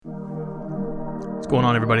What's going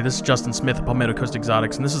on, everybody? This is Justin Smith of Palmetto Coast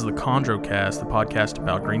Exotics, and this is the ChondroCast, the podcast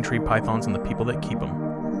about green tree pythons and the people that keep them.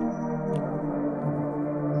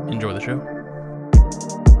 Enjoy the show.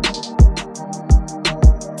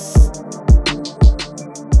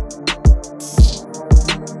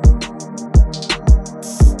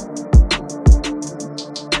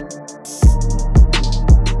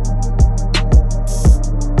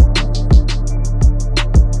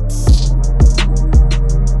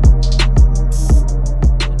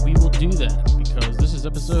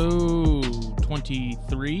 Episode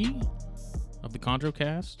 23 of the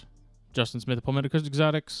ChondroCast. Justin Smith of Palmetto Coast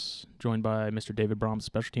Exotics, joined by Mr. David Brahms,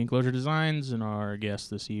 Specialty Enclosure Designs, and our guest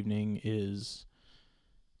this evening is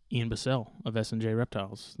Ian Besell of S&J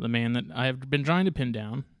Reptiles, the man that I have been trying to pin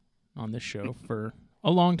down on this show for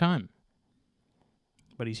a long time.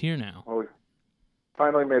 But he's here now. Well, we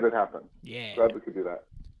finally made it happen. Yeah. Glad we could do that.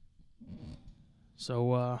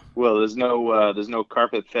 So, well, there's no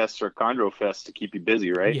Carpet Fest or Chondro Fest to keep you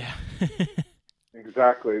busy, right? Yeah.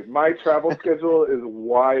 Exactly. My travel schedule is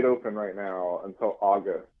wide open right now until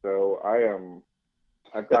August. So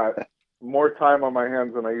I've got more time on my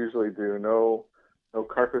hands than I usually do. No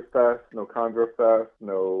Carpet Fest, no Chondro Fest,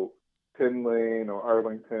 no Tinley, no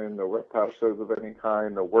Arlington, no reptile shows of any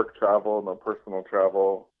kind, no work travel, no personal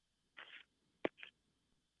travel.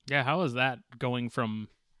 Yeah, how is that going from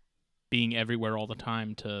being everywhere all the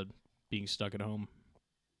time to being stuck at home?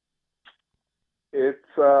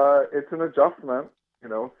 It's an adjustment. You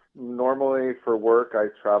know, normally for work I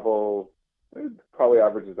travel, it probably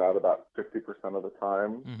averages out about 50% of the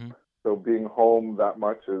time. Mm-hmm. So being home that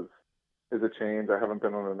much is a change. I haven't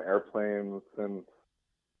been on an airplane since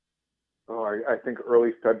I think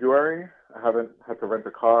early February. I haven't had to rent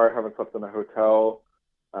a car. I haven't slept in a hotel.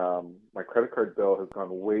 My credit card bill has gone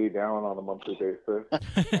way down on a monthly basis,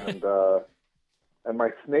 and my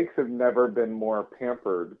snakes have never been more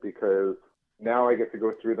pampered because now I get to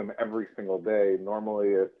go through them every single day. Normally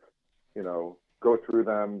it's, go through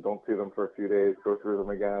them, don't see them for a few days, go through them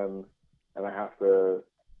again, and I have to,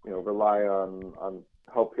 rely on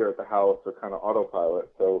help here at the house or kind of autopilot.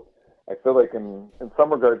 So I feel like in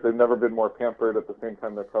some regards they've never been more pampered. At the same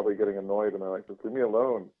time, they're probably getting annoyed and they're like, just leave me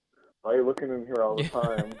alone. Why are you looking in here all the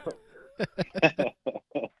time?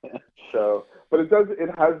 So, but it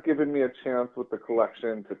has given me a chance with the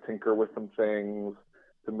collection to tinker with some things,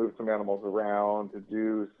 to move some animals around, to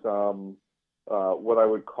do some, what I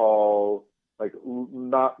would call like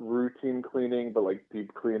not routine cleaning, but like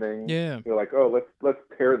deep cleaning. Yeah. You're like, oh, let's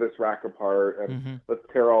tear this rack apart and let's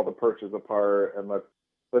tear all the perches apart and let's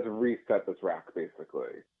reset this rack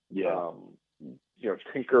basically. Yeah.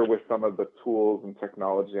 Tinker with some of the tools and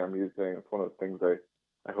technology I'm using. It's one of the things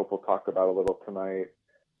I hope we'll talk about a little tonight,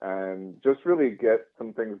 and just really get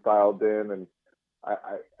some things dialed in. And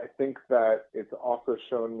I think that it's also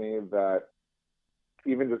shown me that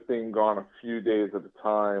even just being gone a few days at a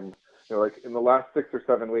time, like in the last 6 or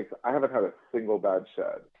 7 weeks, I haven't had a single bad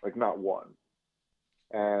shed, like not one.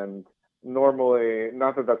 And normally,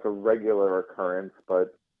 not that that's a regular occurrence,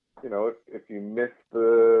 but if you miss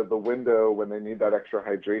the window when they need that extra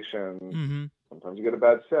hydration, sometimes you get a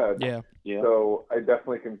bad shed. Yeah. So I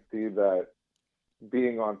definitely can see that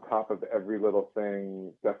being on top of every little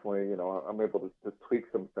thing, definitely, I'm able to tweak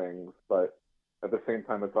some things, but at the same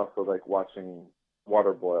time, it's also like watching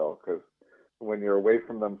water boil, because when you're away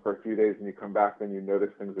from them for a few days and you come back, then you notice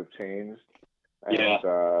things have changed.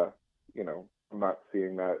 And, I'm not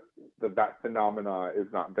seeing that phenomena is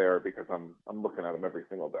not there because I'm looking at them every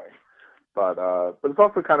single day. But it's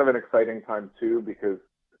also kind of an exciting time too, because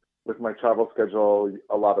with my travel schedule,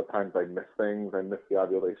 a lot of times I miss things. I miss the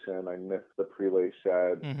ovulation. I miss the pre-lay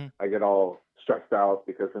shed. I get all stressed out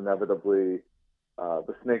because inevitably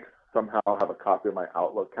the snakes somehow have a copy of my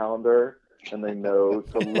Outlook calendar, and they know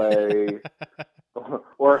to lay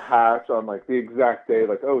or hatch on like the exact day,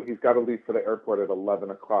 like, oh, he's got to leave for the airport at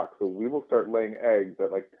 11 o'clock. So we will start laying eggs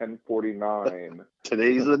at like 10:49.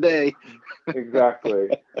 Today's the day. Exactly.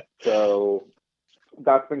 So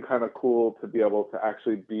that's been kind of cool to be able to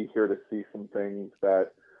actually be here to see some things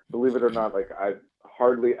that, believe it or not, like I've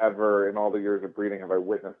hardly ever in all the years of breeding have I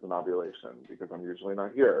witnessed an ovulation, because I'm usually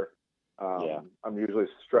not here. I'm usually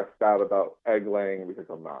stressed out about egg laying because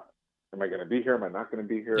I'm not. Am I going to be here? Am I not going to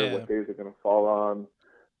be here? Yeah. What days are going to fall on?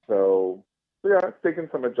 So yeah, it's taken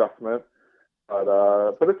some adjustment,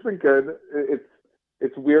 but it's been good.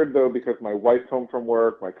 It's weird though, because my wife's home from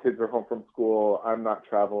work, my kids are home from school, I'm not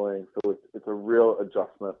traveling, so it's a real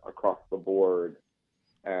adjustment across the board.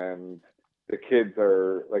 And the kids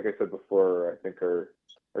are, like I said before, I think are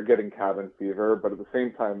getting cabin fever, but at the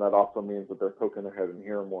same time, that also means that they're poking their head in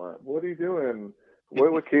here more. What are you doing?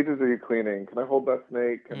 what cages are you cleaning? Can I hold that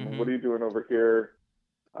snake? And what are you doing over here?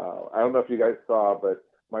 I don't know if you guys saw, but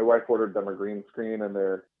my wife ordered them a green screen, and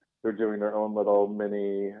they're doing their own little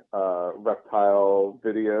mini reptile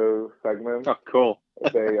video segment. Oh, cool.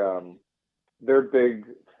 They're big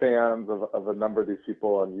fans of a number of these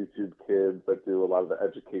people on YouTube Kids that do a lot of the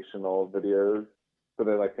educational videos, so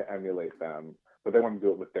they like to emulate them, but they want to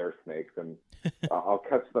do it with their snakes. And I'll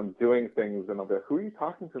catch them doing things, and I'll be like, "Who are you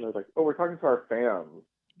talking to?" And they're like, "Oh, we're talking to our fans."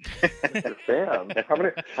 Your fans?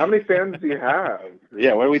 How many fans do you have?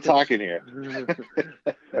 Yeah, what are we talking here?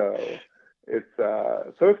 So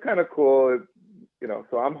it's kind of cool.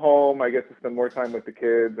 So I'm home. I get to spend more time with the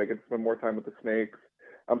kids. I get to spend more time with the snakes.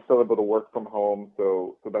 I'm still able to work from home,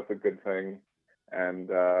 so that's a good thing. And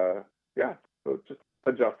so it's just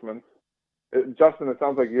adjustments. Justin, it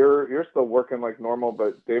sounds like you're still working like normal,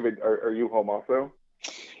 but David, are you home also?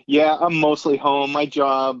 Yeah, I'm mostly home. My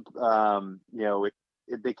job,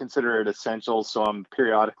 they consider it essential, so I'm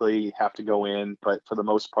periodically have to go in, but for the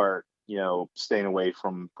most part, staying away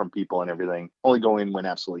from people and everything. Only go in when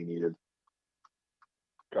absolutely needed.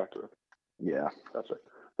 Gotcha. Yeah. Gotcha.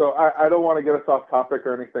 So I don't want to get us off topic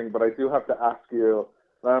or anything, but I do have to ask you,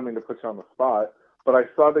 I don't mean to put you on the spot, but I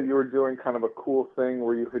saw that you were doing kind of a cool thing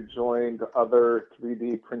where you had joined other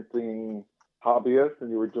 3D printing hobbyists, and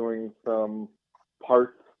you were doing some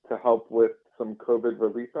parts to help with some COVID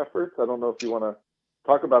relief efforts. I don't know if you want to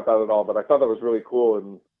talk about that at all, but I thought that was really cool,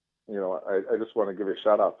 and I just want to give you a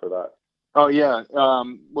shout out for that. Oh yeah.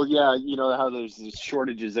 Well, yeah. You know how there's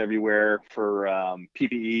shortages everywhere for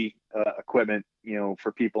PPE equipment,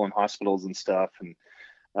 for people in hospitals and stuff,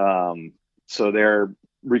 and so they're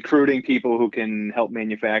recruiting people who can help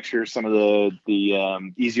manufacture some of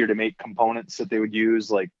the easier to make components that they would use,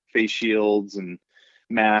 like face shields and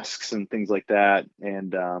masks and things like that.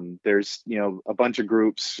 And there's a bunch of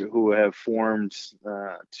groups who have formed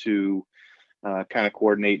to kind of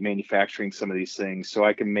coordinate manufacturing some of these things, so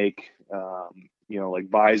I can make like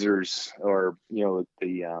visors or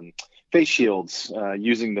the face shields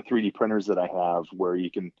using the 3D printers that I have, where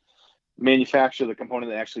you can manufacture the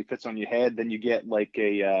component that actually fits on your head. Then you get like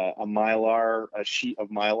a sheet of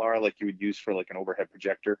mylar like you would use for like an overhead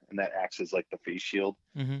projector, and that acts as like the face shield.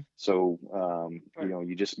 Mm-hmm. So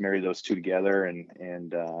you just marry those two together and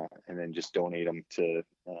then just donate them to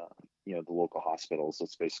the local hospitals.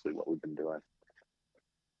 That's basically what we've been doing.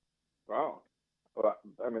 Wow. Well,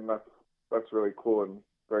 I mean, that's really cool and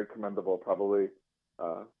very commendable. Probably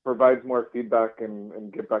provides more feedback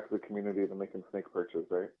and give back to the community than making snake perches,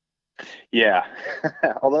 right? Yeah.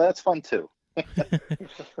 Although that's fun too.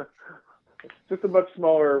 Just a much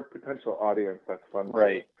smaller potential audience. That's fun.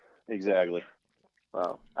 Right. Exactly.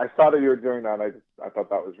 Wow. I saw that you were doing that. I thought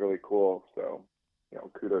that was really cool. So,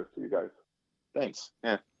 kudos to you guys. Thanks.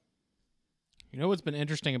 Yeah. What's been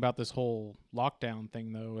interesting about this whole lockdown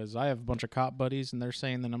thing, though, is I have a bunch of cop buddies, and they're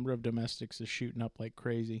saying the number of domestics is shooting up like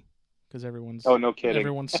crazy because everyone's no kidding.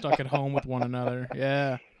 Everyone's stuck at home with one another.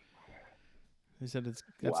 Yeah, they said that's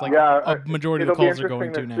wow. like a majority of the calls are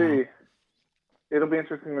going to now. It'll be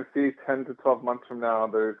interesting to see 10 to 12 months from now.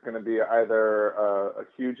 There's going to be either a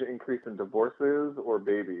huge increase in divorces or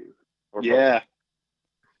babies. Or yeah. both.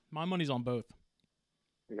 My money's on both.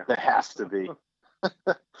 Yeah. That has to be.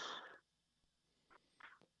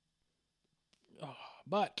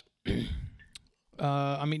 But,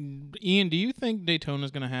 I mean, Ian, do you think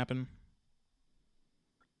Daytona's going to happen?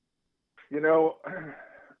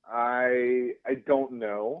 I don't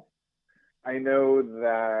know. I know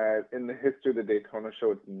that in the history of the Daytona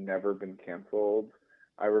show, it's never been canceled.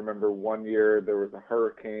 I remember one year there was a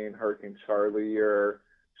Hurricane Charlie year.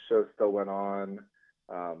 Show still went on.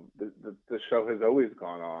 The show has always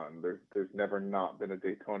gone on. There's never not been a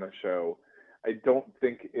Daytona show. I don't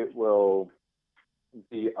think it will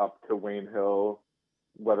be up to Wayne Hill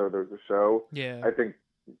whether there's a show. Yeah. I think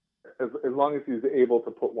as long as he's able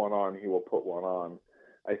to put one on, he will put one on.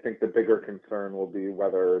 I think the bigger concern will be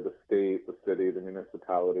whether the state, the city, the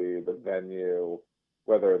municipality, the venue,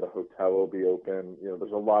 whether the hotel will be open.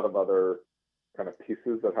 There's a lot of other kind of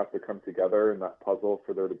pieces that have to come together in that puzzle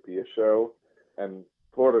for there to be a show. And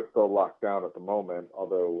Florida's still locked down at the moment,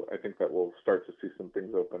 although I think that we'll start to see some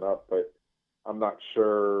things open up. But I'm not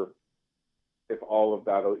sure if all of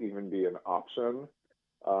that will even be an option.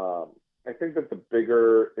 I think that the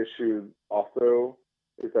bigger issue also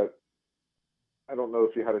is that I don't know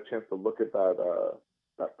if you had a chance to look at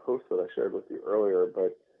that post that I shared with you earlier,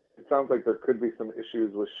 but it sounds like there could be some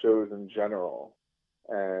issues with shows in general,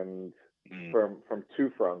 and from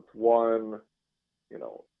two fronts. One,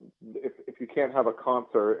 if you can't have a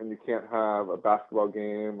concert and you can't have a basketball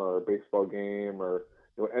game or a baseball game or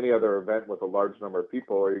any other event with a large number of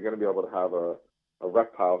people, are you going to be able to have a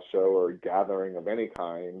reptile show or a gathering of any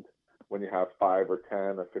kind when you have 5 or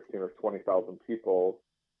 10 or 15 or 20,000 people,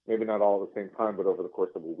 maybe not all at the same time, but over the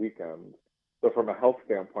course of a weekend? So from a health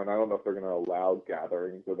standpoint, I don't know if they're going to allow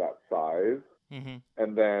gatherings of that size. Mm-hmm.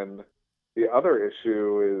 And then the other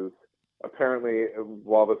issue is, apparently,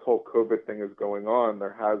 while this whole COVID thing is going on,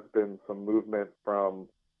 there has been some movement from,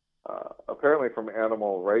 apparently from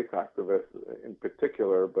animal rights activists in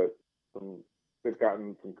particular, but they've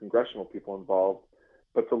gotten some congressional people involved,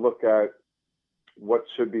 but to look at what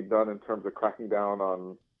should be done in terms of cracking down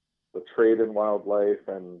on the trade in wildlife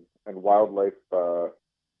and wildlife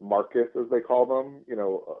markets, as they call them.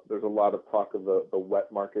 There's a lot of talk of the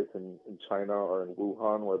wet markets in China or in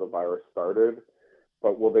Wuhan where the virus started.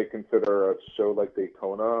 But will they consider a show like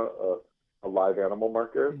Daytona a live animal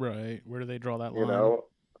market? Right. Where do they draw that line?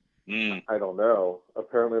 You know, I don't know.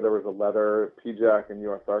 Apparently there was a letter, PJAC and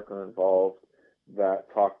USARC are involved,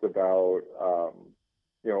 that talked about,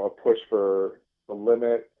 a push for the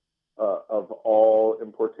limit of all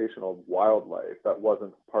importation of wildlife that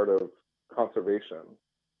wasn't part of conservation.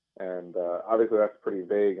 And obviously that's pretty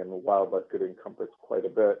vague, and wildlife could encompass quite a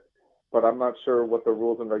bit. But I'm not sure what the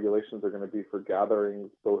rules and regulations are going to be for gatherings,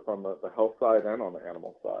 both on the health side and on the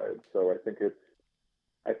animal side. So I think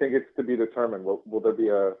it's to be determined. Will there be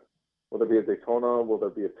a Daytona? Will there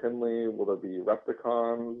be a Tinley? Will there be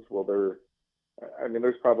Repticons?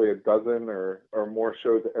 There's probably a dozen or more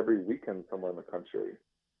shows every weekend somewhere in the country.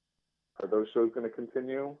 Are those shows going to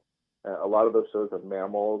continue? A lot of those shows have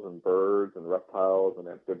mammals and birds and reptiles and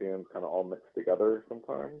amphibians kind of all mixed together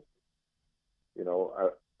sometimes.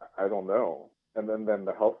 I don't know. And then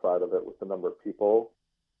the health side of it with the number of people,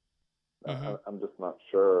 I'm just not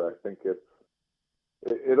sure. I think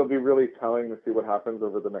it'll be really telling to see what happens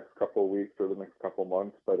over the next couple of weeks or the next couple of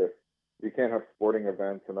months. But if you can't have sporting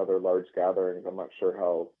events and other large gatherings, I'm not sure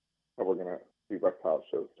how we're going to see reptile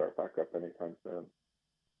shows start back up anytime soon.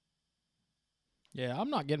 Yeah, I'm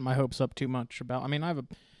not getting my hopes up too much about. I have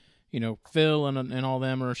Phil and all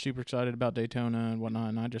them are super excited about Daytona and whatnot,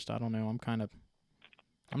 and I don't know.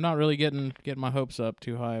 I'm not really getting my hopes up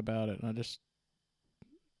too high about it. I just,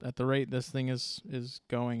 at the rate this thing is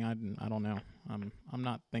going, I don't know. I'm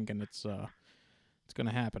not thinking it's going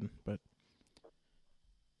to happen, but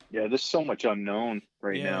yeah, there's so much unknown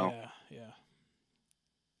right now.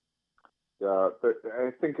 Yeah, but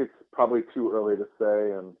I think it's probably too early to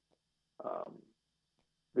say. And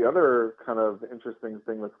the other kind of interesting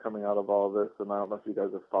thing that's coming out of all of this, and I don't know if you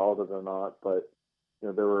guys have followed it or not, but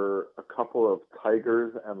there were a couple of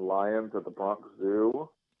tigers and lions at the Bronx Zoo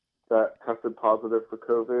that tested positive for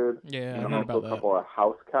COVID. Yeah, and I heard about that. A couple of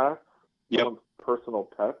house cats, someone's personal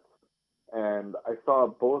pets. And I saw a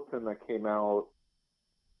bulletin that came out.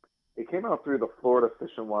 It came out through the Florida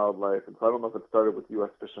Fish and Wildlife, and so I don't know if it started with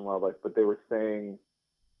U.S. Fish and Wildlife, but they were saying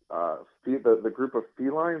the group of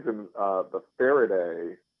felines and the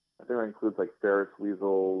Faraday, I think that includes like ferrets,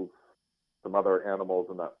 weasels, some other animals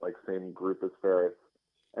in that like same group as ferrets.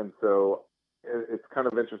 And so it's kind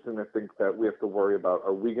of interesting to think that we have to worry about,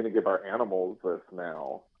 are we going to give our animals this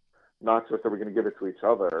now? Not just are we going to give it to each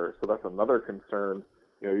other. So that's another concern.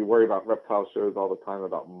 You worry about reptile shows all the time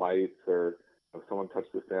about mites, or if someone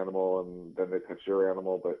touched this animal and then they touch your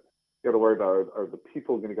animal, but you got to worry about, are the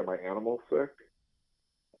people going to get my animal sick?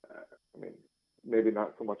 Maybe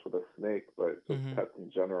not so much with a snake, but just pets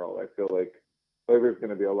in general. I feel like there's going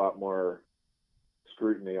to be a lot more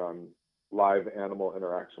scrutiny on live animal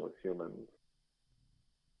interaction with humans.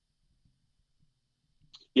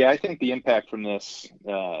 Yeah, I think the impact from this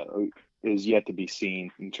is yet to be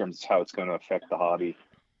seen in terms of how it's going to affect the hobby.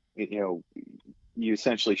 You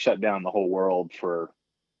essentially shut down the whole world for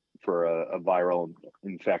a viral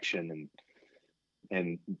infection,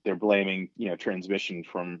 and they're blaming transmission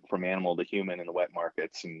from animal to human in the wet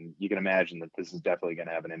markets, and you can imagine that this is definitely going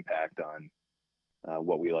to have an impact on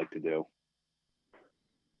what we like to do.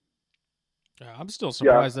 Yeah, I'm still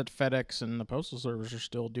surprised that FedEx and the Postal Service are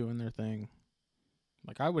still doing their thing.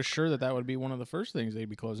 Like, I was sure that would be one of the first things they'd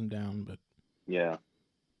be closing down, but yeah.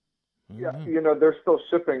 They're still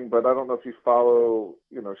shipping, but I don't know if you follow,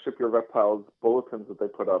 Ship Your Reptiles bulletins that they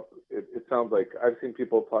put up. It sounds like I've seen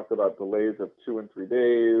people talk about delays of 2 and 3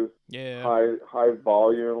 days. Yeah. High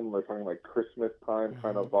volume. They're talking like Christmas time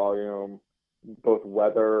kind of volume, both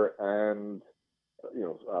weather and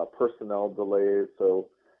personnel delays. So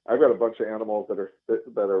I've got a bunch of animals that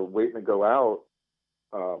are waiting to go out.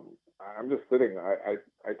 I'm just sitting.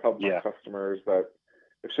 I tell my customers that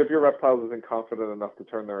if Ship Your Reptiles isn't confident enough to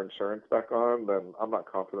turn their insurance back on, then I'm not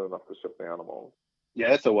confident enough to ship the animals. Yeah,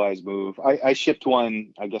 that's a wise move. I shipped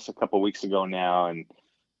one, I guess, a couple of weeks ago now, and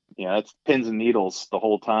Yeah, it's pins and needles the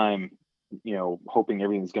whole time, hoping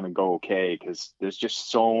everything's going to go okay, because there's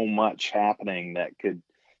just so much happening that could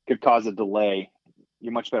cause a delay.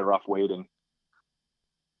 You're much better off waiting.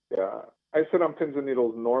 Yeah, I sit on pins and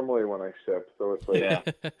needles normally when I ship, so it's like, Yeah.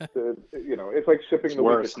 it's like shipping It's the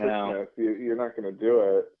week of worse now. Christmas. You're not going to do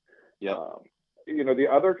it. Yep. The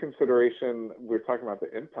other consideration we're talking about,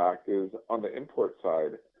 the impact, is on the import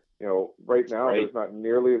side. Right now there's not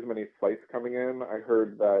nearly as many flights coming in. I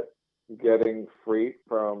heard that getting freight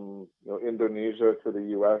from Indonesia to the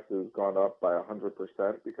U.S. has gone up by 100%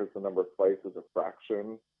 because the number of flights is a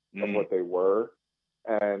fraction of what they were.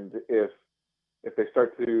 And if they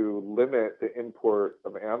start to limit the import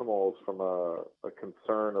of animals from a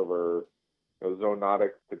concern over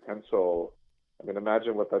zoonotic potential, I mean,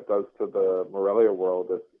 imagine what that does to the Morelia world.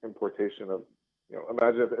 If importation of,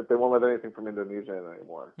 imagine if they won't let anything from Indonesia in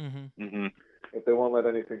anymore. Mm-hmm. Mm-hmm. If they won't let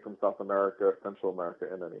anything from South America, Central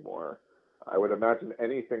America in anymore, I would imagine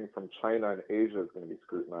anything from China and Asia is going to be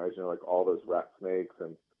scrutinized. Like all those rat snakes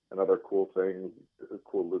and other cool things,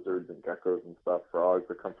 cool lizards and geckos and stuff, frogs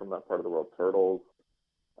that come from that part of the world, turtles.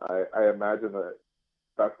 I imagine that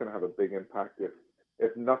that's going to have a big impact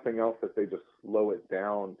if nothing else, if they just slow it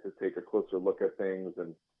down to take a closer look at things.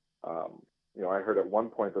 And I heard at one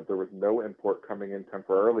point that there was no import coming in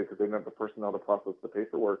temporarily because they didn't have the personnel to process the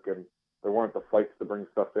paperwork, and there weren't the flights to bring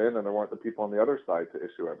stuff in, and there weren't the people on the other side to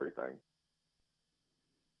issue everything.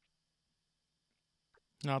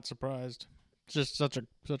 Not surprised. It's just such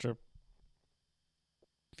a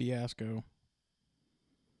fiasco.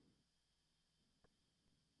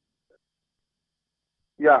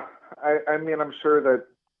 Yeah, I mean, I'm sure that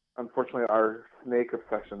unfortunately our snake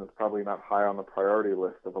obsession is probably not high on the priority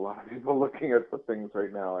list of a lot of people looking at the things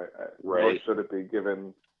right now. Nor should it be,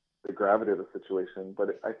 given the gravity of the situation.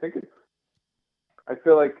 But I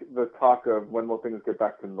feel like the talk of when will things get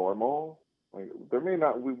back to normal, like there may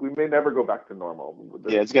not, we may never go back to normal.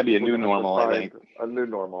 It's got to be a new normal, I think. A new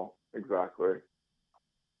normal, exactly.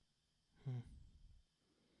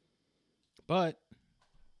 But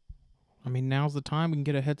I mean, now's the time we can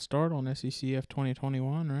get a head start on SECF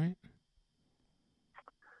 2021, right?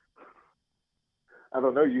 I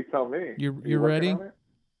don't know. You tell me. You're ready?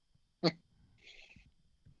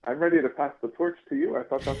 I'm ready to pass the torch to you. I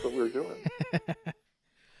thought that's what we were doing.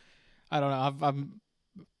 I don't know.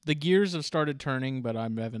 The gears have started turning, but I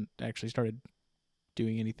haven't actually started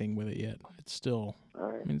doing anything with it yet. It's still.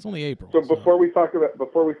 Right. I mean, it's only April. So before we talk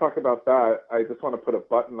about that, I just want to put a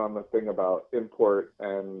button on the thing about import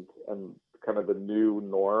and kind of the new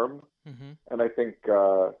norm. Mm-hmm. And I think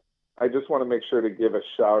I just want to make sure to give a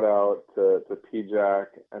shout out to PJAC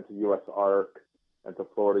and to US ARC and to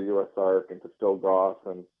Florida US ARC and to Phil Goss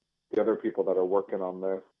and the other people that are working on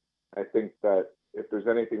this. I think that if there's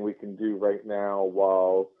anything we can do right now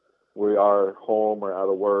while we are home or out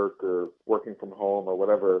of work or working from home or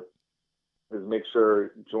whatever, is make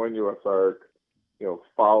sure, join US ARC,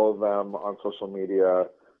 follow them on social media.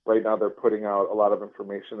 Right now they're putting out a lot of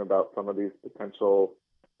information about some of these potential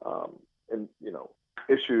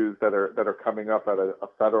issues that are coming up at a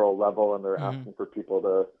federal level, and they're asking for people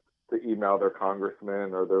to email their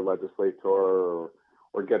congressman or their legislator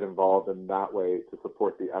or get involved in that way to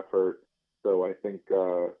support the effort. So I think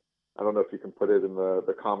I don't know if you can put it in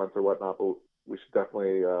the comments or whatnot, but we should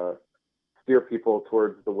definitely steer people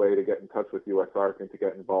towards the way to get in touch with US ARC and to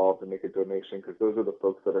get involved and make a donation, because those are the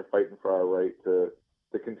folks that are fighting for our right to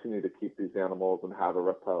continue to keep these animals and have a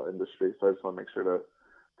reptile industry. So I just want to make sure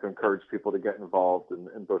to encourage people to get involved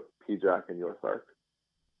in both PJAC and US ARC.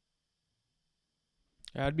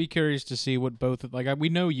 I'd be curious to see what both, we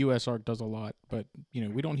know US ARC does a lot, but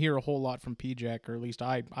we don't hear a whole lot from PJAC, or at least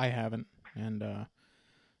I haven't, and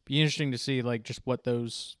be interesting to see just what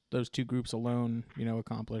those two groups alone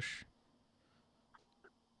accomplish.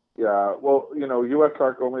 Yeah, well, US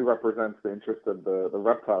ARC only represents the interest of the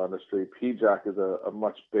reptile industry. PJAC is a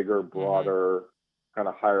much bigger, broader, kind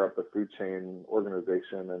of higher up the food chain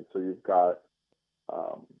organization, and so you've got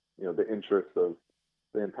the interests of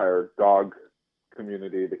the entire dog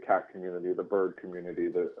community, the cat community, the bird community,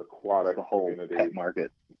 the aquatic the whole community, pet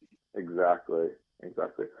market. Exactly.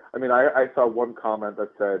 I mean, I saw one comment that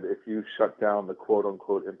said, if you shut down the quote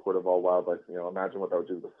unquote import of all wildlife, imagine what that would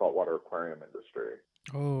do to the saltwater aquarium industry.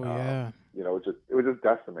 Oh yeah. It would just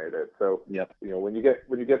decimate it. So yep. When you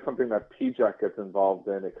get something that PJAC gets involved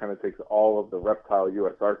in, it kind of takes all of the reptile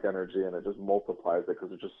US ARC energy and it just multiplies it, because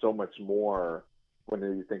there's just so much more when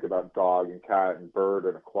you think about dog and cat and bird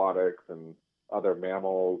and aquatics and other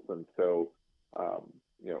mammals. And so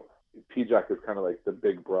PJAC is kind of like the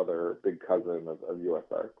big brother, big cousin of US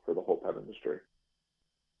ARC for the whole pet industry.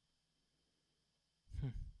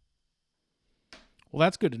 Well,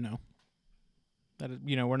 that's good to know. That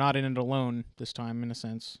we're not in it alone this time, in a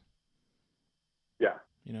sense. Yeah.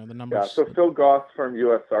 The numbers. Yeah, so Phil Goss from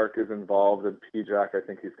USARC is involved in PJAC. I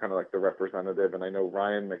think he's kind of like the representative, and I know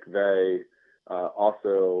Ryan McVeigh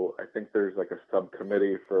also. I think there's like a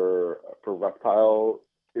subcommittee for reptile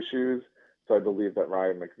issues. So I believe that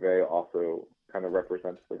Ryan McVeigh also kind of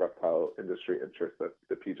represents the reptile industry interest at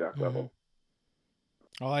the PJAC level.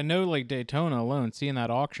 Well, I know like Daytona alone, seeing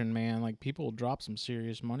that auction, man, like people drop some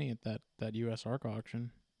serious money at that USARC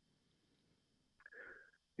auction.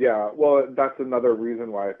 Yeah, well, that's another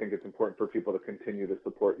reason why I think it's important for people to continue to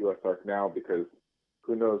support USARC now, because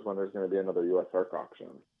who knows when there's going to be another USARC auction.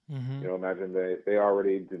 Imagine they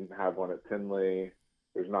already didn't have one at Tinley.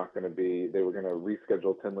 There's not going to be. They were going to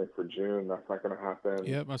reschedule Tinley for June. That's not going to happen.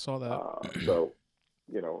 Yep, I saw that. So,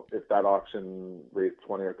 if that auction raised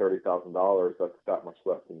 $20,000 or $30,000, that's that much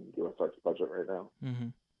less in USARC's budget right now.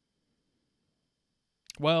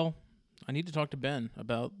 Well, I need to talk to Ben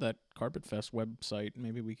about that Carpet Fest website.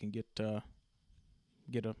 Maybe we can get a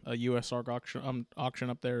USARC auction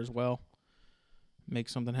up there as well. Make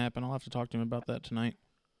something happen. I'll have to talk to him about that tonight.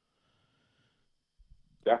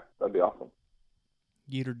 Yeah, that'd be awesome.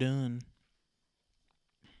 Get her done.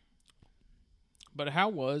 But how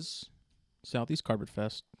was Southeast Carpet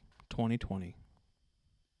Fest 2020?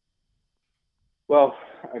 Well,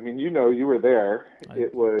 I mean, you were there.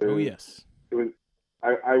 It was. Oh yes. It was.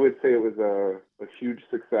 I would say it was a huge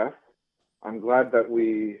success. I'm glad that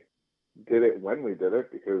we did it when we did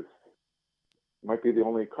it, because it might be the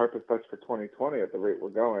only Carpet Fest for 2020 at the rate we're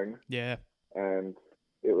going. Yeah. And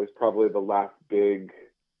it was probably the last big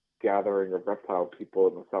gathering of reptile people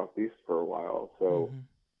in the Southeast for a while. So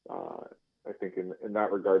I think in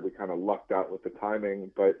that regard, we kind of lucked out with the timing.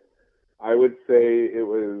 But I would say it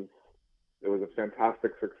was a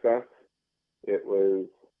fantastic success. It was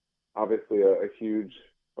obviously a huge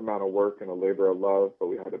amount of work and a labor of love, but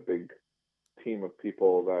we had a big team of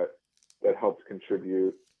people that helped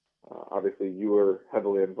contribute. Obviously, you were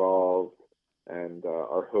heavily involved, and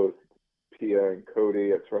our hosts, Pia and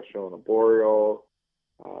Cody at Terrestrial and Arboreal,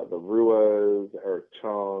 the Ruas, Eric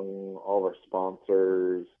Chung, all of our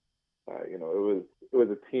sponsors. It was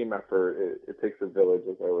a team effort. It takes a village,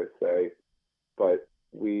 as I always say. But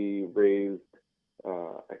we raised,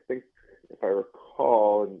 I think, if I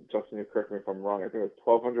recall, and Justin, you correct me if I'm wrong, I think it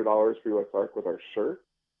was $1,200 for USARC with our shirt.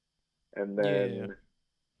 And then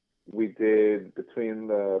we did, between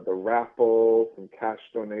the raffle, some cash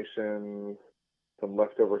donations, some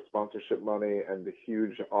leftover sponsorship money, and the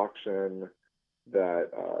huge auction that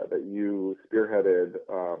you spearheaded,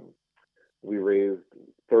 we raised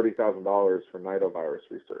 $30,000 for nidovirus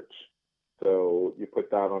research. So you put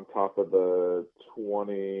that on top of the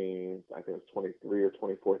 23 or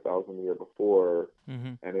 24,000 the year before,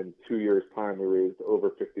 and in 2 years' time we raised over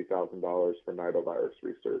 $50,000 for nidovirus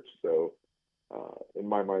research. So in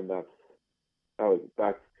my mind, that's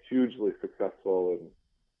hugely successful and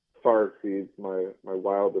far exceeds my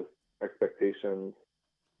wildest expectations.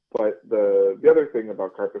 But the other thing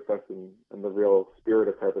about Carpet Fest and the real spirit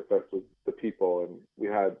of Carpet Fest was the people, and we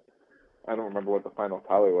had, I don't remember what the final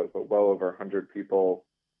tally was, but well over 100 people.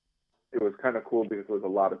 It was kind of cool because it was a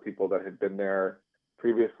lot of people that had been there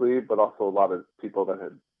previously, but also a lot of people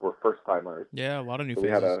that were first timers. Yeah, a lot of new faces.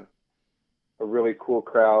 We had a really cool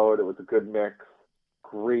crowd. It was a good mix.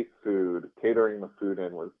 Great food. Catering the food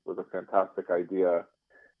in was a fantastic idea,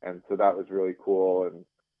 and so that was really cool. And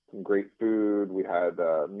some great food. We had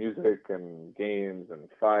music and games and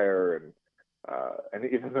fire, and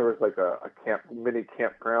even there was like a mini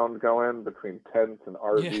campground going between tents and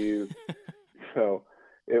RVs. Yeah. So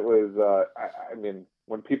it was. I mean,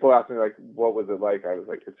 when people ask me like, "What was it like?" I was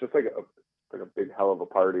like, "It's just like a big hell of a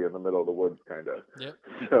party in the middle of the woods, kind of." Yep.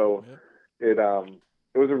 So it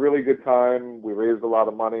was a really good time. We raised a lot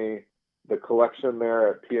of money. The collection there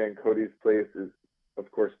at Pia and Cody's place is,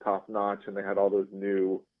 of course, top notch, and they had all those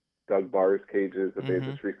new Doug Bars cages that they've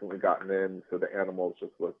just recently gotten in, so the animals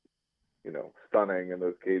just look, stunning in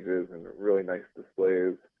those cages, and really nice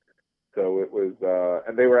displays. So it was,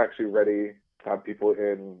 and they were actually ready to have people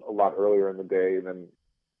in a lot earlier in the day than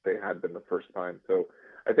they had been the first time. So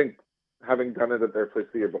I think having done it at their place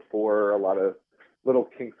the year before, a lot of little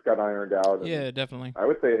kinks got ironed out. Yeah, definitely. I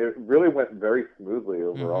would say it really went very smoothly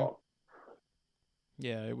overall.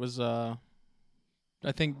 Yeah, it was, I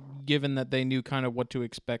think given that they knew kind of what to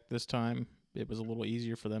expect this time, it was a little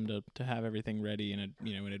easier for them to have everything ready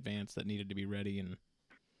in advance that needed to be ready and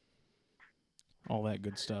all that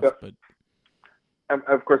good stuff. Yep. But and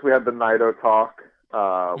of course, we had the Nido talk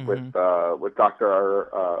with Dr.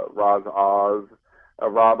 Rob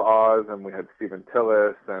Oz, and we had Stephen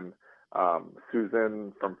Tillis, and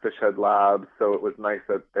Susan from Fishhead Labs. So it was nice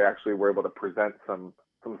that they actually were able to present some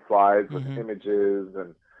slides with images,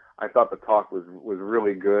 and I thought the talk was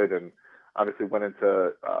really good, and obviously went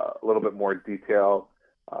into a little bit more detail.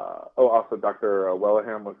 Also Dr.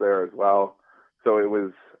 Wellaham was there as well, so it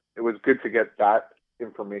was good to get that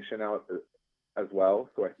information out as well.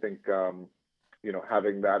 So I think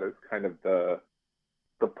having that as kind of the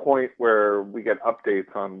point where we get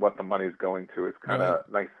updates on what the money's going to is kind of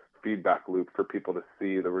nice feedback loop for people to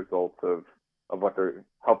see the results of what they're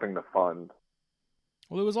helping to fund.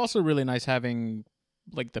 Well, it was also really nice having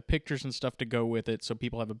like the pictures and stuff to go with it, so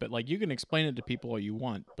people have a bit, like, you can explain it to people all you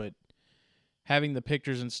want, but having the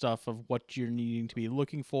pictures and stuff of what you're needing to be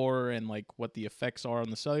looking for and like what the effects are on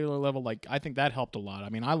the cellular level, like, I think that helped a lot. I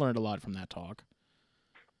mean, I learned a lot from that talk.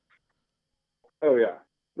 Oh yeah,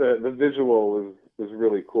 the visual was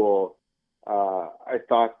really cool. I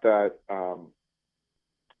thought that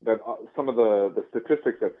that some of the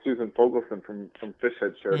statistics that Susan Fogelson from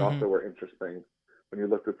Fishhead shared also were interesting. When you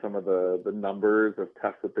looked at some of the numbers of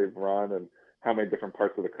tests that they've run and how many different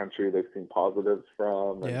parts of the country they've seen positives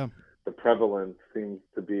from, and the prevalence seems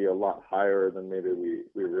to be a lot higher than maybe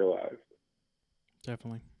we realized.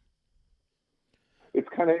 Definitely. It's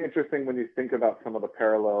kind of interesting when you think about some of the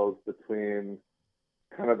parallels between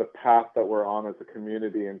kind of the path that we're on as a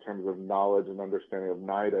community in terms of knowledge and understanding of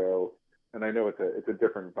NIDO. And I know it's a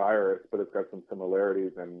different virus, but it's got some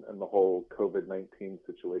similarities in the whole COVID-19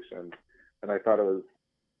 situation. And I thought it was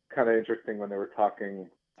kind of interesting when they were talking,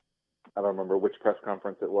 I don't remember which press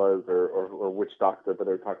conference it was or which doctor, but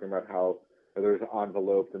they were talking about how there's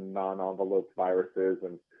enveloped and non-enveloped viruses,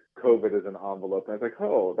 and COVID is an envelope. And I was like,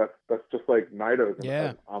 oh, that's just like NIDO's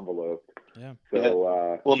an envelope. Yeah.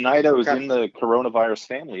 So, well, NIDO's in the coronavirus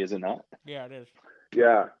family, is it not? Yeah, it is.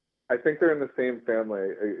 Yeah. I think they're in the same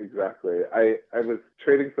family, exactly. I was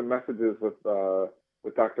trading some messages with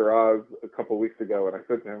Dr. Oz a couple weeks ago, and I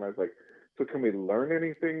said to him, I was like, so can we learn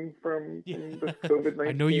anything from this COVID-19?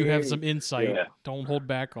 I know you have some insight. Yeah. Don't hold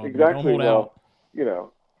back on exactly. me. Don't hold out.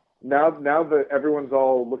 Now that everyone's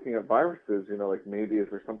all looking at viruses, like maybe is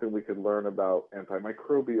there something we could learn about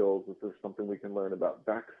antimicrobials? Is there something we can learn about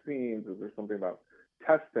vaccines? Is there something about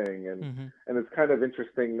testing? And it's kind of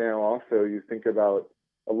interesting now also, you think about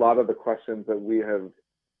a lot of the questions that we have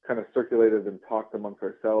kind of circulated and talked amongst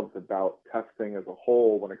ourselves about testing as a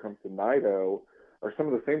whole when it comes to NIDO are some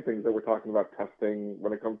of the same things that we're talking about testing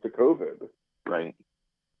when it comes to COVID. Right.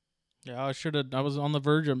 Yeah, I was on the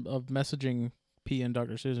verge of messaging P and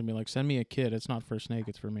Dr. Susan, be like, send me a kit. It's not for Snake,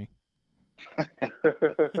 it's for me. I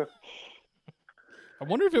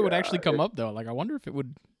wonder if it would actually come up though. Like, I wonder if it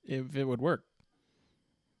would work.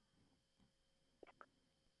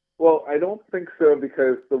 Well, I don't think so,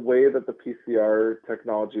 because the way that the PCR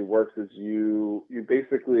technology works is you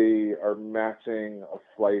basically are matching a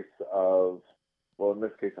slice of, well, in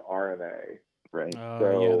this case, RNA. Right.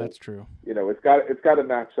 So, yeah, that's true. It's got to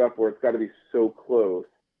match up, or it's got to be so close.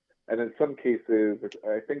 And in some cases,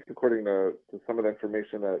 I think according to some of the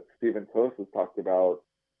information that Stephen Toast has talked about,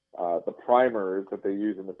 the primers that they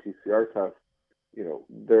use in the PCR test,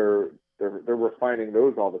 they're refining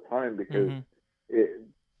those all the time, because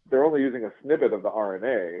they're only using a snippet of the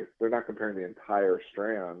RNA. They're not comparing the entire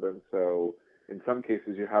strand. And so in some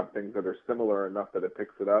cases you have things that are similar enough that it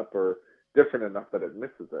picks it up, or different enough that it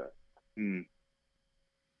misses it.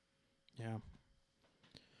 Yeah.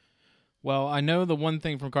 Well, I know the one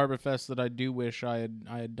thing from Carpet Fest that I do wish I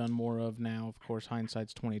had done more of now, of course,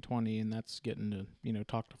 hindsight's 2020, and that's getting to,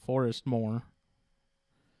 talk to Forrest more.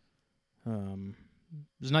 It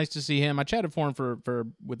was nice to see him. I chatted for him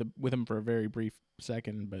with him for a very brief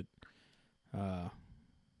second, but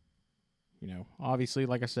obviously,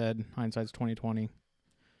 like I said, hindsight's 2020.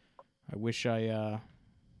 I wish I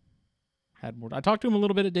had more. I talked to him a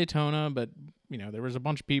little bit at Daytona, but there was a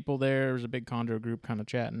bunch of people there. There was a big Chondro group kind of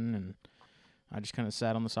chatting, and I just kind of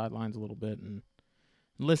sat on the sidelines a little bit and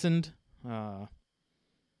listened. But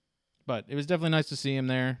it was definitely nice to see him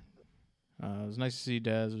there. It was nice to see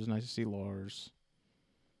Dez. It was nice to see Lars.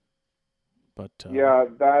 But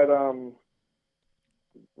that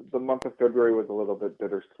the month of February was a little bit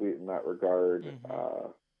bittersweet in that regard, and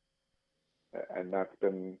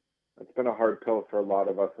it's been a hard pill for a lot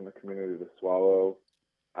of us in the community to swallow.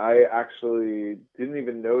 I actually didn't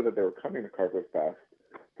even know that they were coming to Carpet Fest,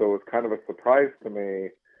 so it was kind of a surprise to me.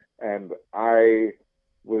 And I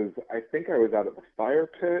think I was out at the fire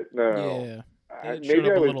pit. No,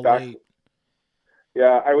 maybe I was back. Late.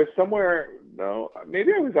 Yeah, I was somewhere. No,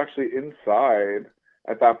 maybe I was actually inside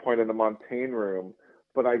at that point in the Montaigne room,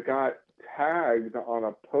 but I got tagged on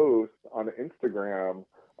a post on Instagram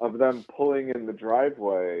of them pulling in the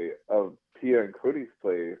driveway of Pia and Cody's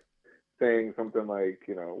place, saying something like,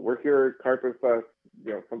 we're here at Carpet Fest,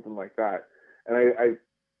 something like that. And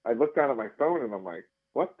I looked down at my phone and I'm like,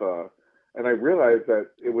 what the? And I realized that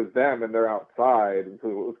it was them and they're outside. And so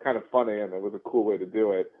it was kind of funny and it was a cool way to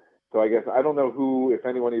do it. So I guess, I don't know if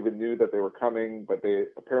anyone even knew that they were coming, but they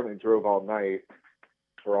apparently drove all night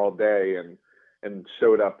or all day and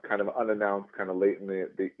showed up kind of unannounced, kind of late in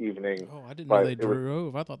the evening. Oh, I didn't know But they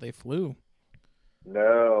drove. I thought they flew.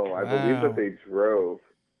 No, Wow. I believe that they drove.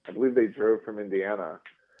 I believe they drove from Indiana.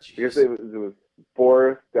 Jeez. Because it was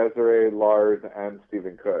Forrest, Desiree, Lars, and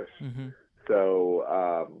Stephen Cush. Mm-hmm. So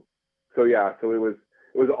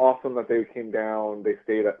it was awesome that they came down. They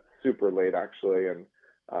stayed up super late actually, and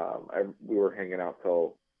we were hanging out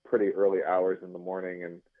till pretty early hours in the morning,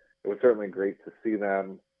 and it was certainly great to see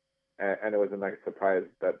them. And it was a nice surprise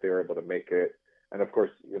that they were able to make it. And of course,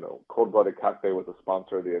 Cold Blooded Cafe was a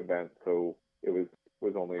sponsor of the event, so it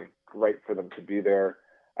was only right for them to be there.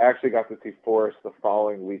 I actually got to see Forrest the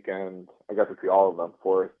following weekend. I got to see all of them,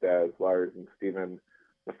 Forrest, Des, Lars, and Steven,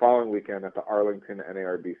 the following weekend at the Arlington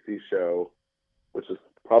NARBC show, which is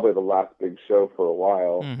probably the last big show for a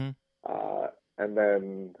while. Mm-hmm. And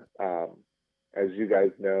then, as you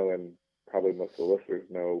guys know, and probably most of the listeners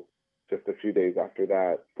know, just a few days after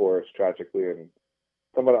that, Forrest tragically and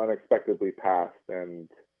somewhat unexpectedly passed. And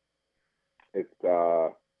it's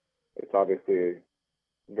obviously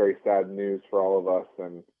very sad news for all of us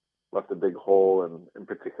and left a big hole, and in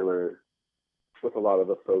particular with a lot of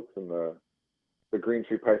the folks in the Green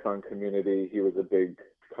Tree Python community. He was a big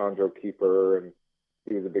chondro keeper, and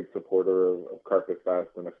he was a big supporter of Carpet Fest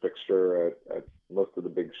and a fixture at most of the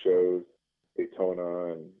big shows,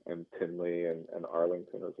 Daytona and Tinley and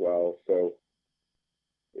Arlington as well. So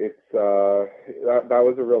it's that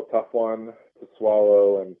was a real tough one to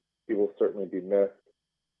swallow, and he will certainly be missed.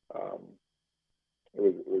 It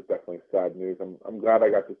was definitely sad news. I'm glad I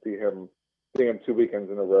got to see him. Seeing him 2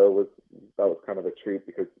 weekends in a row was kind of a treat,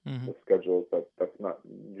 because the schedules that's not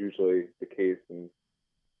usually the case, and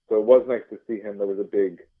so it was nice to see him. There was a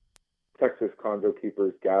big Texas Chondro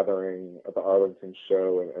Keepers gathering at the Arlington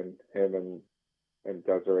show, and him and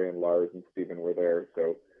Desiree and Lars and Steven were there,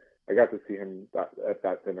 so I got to see him at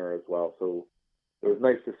that dinner as well. So it was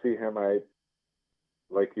nice to see him.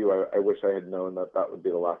 Like you, I wish I had known that would be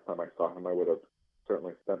the last time I saw him. I would have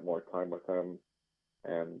certainly spent more time with him,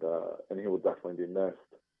 and he will definitely be missed.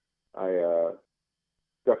 I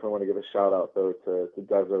definitely want to give a shout out though to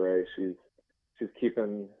Desiree. She's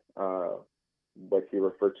keeping what he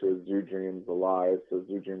referred to as Zoo Dreams alive. So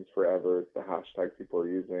Zoo Dreams Forever is the hashtag people are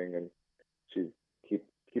using, and she's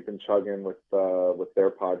keeping chugging with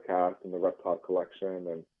their podcast and the Reptile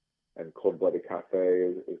Collection, and Cold Blooded Cafe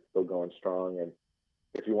is still going strong. And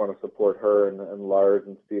if you want to support her and Lars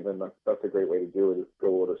and Steven, that's a great way to do it, is go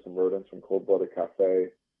order some rodents from Cold Blooded Cafe.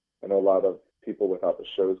 I know a lot of people without the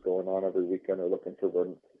shows going on every weekend are looking for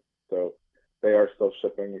rodents, so they are still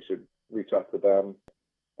shipping. You should reach out to them.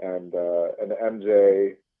 And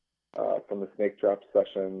MJ from the Snake Trap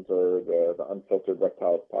Sessions or the Unfiltered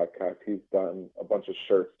Reptiles podcast, he's done a bunch of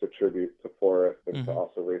shirts to tribute to Forrest and to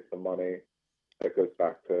also raise some money that goes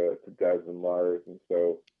back to Des and Lars. And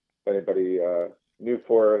so if anybody knew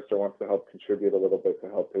Forrest or wants to help contribute a little bit to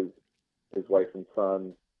help his wife and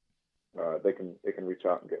son, they can reach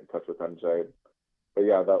out and get in touch with MJ. But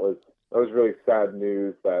yeah, that was really sad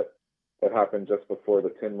news that happened just before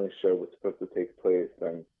the Tinley show was supposed to take place,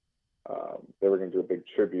 and they were going to do a big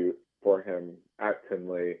tribute for him at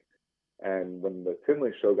Tinley. And when the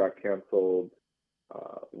Tinley show got canceled,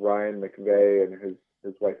 Ryan McVeigh and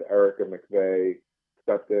his wife Erica McVeigh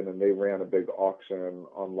stepped in, and they ran a big auction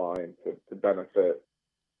online to benefit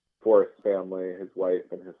Forrest's family, his wife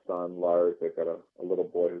and his son Lars. They've got a little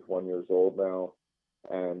boy who's 1 year old now,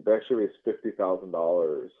 and they actually raised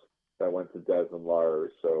 $50,000 that went to Des and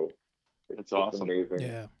Lars. So it's awesome. Amazing.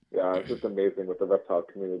 Yeah, it's just amazing what the reptile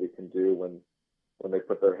community can do when they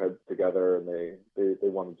put their heads together and they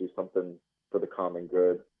want to do something for the common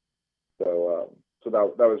good. So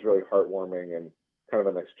that was really heartwarming and kind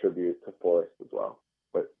of a nice tribute to Forrest as well.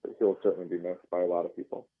 But he'll certainly be missed by a lot of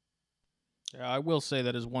people. Yeah, I will say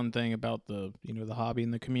that is one thing about the hobby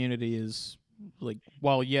and the community is, like,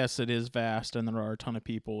 while yes, it is vast and there are a ton of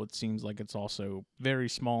people, it seems like it's also very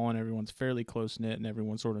small and everyone's fairly close knit and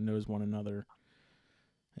everyone sort of knows one another.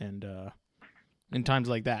 And in times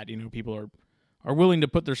like that, people are willing to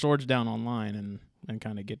put their swords down online and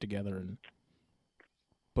kind of get together and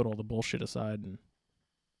put all the bullshit aside and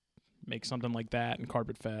make something like that and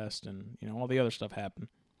Carpet Fest and all the other stuff happen.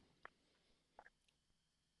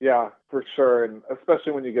 Yeah, for sure, and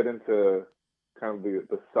especially when you get into kind of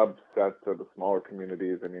the subsets or the smaller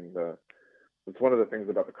communities. I mean, it's one of the things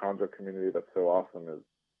about the Chondro community that's so awesome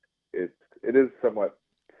is it is somewhat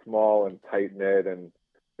small and tight knit, and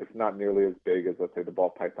it's not nearly as big as, let's say, the ball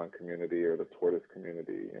python community or the tortoise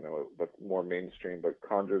community. That's more mainstream. But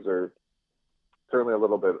chondros are certainly a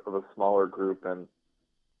little bit of a smaller group, and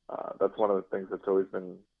that's one of the things that's always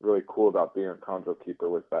been really cool about being a chondro keeper,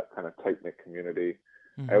 was that kind of tight knit community.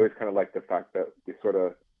 I always kind of like the fact that we sort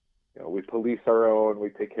of, we police our own, we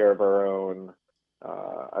take care of our own.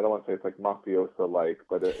 I don't want to say it's like mafiosa-like,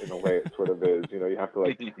 but in a way it sort of is. You have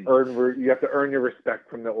to you have to earn your respect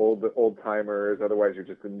from the old timers. Otherwise, you're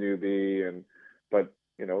just a newbie. But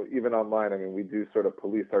even online, I mean, we do sort of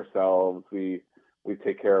police ourselves. We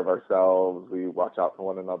take care of ourselves. We watch out for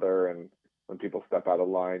one another. And when people step out of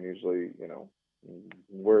line, usually,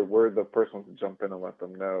 we're the first ones to jump in and let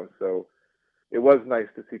them know. So it was nice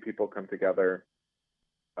to see people come together.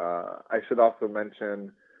 I should also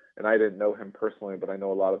mention, and I didn't know him personally, but I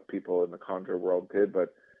know a lot of people in the chondro world did,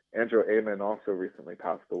 but Andrew Amen also recently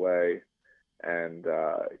passed away, and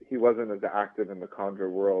he wasn't as active in the chondro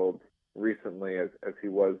world recently as he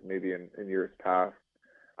was maybe in years past.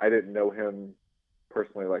 I didn't know him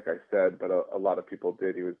personally, like I said, but a lot of people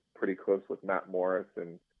did. He was pretty close with Matt Morris,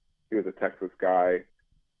 and he was a Texas guy.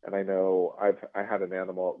 And I know I had an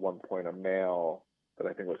animal at one point, a male, that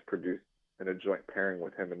I think was produced in a joint pairing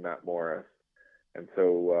with him and Matt Morris. And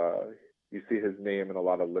so you see his name in a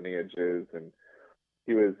lot of lineages, and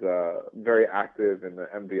he was very active in the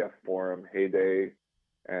MVF forum heyday.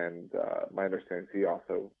 And my understanding is he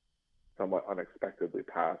also somewhat unexpectedly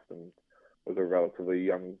passed, and was a relatively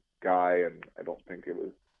young guy, and I don't think it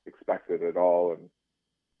was expected at all. And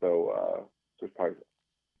so there's probably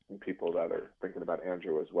some people that are thinking about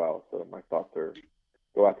Andrew as well. So my thoughts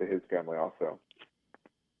go out to his family also.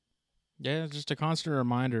 Yeah, it's just a constant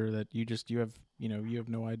reminder that you have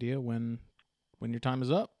no idea when your time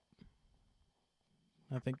is up.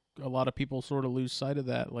 I think a lot of people sort of lose sight of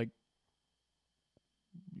that. Like,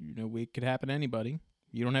 it could happen to anybody.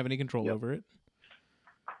 You don't have any control over it.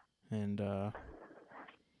 And,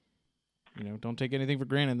 don't take anything for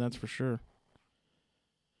granted, that's for sure.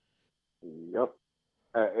 Yep.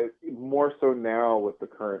 More so now with the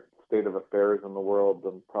current state of affairs in the world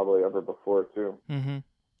than probably ever before, too. Mm-hmm.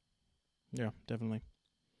 Yeah, definitely.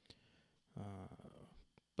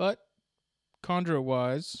 But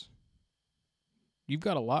chondro-wise, you've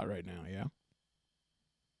got a lot right now, yeah?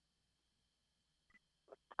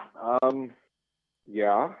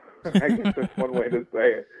 Yeah. I guess that's one way to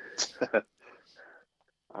say it.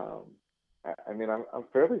 I mean, I'm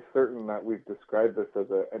fairly certain that we've described this as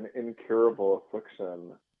an incurable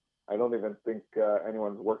affliction. I don't even think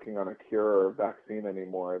anyone's working on a cure or a vaccine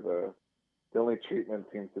anymore. The only treatment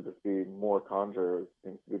seems to just be more chondros.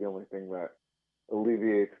 Seems to be the only thing that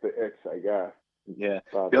alleviates the itch, I guess. Yeah.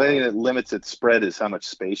 But, the only thing that limits its spread is how much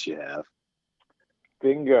space you have.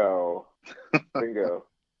 Bingo. Bingo.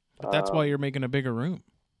 But that's why you're making a bigger room.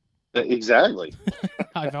 Exactly.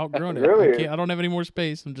 I've outgrown it. Really? I don't have any more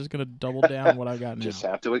space. I'm just going to double down what I've got now. Just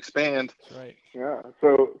have to expand. That's right. Yeah.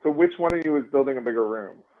 So which one of you is building a bigger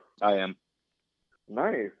room? I am.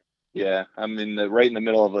 Nice. Yeah, I'm right in the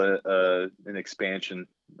middle of an expansion.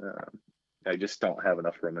 I just don't have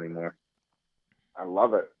enough room anymore. I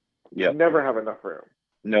love it. Yeah. Never have enough room.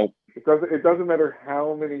 Nope. It doesn't matter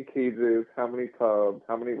how many cages, how many tubs,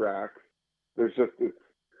 how many racks. There's just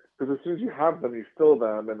because as soon as you have them, you fill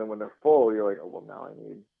them, and then when they're full, you're like, oh well, now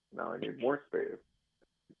I need more space.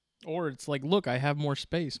 Or it's like, look, I have more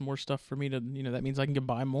space, more stuff for me to, that means I can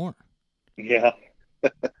buy more. Yeah.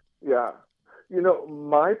 Yeah.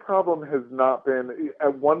 My problem has not been.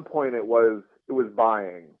 At one point, it was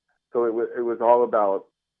buying. So it was all about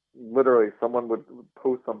literally someone would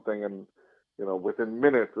post something, and within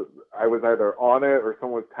minutes, I was either on it or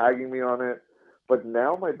someone was tagging me on it. But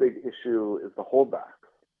now my big issue is the holdbacks.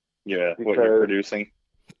 Yeah, what you're producing.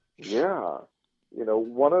 Yeah.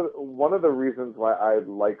 One of the reasons why I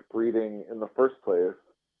like breeding in the first place,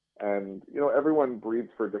 and everyone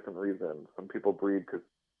breeds for different reasons. Some people breed because,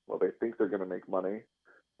 well, they think they're going to make money.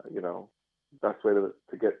 Best way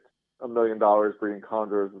to get $1 million breeding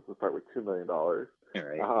chondros is to start with $2 million.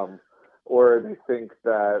 Right. Or they think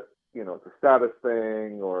that it's a status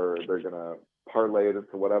thing, or they're going to parlay it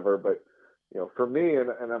into whatever. But for me, and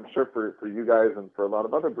I'm sure for you guys and for a lot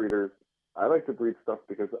of other breeders, I like to breed stuff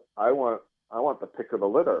because I want the pick of the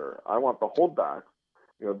litter. I want the holdbacks.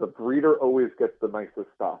 The breeder always gets the nicest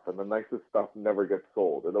stuff, and the nicest stuff never gets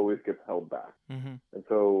sold. It always gets held back. Mm-hmm. And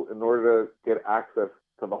so in order to get access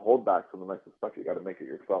to the holdbacks of the nicest stuff, you got to make it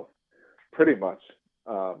yourself, pretty much,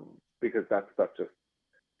 because that stuff just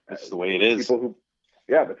It's the way it is.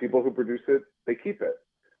 The people who produce it, they keep it.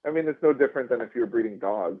 I mean, it's no different than if you were breeding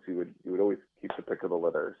dogs. You would always keep the pick of the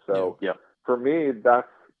litter. So for me,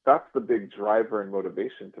 that's the big driver and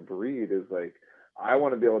motivation to breed, is like, I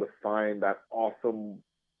want to be able to find that awesome,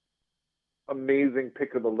 amazing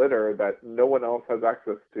pick of the litter that no one else has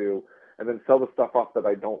access to, and then sell the stuff off that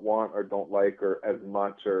I don't want or don't like or as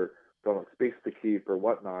much or don't have space to keep or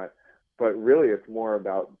whatnot. But really, it's more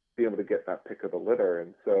about being able to get that pick of the litter.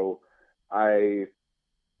 And so I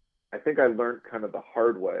think I learned kind of the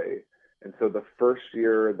hard way. And so the first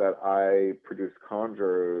year that I produced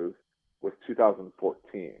chondros was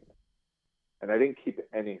 2014. And I didn't keep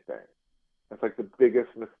anything. It's like the biggest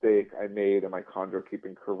mistake I made in my chondro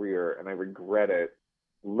keeping career, and I regret it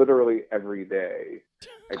literally every day.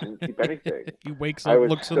 I didn't keep anything. He wakes up,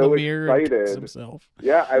 looks in the mirror, and kicks himself.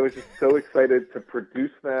 Yeah, I was just so excited to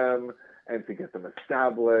produce them and to get them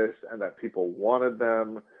established and that people wanted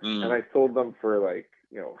them. And I sold them for like,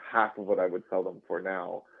 half of what I would sell them for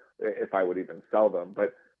now, if I would even sell them.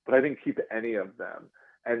 But I didn't keep any of them.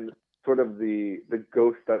 And sort of the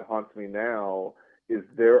ghost that haunts me now is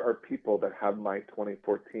there are people that have my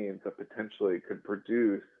 2014s that potentially could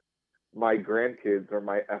produce my grandkids or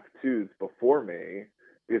my F2s before me,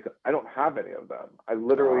 because I don't have any of them. I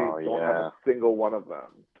literally don't have a single one of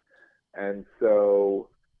them. And so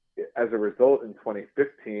as a result, in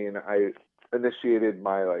 2015, I initiated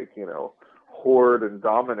my hoard and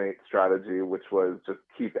dominate strategy, which was just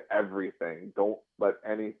keep everything. Don't let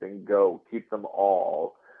anything go. Keep them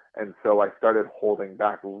all. And so I started holding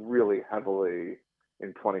back really heavily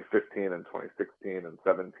in 2015 and 2016 and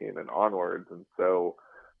 17 and onwards. And so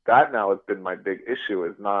that now has been my big issue,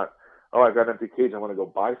 is not, oh, I've got an empty cage, I want to go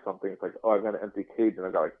buy something. It's like, oh, I've got an empty cage and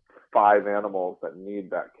I've got like 5 animals that need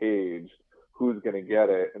that cage. Who's going to get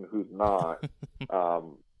it and who's not?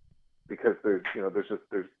 Because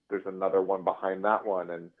there's another one behind that one.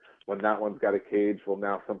 And when that one's got a cage, well,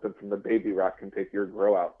 now something from the baby rack can take your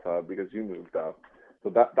grow out tub because you moved up. So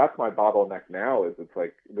that's my bottleneck now, is it's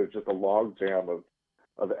like there's just a log jam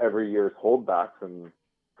of every year's holdbacks, and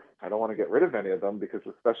I don't want to get rid of any of them, because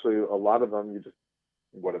especially a lot of them,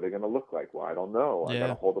 what are they going to look like? Well, I don't know. I got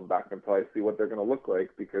to hold them back until I see what they're going to look like,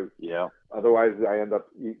 because otherwise I end up,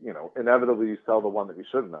 inevitably you sell the one that you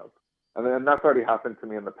shouldn't have. And then that's already happened to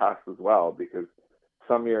me in the past as well, because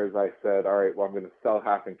some years I said, all right, well, I'm going to sell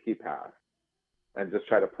half and keep half and just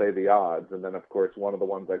try to play the odds. And then, of course, one of the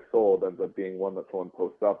ones I sold ends up being one that someone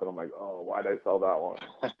posts up, and I'm like, oh, why did I sell that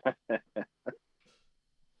one?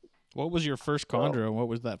 What was your first chondro, and what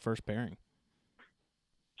was that first pairing?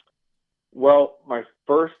 Well, the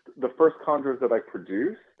first chondros that I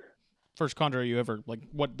produced. First chondro you ever,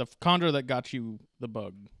 what the chondro that got you the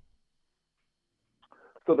bug?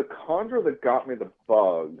 So the chondro that got me the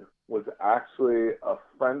bug was actually a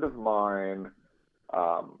friend of mine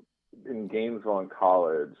in Gainesville in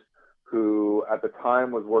college, who at the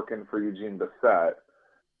time was working for Eugene Besell,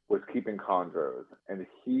 was keeping chondros. And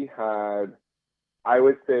he had, I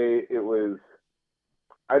would say it was,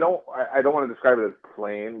 I don't want to describe it as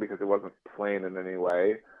plain, because it wasn't plain in any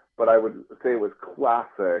way, but I would say it was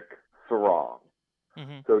classic sarong.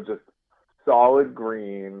 Mm-hmm. So just solid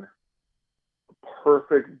green,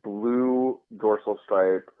 perfect blue dorsal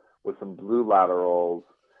stripe with some blue laterals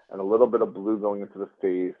and a little bit of blue going into the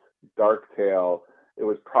face, dark tail. It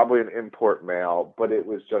was probably an import male, but it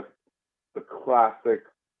was just the classic,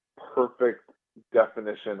 perfect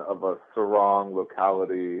definition of a sarong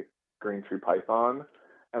locality green tree python.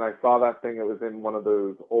 And I saw that thing. It was in one of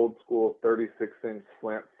those old school 36-inch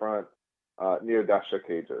slant front Neodesha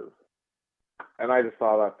cages. And I just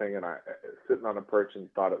saw that thing, and I sitting on a perch and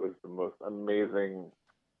thought it was the most amazing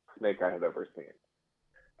snake I had ever seen.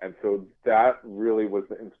 And so that really was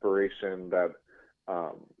the inspiration that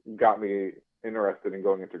got me interested in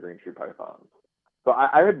going into green tree pythons. So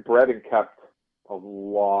I had bred and kept a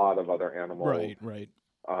lot of other animals, right,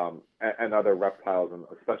 and other reptiles, and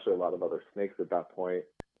especially a lot of other snakes at that point.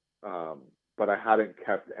 But I hadn't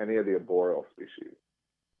kept any of the arboreal species.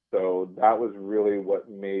 So that was really what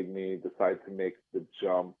made me decide to make the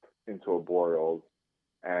jump into arboreals.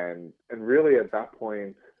 And really at that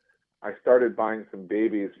point, I started buying some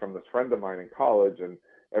babies from this friend of mine in college, and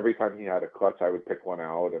every time he had a clutch, I would pick one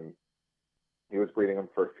out, and he was breeding them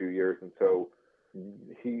for a few years. And so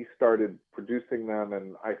he started producing them,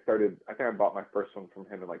 and I think I bought my first one from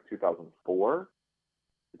him in like 2004,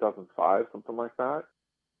 2005, something like that.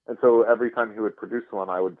 And so every time he would produce one,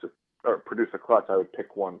 produce a clutch, I would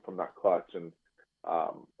pick one from that clutch. And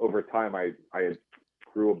over time, I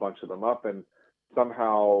grew a bunch of them up, and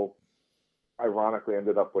somehow, ironically,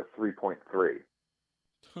 ended up with 3.3.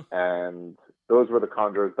 And those were the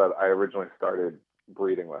chondros that I originally started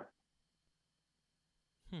breeding with.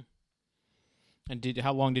 And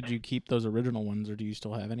how long did you keep those original ones, or do you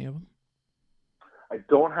still have any of them? I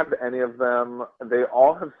don't have any of them. They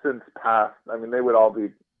all have since passed. I mean, they would all be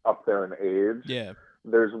up there in age. Yeah.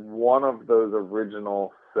 There's one of those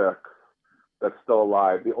original 6 that's still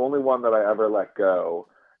alive. The only one that I ever let go,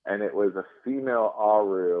 and it was a female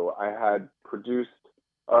Aru. I had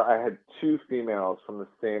 2 females from the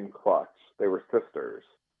same clutch. They were sisters.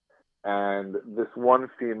 And this one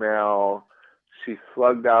female, she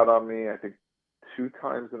slugged out on me, I think, 2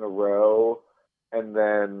 times in a row, and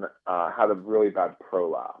then had a really bad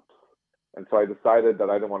prolapse. And so I decided that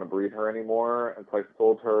I didn't want to breed her anymore. And so I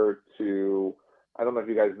sold her to, I don't know if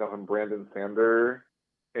you guys know him, Brandon Sander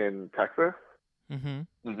in Texas.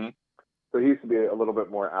 Mm-hmm. Mm-hmm. So he used to be a little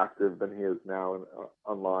bit more active than he is now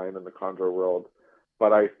online in the chondro world.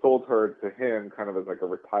 But I sold her to him kind of as like a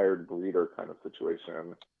retired breeder kind of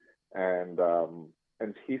situation. And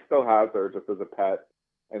he still has her just as a pet,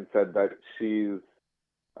 and said that she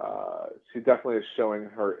definitely is showing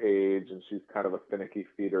her age, and she's kind of a finicky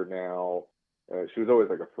feeder now. She was always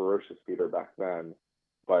like a ferocious feeder back then,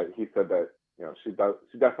 but he said that, you know, she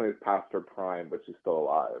definitely is past her prime, but she's still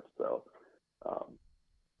alive. So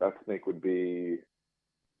that snake would be,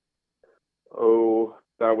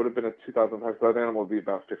 that would have been a 2005. So that animal would be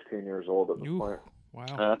about 15 years old at this point. Wow.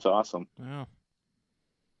 That's awesome. Wow.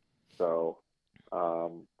 So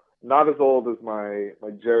not as old as my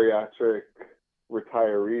geriatric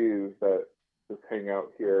retirees that just hang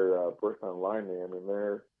out here, birth online. I mean,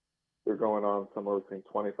 they're going on somewhere between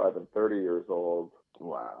 25 and 30 years old.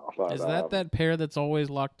 Wow. But, Is that pair that's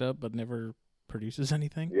always locked up but never produces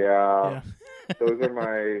anything? Yeah. Those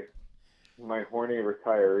are my horny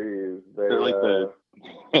retirees. They're like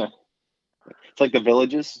it's like the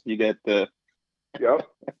villages. You get the. Yep.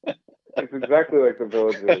 It's exactly like the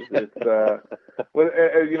villages. It's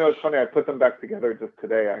you know, it's funny. I put them back together just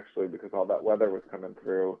today, actually, because all that weather was coming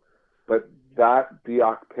through. But that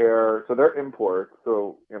Biak pair, so they're imports.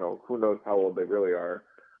 So, you know, who knows how old they really are.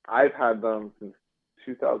 I've had them since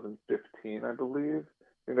 2015, I believe.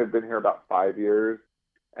 I think they've been here about 5 years.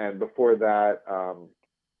 And before that,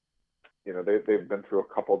 you know, they've been through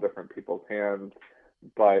a couple different people's hands.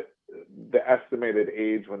 But the estimated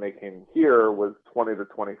age when they came here was 20 to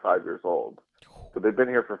 25 years old. So they've been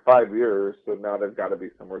here for 5 years. So now they've got to be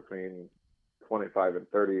somewhere between 25 and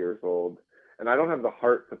 30 years old. And I don't have the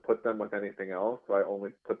heart to put them with anything else. So I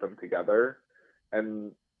only put them together.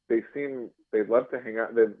 And they love to hang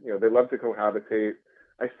out. They love to cohabitate.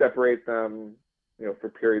 I separate them, you know, for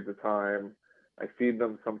periods of time. I feed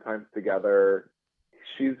them sometimes together.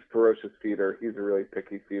 She's a ferocious feeder. He's a really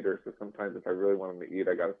picky feeder. So sometimes if I really want him to eat,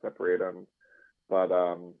 I got to separate them. But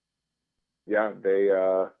yeah,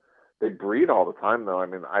 they breed all the time though. I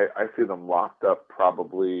mean, I see them locked up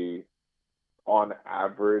probably on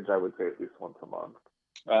average, I would say at least once a month.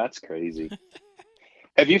 Oh, that's crazy.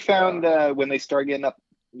 Have you found when they start getting up,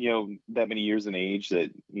 you know, that many years in age,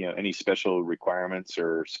 that, you know, any special requirements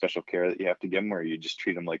or special care that you have to give them, or you just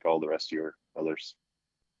treat them like all the rest of your others?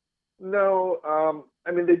 No,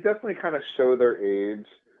 I mean, they definitely kind of show their age.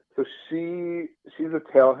 So she's a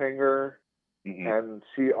tail hanger, Mm-hmm. and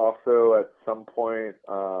she also at some point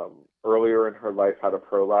earlier in her life had a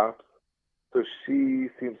prolapse. So she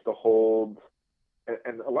seems to hold,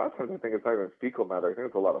 and a lot of times I think it's not even fecal matter. I think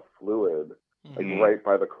it's a lot of fluid, like right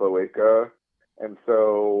by the cloaca. And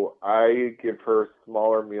so I give her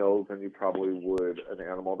smaller meals than you probably would an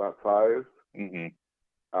animal that size. Mm-hmm.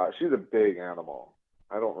 She's a big animal.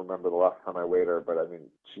 I don't remember the last time I weighed her, but I mean,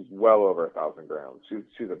 she's well over 1,000 grams.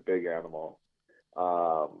 She's a big animal.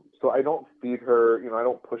 So I don't feed her, you know, I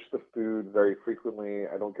don't push the food very frequently.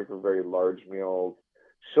 I don't give her very large meals.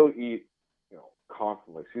 She'll eat, you know,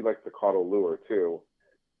 constantly. She likes to caudal lure too.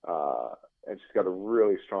 And she's got a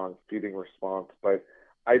really strong feeding response, but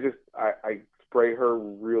I spray her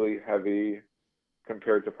really heavy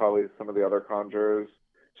compared to probably some of the other chondros.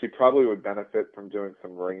 She probably would benefit from doing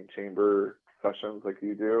some rain chamber sessions like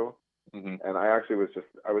you do. Mm-hmm. And I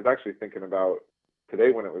was actually thinking about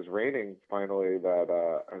today when it was raining finally that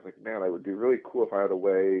I was like, man, it would be really cool if I had a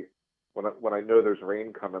way when I know there's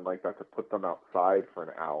rain coming like that to put them outside for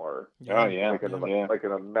an hour. Oh yeah, like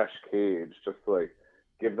in a mesh cage, just to like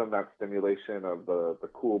give them that stimulation of the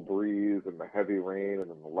cool breeze and the heavy rain and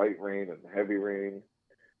then the light rain and the heavy rain.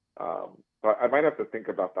 But I might have to think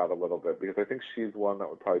about that a little bit because I think she's one that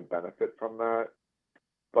would probably benefit from that.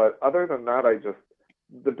 But other than that,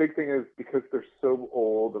 the big thing is because they're so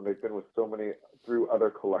old and they've been with so many through other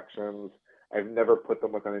collections, I've never put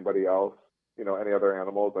them with anybody else, you know, any other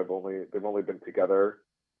animals. They've only been together.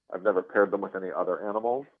 I've never paired them with any other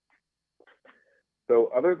animals. So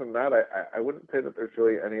other than that, I wouldn't say that there's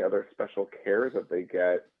really any other special care that they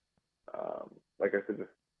get. Like I said, just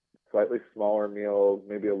slightly smaller meals,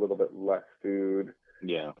 maybe a little bit less food.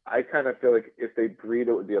 Yeah. I kind of feel like if they breed,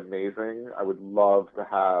 it would be amazing. I would love to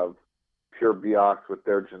have pure Biaks with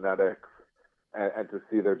their genetics and to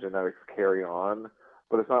see their genetics carry on.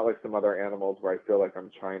 But it's not like some other animals where I feel like I'm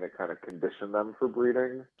trying to kind of condition them for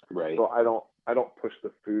breeding. Right. So I don't push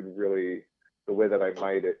the food really the way that I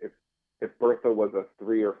might. If Bertha was a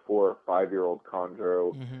 3 or 4 or 5-year-old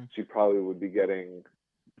chondro, she probably would be getting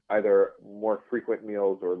either more frequent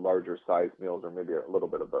meals or larger size meals, or maybe a little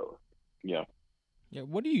bit of both. Yeah. Yeah.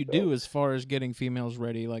 What do you do as far as getting females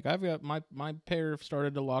ready? Like I've got my pair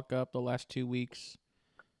started to lock up the last 2 weeks,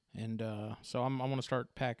 and so I want to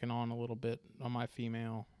start packing on a little bit on my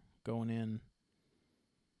female going in.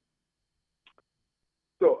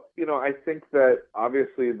 So I think that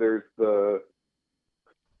obviously there's the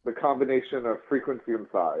combination of frequency and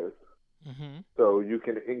size. So you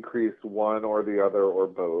can increase one or the other or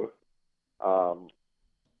both.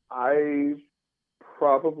 I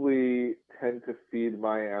probably tend to feed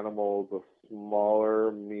my animals a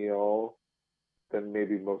smaller meal than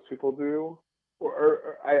maybe most people do.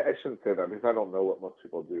 Or I shouldn't say that because I don't know what most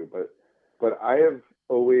people do, but I have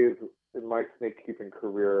always, in my snake keeping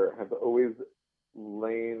career, have always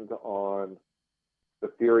leaned on the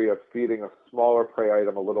theory of feeding a smaller prey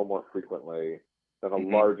item a little more frequently than a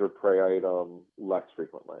larger prey item less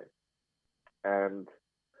frequently. And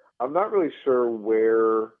I'm not really sure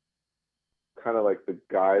where kind of like the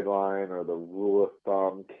guideline or the rule of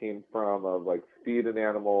thumb came from of like feed an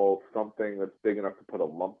animal something that's big enough to put a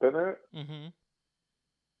lump in it.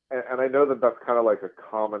 And I know that that's kind of like a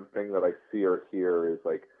common thing that I see or hear is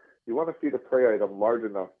like, you want to feed a prey item large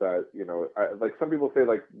enough that, like some people say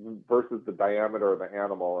like versus the diameter of the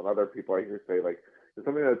animal, and other people I hear say like, it's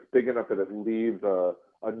something that's big enough that it leaves a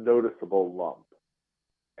noticeable lump.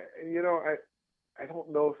 And, I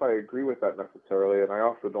don't know if I agree with that necessarily, and I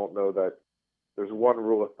also don't know that there's one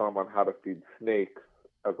rule of thumb on how to feed snakes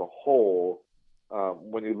as a whole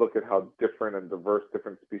when you look at how different and diverse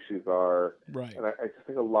different species are. Right. And I just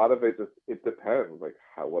think a lot of it depends. Like,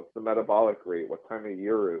 what's the metabolic rate? What time of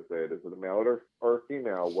year is it? Is it a male or a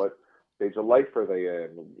female? What stage of life are they in?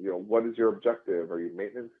 What is your objective? Are you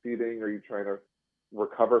maintenance feeding? Are you trying to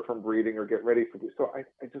recover from breeding or get ready for breeding? So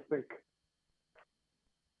I just think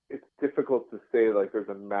it's difficult to say like there's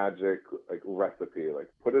a magic like recipe, like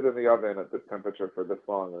put it in the oven at this temperature for this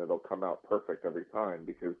long and it'll come out perfect every time,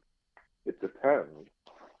 because it depends.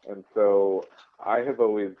 And so I have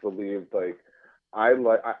always believed like I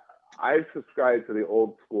subscribe to the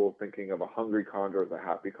old school thinking of a hungry chondro as a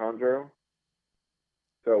happy chondro.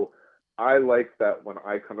 So I like that when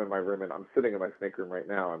I come in my room, and I'm sitting in my snake room right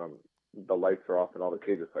now, and the lights are off in all the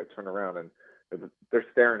cages, so I turn around and they're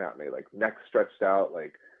staring at me like necks stretched out,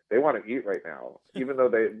 like they want to eat right now. Even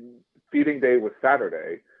though feeding day was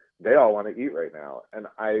Saturday, they all want to eat right now. And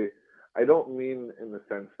I don't mean in the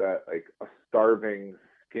sense that like a starving,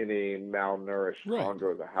 skinny, malnourished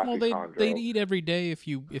chondro is a happy chondro. They'd eat every day if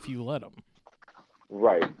you let them.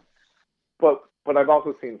 Right. But I've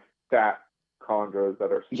also seen fat chondros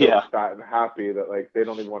that are so fat and happy that like they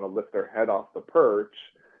don't even want to lift their head off the perch,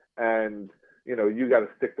 and you got to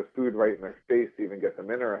stick the food right in their face to even get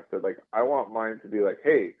them interested. Like I want mine to be like,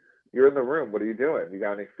 hey, you're in the room, what are you doing? You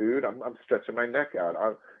got any food? I'm stretching my neck out.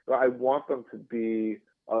 I want them to be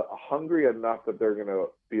hungry enough that they're going to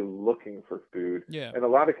be looking for food. Yeah. In a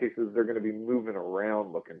lot of cases, they're going to be moving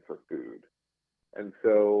around looking for food. And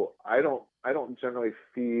so I don't generally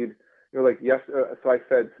feed, like so I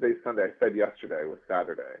fed, today's Sunday, I fed yesterday was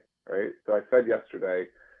Saturday, right? So I fed yesterday,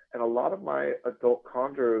 and a lot of my adult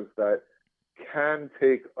chondros that can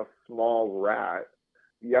take a small rat,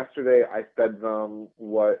 yesterday I fed them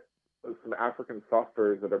some African soft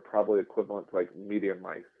furs that are probably equivalent to like medium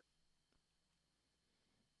mice.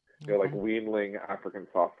 Like weanling African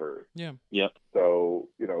soft furs. Yeah. Yep. So,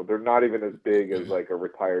 they're not even as big as like a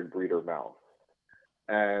retired breeder mouse.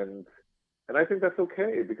 And I think that's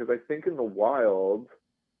okay, because I think in the wild,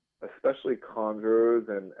 especially chondros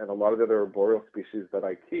and a lot of the other arboreal species that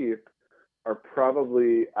I keep are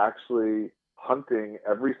probably actually hunting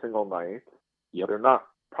every single night. Yep. They're not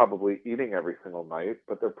probably eating every single night,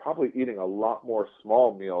 but they're probably eating a lot more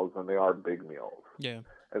small meals than they are big meals. Yeah.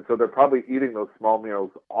 And so they're probably eating those small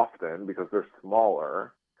meals often because they're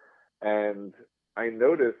smaller. And I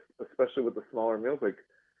noticed, especially with the smaller meals, like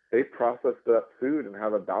they process that food and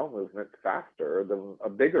have a bowel movement faster than a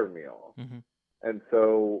bigger meal. And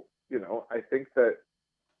so, I think that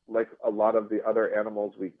like a lot of the other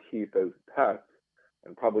animals we keep as pets,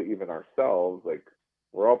 and probably even ourselves, like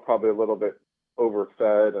we're all probably a little bit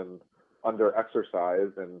overfed and under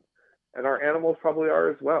exercised, and our animals probably are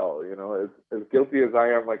as well. You know, as guilty as I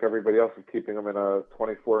am, like everybody else, of keeping them in a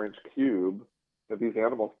 24-inch cube, that these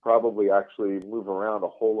animals probably actually move around a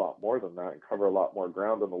whole lot more than that and cover a lot more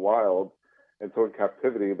ground in the wild. And so in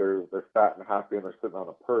captivity, they're fat and happy and they're sitting on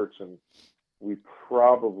a perch, and we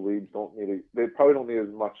probably don't need they probably don't need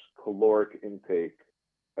as much caloric intake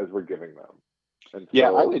as we're giving them. And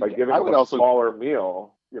so by giving them a smaller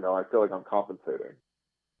meal, you know, I feel like I'm compensating.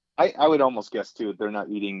 I would almost guess too, they're not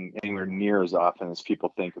eating anywhere near as often as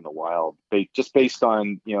people think in the wild. Just based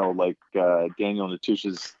on, you know, like Daniel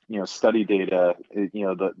Natusch's, you know, study data, you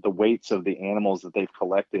know, the weights of the animals that they've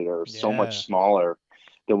collected are so much smaller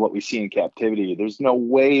than what we see in captivity. There's no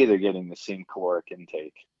way they're getting the same caloric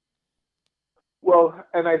intake. Well,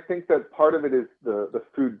 and I think that part of it is the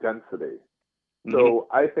food density. So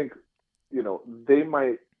I think, you know, they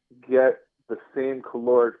might get the same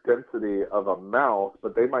caloric density of a mouse,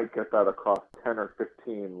 but they might get that across 10 or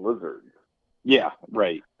 15 lizards. Yeah,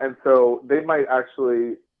 right. And so they might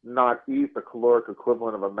actually not eat the caloric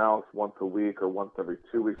equivalent of a mouse once a week or once every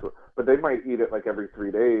 2 weeks, but they might eat it like every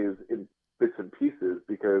 3 days in bits and pieces,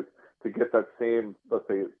 because to get that same, let's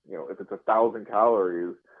say, you know, if it's 1,000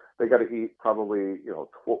 calories, they got to eat probably, you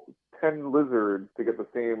know, 10 lizards to get the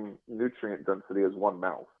same nutrient density as one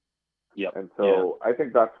mouse. Yep. And so I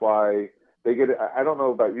think that's why they get it. I don't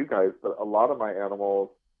know about you guys, but a lot of my animals,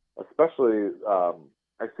 especially,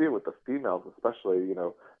 I see it with the females, especially, you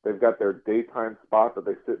know, they've got their daytime spot that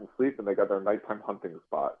they sit and sleep, and they got their nighttime hunting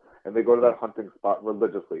spot. And they go to that hunting spot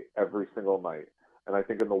religiously every single night. And I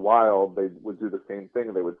think in the wild, they would do the same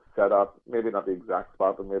thing. They would set up, maybe not the exact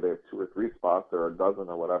spot, but maybe they have 2 or 3 spots or a dozen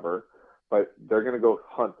or whatever. But they're going to go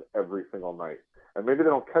hunt every single night. And maybe they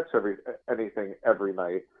don't catch anything every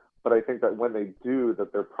night, but I think that when they do,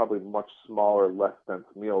 that they're probably much smaller, less dense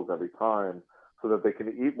meals every time, so that they can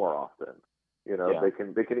eat more often. You know, they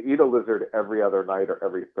can eat a lizard every other night or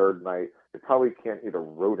every third night. They probably can't eat a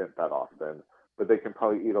rodent that often, but they can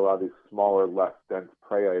probably eat a lot of these smaller, less dense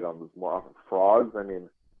prey items more often. Frogs, I mean,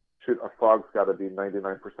 shoot, a frog's got to be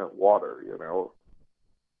 99% water, you know.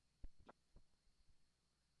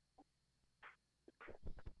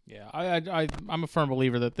 Yeah, I'm a firm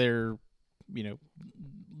believer that they're, you know,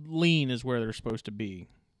 lean is where they're supposed to be.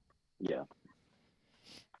 Yeah.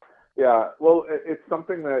 Yeah, well, it's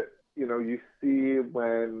something that, you know, you see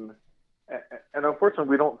when, and unfortunately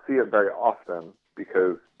we don't see it very often,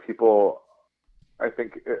 because people, I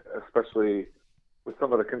think, especially with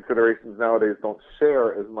some of the considerations nowadays, don't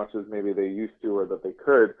share as much as maybe they used to or that they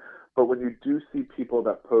could. But when you do see people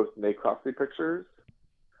that post necropsy pictures,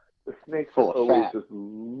 the snakes are always just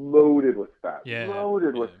loaded with fat.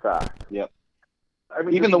 Loaded with fat. Yep. I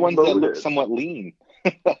mean, even the ones that look somewhat lean.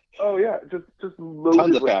 Oh yeah, just loaded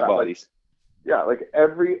tons of with fat bodies. Like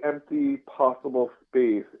every empty possible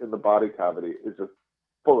space in the body cavity is just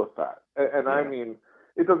full of fat. And I mean,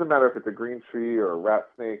 it doesn't matter if it's a green tree or a rat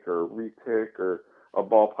snake or a retic or a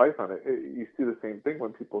ball python. You see the same thing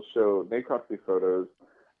when people show necropsy photos,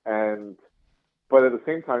 but at the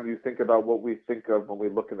same time, you think about what we think of when we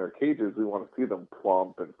look in their cages. We want to see them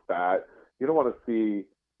plump and fat. You don't want to see,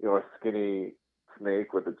 you know, a skinny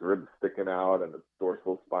snake with its ribs sticking out and its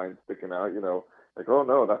dorsal spine sticking out. You know, like, oh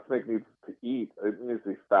no, that snake needs to eat. It needs to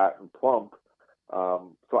be fat and plump.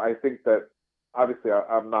 So I think that obviously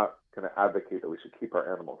I'm not going to advocate that we should keep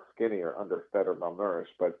our animals skinny or underfed or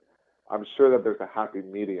malnourished, but I'm sure that there's a happy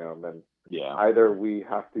medium, and either we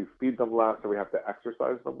have to feed them less or we have to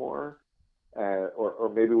exercise them more.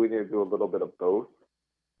 Or maybe we need to do a little bit of both.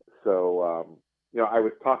 So, you know, I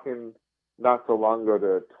was talking not so long ago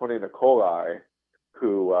to Tony Nicolai,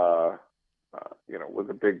 who, you know, was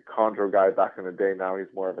a big chondro guy back in the day. Now he's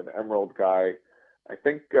more of an emerald guy. I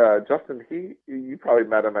think, Justin, you probably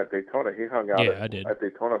met him at Daytona. He hung out at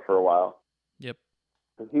Daytona for a while. Yep.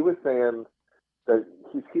 And he was saying that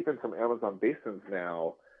he's keeping some Amazon basins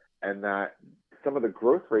now, and that some of the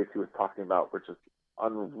growth rates he was talking about were just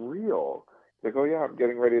unreal. Like, oh yeah, I'm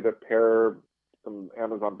getting ready to pair some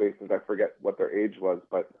Amazon basins. I forget what their age was,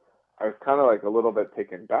 but I was kind of like a little bit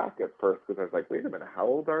taken back at first, because I was like, wait a minute, how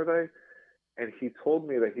old are they? And he told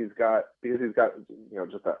me that because he's got, you know,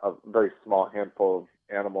 just a very small handful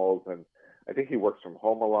of animals, and I think he works from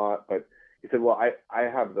home a lot, but he said, well, I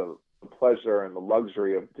have the pleasure and the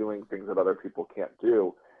luxury of doing things that other people can't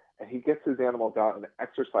do. And he gets his animals out and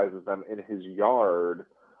exercises them in his yard.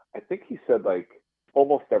 I think he said like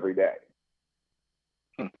almost every day.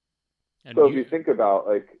 So if you think about,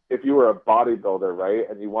 like, if you were a bodybuilder, right,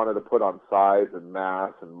 and you wanted to put on size and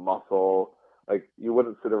mass and muscle, like you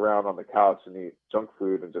wouldn't sit around on the couch and eat junk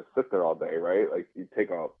food and just sit there all day, right? Like you'd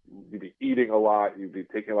be eating a lot, you'd be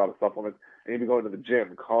taking a lot of supplements, and you'd be going to the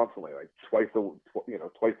gym constantly, like twice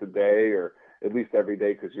a day or at least every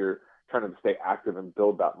day because you're trying to stay active and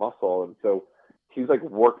build that muscle. And so he's like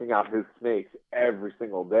working out his snakes every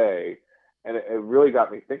single day, and it really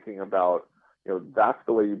got me thinking about, that's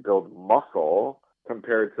the way you build muscle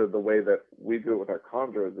compared to the way that we do it with our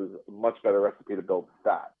chondros is a much better recipe to build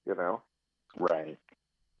fat, Right.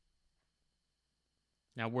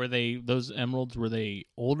 Now, those emeralds, were they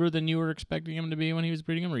older than you were expecting him to be when he was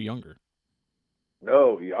breeding them, or younger?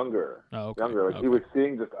 No, younger. Oh, okay. Younger. Like he was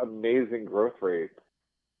seeing just amazing growth rates.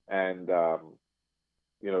 And,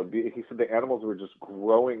 he said the animals were just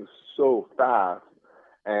growing so fast.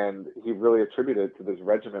 And he really attributed it to this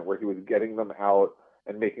regimen where he was getting them out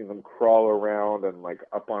and making them crawl around and like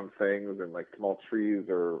up on things and like small trees,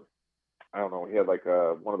 or I don't know. He had like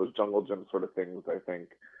one of those jungle gym sort of things, I think.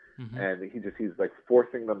 Mm-hmm. And he's like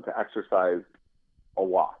forcing them to exercise a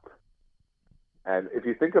lot. And if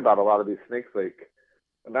you think about a lot of these snakes, like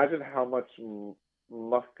imagine how much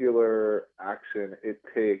muscular action it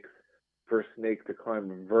takes for a snake to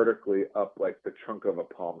climb vertically up like the trunk of a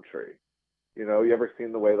palm tree. You ever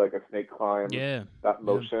seen the way like a snake climbs? Yeah. That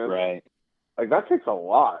motion? Yeah. Right. Like that takes a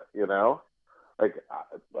lot, Like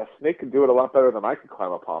a snake could do it a lot better than I could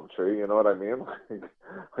climb a palm tree. You know what I mean?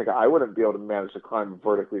 Like I wouldn't be able to manage to climb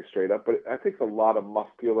vertically straight up, but that takes a lot of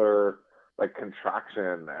muscular like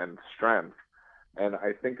contraction and strength. And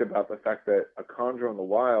I think about the fact that a chondro in the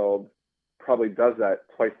wild probably does that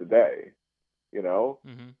twice a day.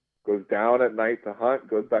 Mm-hmm. Goes down at night to hunt,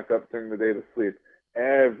 goes back up during the day to sleep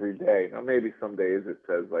every day. Now maybe some days it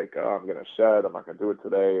says like, oh, I'm gonna shed, I'm not gonna do it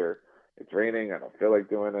today, or it's raining, I don't feel like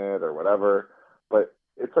doing it, or whatever. But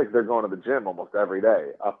it's like they're going to the gym almost every day,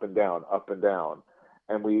 up and down, up and down.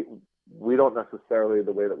 And we don't necessarily,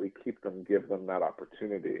 the way that we keep them, give them that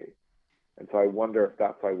opportunity. And so I wonder if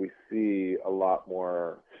that's why we see a lot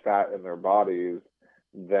more fat in their bodies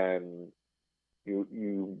than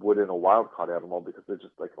you would in a wild caught animal, because they're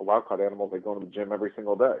just like a wild caught animal, they go to the gym every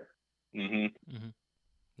single day. Mm-hmm. Mm-hmm.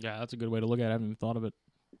 Yeah, that's a good way to look at it. I haven't even thought of it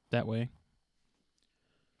that way.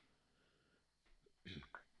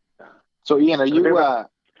 So Ian,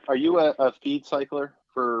 are you a feed cycler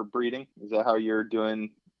for breeding? Is that how you're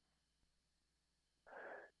doing?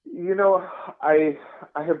 I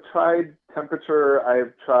have tried temperature, I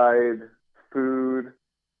have tried food,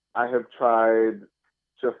 I have tried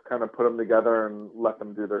just kind of put them together and let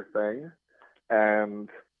them do their thing. And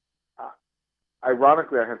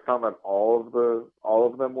ironically, I have found that all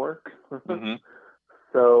of them work. Mm-hmm.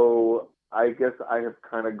 So I guess I have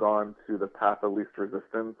kind of gone to the path of least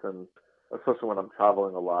resistance, and especially when I'm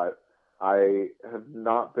traveling a lot, I have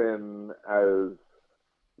not been as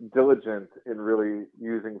diligent in really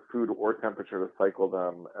using food or temperature to cycle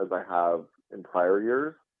them as I have in prior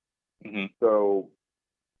years. Mm-hmm. So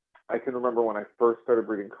I can remember when I first started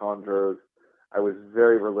breeding chondros, I was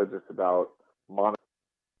very religious about monitoring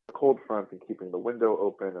the cold front and keeping the window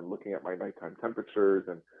open and looking at my nighttime temperatures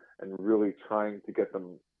and really trying to get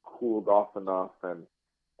them cooled off enough.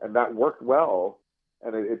 And that worked well.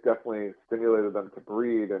 And it definitely stimulated them to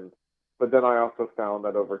breed. But then I also found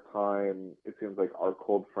that over time, it seems like our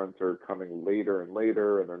cold fronts are coming later and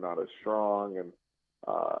later, and they're not as strong. And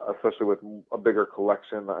especially with a bigger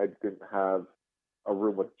collection, I didn't have a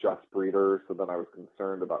room with just breeders. So then I was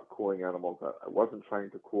concerned about cooling animals that I wasn't trying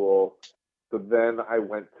to cool. So then I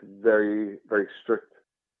went to very, very strict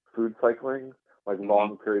food cycling, like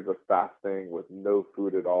long periods of fasting with no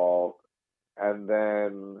food at all. And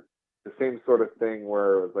then the same sort of thing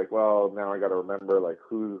where it was like, well, now I got to remember like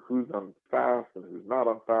who's on fast and who's not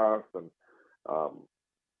on fast. And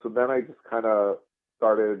so then I just kind of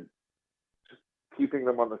started just keeping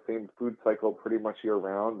them on the same food cycle pretty much year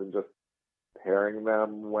round, and just pairing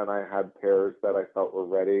them when I had pairs that I felt were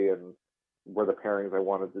ready and were the pairings I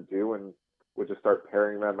wanted to do, and would just start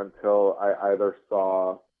pairing them until I either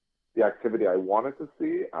saw the activity I wanted to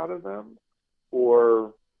see out of them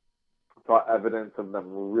or saw evidence of them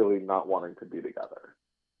really not wanting to be together.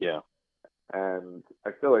 Yeah. And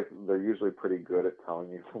I feel like they're usually pretty good at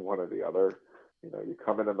telling you one or the other. You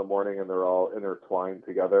come in the morning and they're all intertwined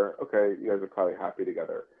together. Okay, you guys are probably happy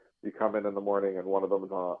together. You come in the morning and one of them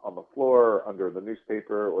is on the floor under the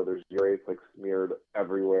newspaper, or there's urates like smeared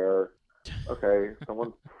everywhere. Okay,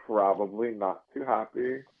 someone's probably not too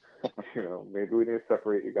happy. Maybe we need to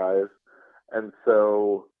separate you guys. And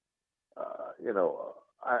so,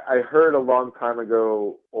 I heard a long time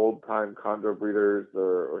ago, old time chondro breeders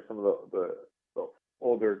or some of the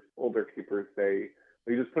older keepers say,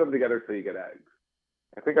 you just put them together so you get eggs.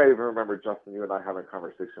 I think I even remember, Justin, you and I having a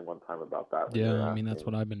conversation one time about that. When you Yeah, were I mean, that's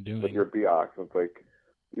asking what I've been doing. with your Beox. It's like,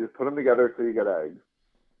 you just put them together so you get eggs.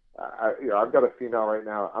 I've got a female right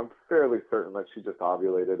now. I'm fairly certain that she just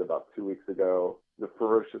ovulated about 2 weeks ago. The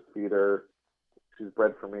ferocious feeder. She's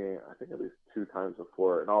bred for me, I think, at least 2 times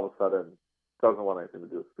before, and all of a sudden doesn't want anything to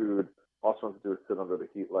do with food. All she wants to do is sit under the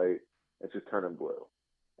heat light, and she's turning blue.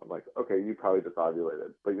 I'm like, okay, you probably just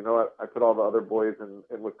ovulated. But you know what? I put all the other boys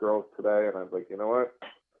in with girls today, and I was like, you know what?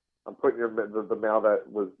 I'm putting the male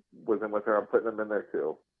that was in with her, I'm putting him in there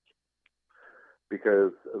too.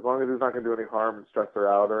 Because as long as he's not going to do any harm and stress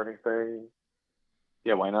her out or anything,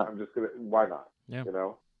 yeah, why not? Why not? Yeah. You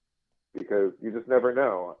know? Because you just never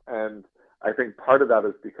know. And I think part of that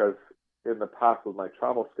is because in the past with my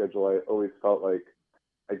travel schedule, I always felt like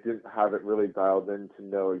I didn't have it really dialed in to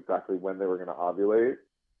know exactly when they were going to ovulate.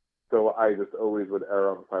 So I just always would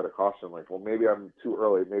err on the side of caution, like, well, maybe I'm too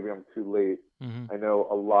early, maybe I'm too late. Mm-hmm. I know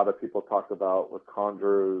a lot of people talk about with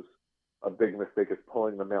chondros, a big mistake is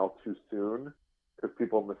pulling the male too soon, because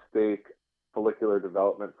people mistake follicular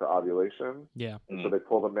development for ovulation. Yeah. And so they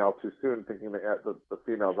pull the male too soon, thinking that the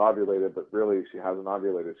female's ovulated, but really she hasn't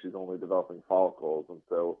ovulated. She's only developing follicles. And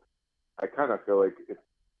so I kind of feel like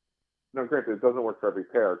granted, it doesn't work for every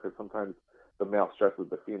pair, because sometimes the male stresses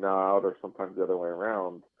the female out, or sometimes the other way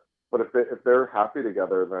around. But if they're happy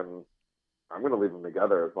together, then I'm going to leave them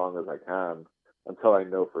together as long as I can until I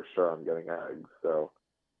know for sure I'm getting eggs. So,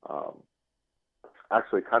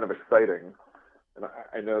 actually, kind of exciting. And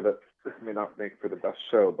I know that this may not make for the best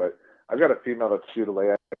show, but I've got a female that's due to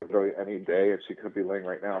lay eggs literally any day, and she could be laying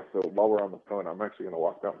right now. So while we're on the phone, I'm actually going to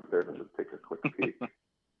walk downstairs and just take a quick peek,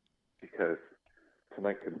 because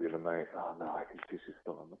tonight could be the night. Oh no, I can see she's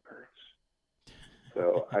still on the perch.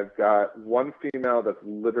 So I've got one female that's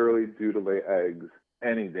literally due to lay eggs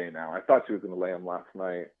any day now. I thought she was going to lay them last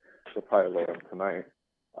night. She'll probably lay them tonight.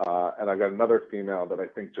 And I got another female that I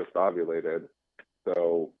think just ovulated.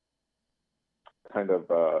 So kind of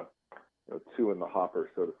 2 in the hopper,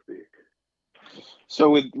 so to speak.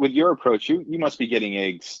 So with your approach, you must be getting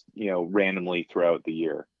eggs, randomly throughout the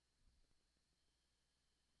year.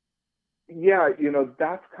 Yeah,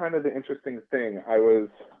 that's kind of the interesting thing. I was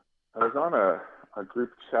on a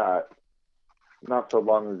group chat not so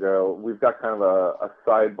long ago. We've got kind of a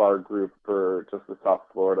sidebar group for just the South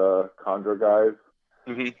Florida chondro guys.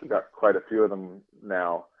 Mm-hmm. We've got quite a few of them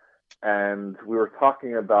now. And we were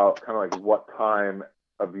talking about kind of like what time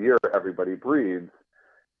of year everybody breeds.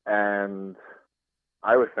 And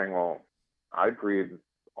I was saying, well, I breed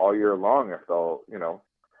all year long if they'll,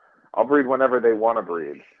 I'll breed whenever they want to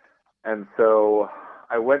breed. And so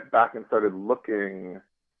I went back and started looking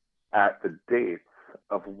at the dates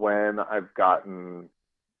of when I've gotten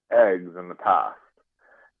eggs in the past.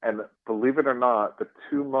 And believe it or not, the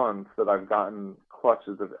 2 months that I've gotten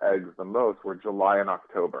clutches of eggs the most were July and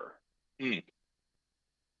October. Mm.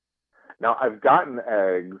 Now, I've gotten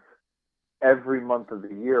eggs every month of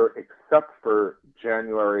the year except for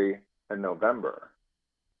January and November.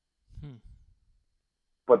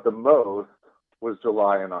 But the most was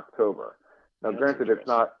July and October. Now, That's granted, it's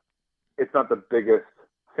not the biggest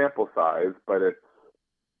sample size, but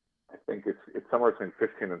I think it's somewhere between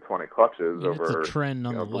 15 and 20 clutches over it's a trend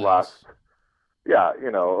nonetheless.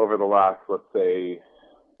 Over the last, let's say,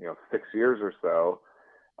 6 years or so.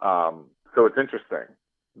 So it's interesting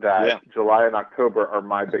that July and October are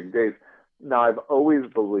my big days. Now, I've always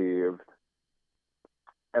believed,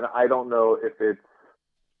 and I don't know if it's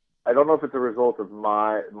a result of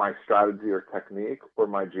my strategy or technique or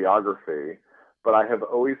my geography, but I have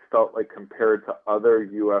always felt like, compared to other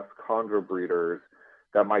U.S. chondro breeders,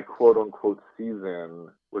 that my quote-unquote season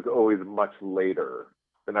was always much later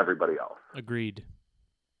than everybody else. Agreed.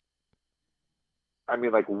 I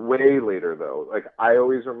mean, like, way later, though. Like, I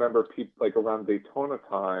always remember people, like, around Daytona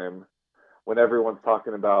time, when everyone's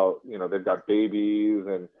talking about, they've got babies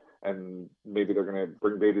and maybe they're going to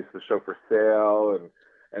bring babies to the show for sale,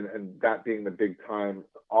 and that being the big time,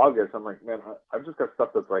 August, I'm like, man, I've just got stuff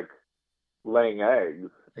that's, like, laying eggs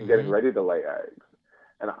and getting ready to lay eggs.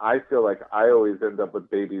 And I feel like I always end up with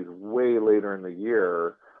babies way later in the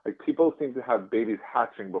year. Like, people seem to have babies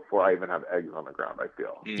hatching before I even have eggs on the ground, I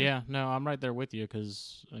feel. Yeah, no, I'm right there with you,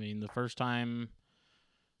 because, I mean, the first time,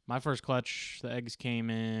 my first clutch, the eggs came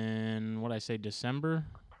in, what'd I say, December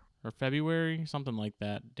or February? Something like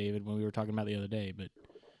that, David, when we were talking about the other day. But,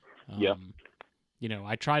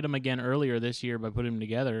 I tried them again earlier this year by putting them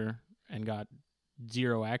together and got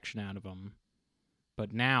zero action out of them.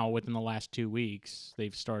 But now, within the last 2 weeks,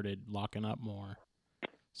 they've started locking up more.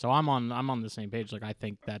 So I'm on the same page. Like, I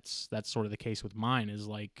think that's sort of the case with mine, is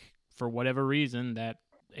like, for whatever reason, that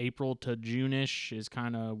April to June-ish is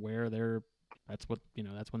kind of where that's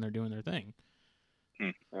when they're doing their thing.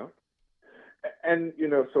 Yeah. And,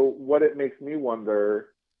 so what it makes me wonder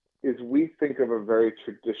is we think of a very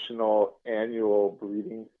traditional annual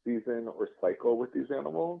breeding season or cycle with these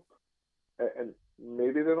animals, and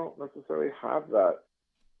maybe they don't necessarily have that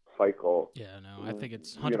cycle. Yeah, no, I think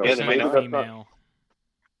it's maybe 100% not. female.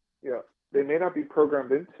 They may not be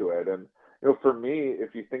programmed into it. And, for me,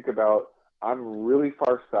 if you think about, I'm really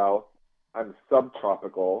far south, I'm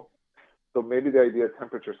subtropical, so maybe the idea of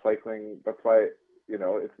temperature cycling, that's why,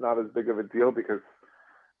 it's not as big of a deal, because,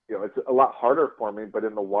 it's a lot harder for me. But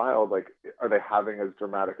in the wild, like, are they having as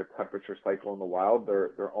dramatic a temperature cycle in the wild?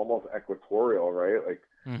 They're almost equatorial, right? Like,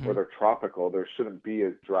 or they're tropical. There shouldn't be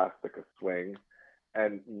as drastic a swing.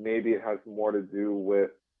 And maybe it has more to do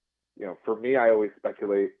with, for me, I always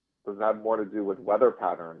speculate, does it have more to do with weather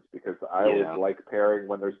patterns? Because I always like pairing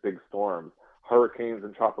when there's big storms. Hurricanes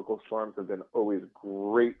and tropical storms have been always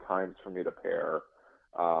great times for me to pair.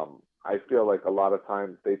 I feel like a lot of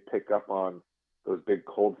times they pick up on those big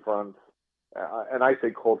cold fronts. And I say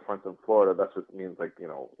cold fronts in Florida, that just means, like,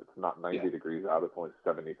 it's not 90 degrees out, it's only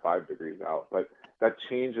 75 degrees out. But that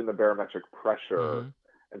change in the barometric pressure,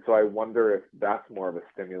 and so I wonder if that's more of a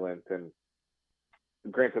stimulant. And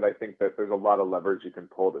granted, I think that there's a lot of leverage you can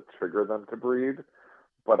pull to trigger them to breed,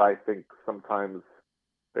 but I think sometimes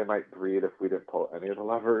they might breed if we didn't pull any of the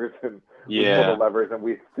levers, and we pull the levers, and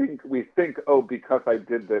we think, oh, because I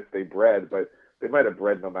did this, they bred, but they might have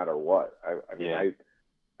bred no matter what.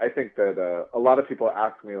 I think that a lot of people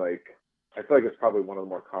ask me, like, I feel like it's probably one of the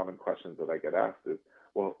more common questions that I get asked is,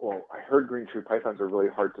 well, I heard green tree pythons are really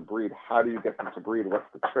hard to breed. How do you get them to breed?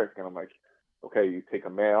 What's the trick? And I'm like, okay, you take a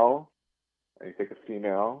male and you take a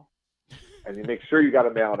female, and you make sure you got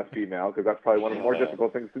a male and a female, because that's probably one of the more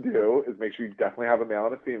difficult things to do, is make sure you definitely have a male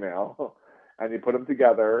and a female, and you put them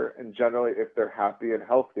together, and generally, if they're happy and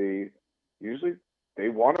healthy, usually they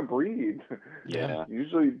want to breed. Yeah.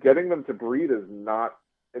 Usually getting them to breed is not,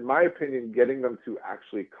 in my opinion, getting them to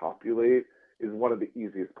actually copulate is one of the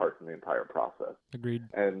easiest parts in the entire process. Agreed.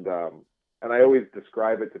 And I always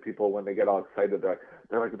describe it to people when they get all excited.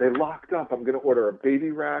 They're like, they locked up. I'm going to order a baby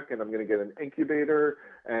rack, and I'm going to get an incubator,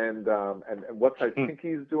 and what size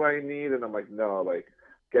pinkies do I need? And I'm like, no, like,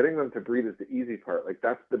 getting them to breed is the easy part. Like,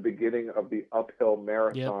 that's the beginning of the uphill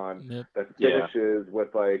marathon that finishes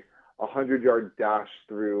with, like, 100-yard dash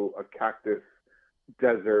through a cactus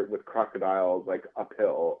desert with crocodiles, like,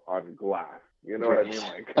 uphill on glass. You know what I mean?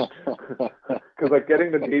 Like, because, like,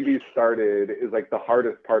 getting the babies started is, like, the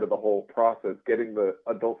hardest part of the whole process. Getting the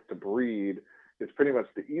adults to breed is pretty much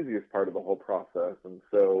the easiest part of the whole process. And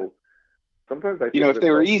so sometimes I think, if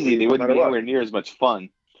they were easy, they wouldn't be anywhere what. near as much fun.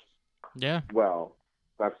 Yeah. Well,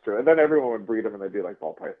 that's true. And then everyone would breed them, and they'd be like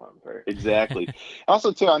ball pythons, right? Exactly.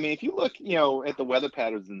 Also, too, I mean, if you look, at the weather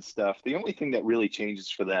patterns and stuff, the only thing that really changes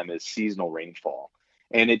for them is seasonal rainfall.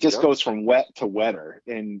 And it just goes from wet to wetter.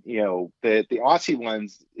 And, the Aussie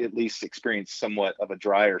ones at least experience somewhat of a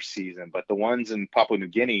drier season. But the ones in Papua New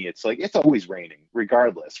Guinea, it's like it's always raining,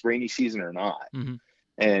 regardless, rainy season or not.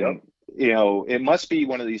 And, it must be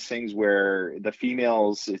one of these things where the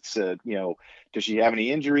females, it's, does she have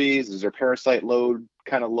any injuries? Is her parasite load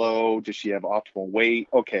kind of low? Does she have optimal weight?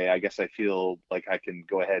 Okay, I guess I feel like I can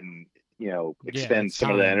go ahead and, expend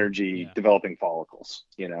some of the energy developing follicles,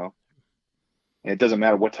 And it doesn't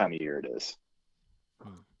matter what time of year it is.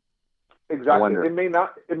 Exactly. It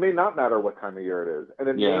may not matter what time of year it is, and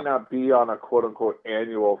it may not be on a quote unquote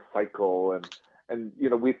annual cycle. And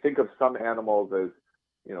we think of some animals as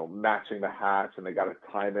matching the hatch, and they got to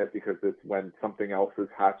time it because it's when something else is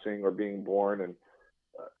hatching or being born. And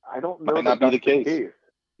I don't know that that's the case.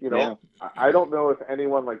 I don't know if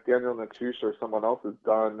anyone like Daniel Natusch or someone else has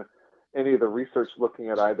done any of the research looking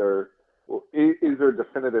at either. Well, is there a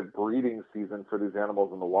definitive breeding season for these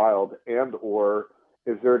animals in the wild, and or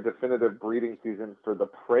is there a definitive breeding season for the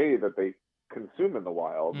prey that they consume in the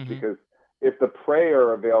wild? Because if the prey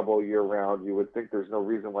are available year round, you would think there's no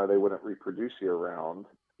reason why they wouldn't reproduce year round.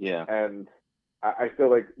 Yeah. And I feel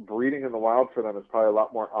like breeding in the wild for them is probably a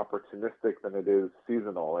lot more opportunistic than it is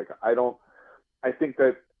seasonal. Like, I think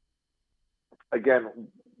that, again,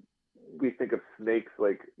 we think of snakes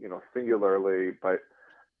like, singularly, but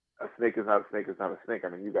a snake is not a snake is not a snake. I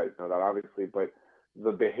mean, you guys know that, obviously, but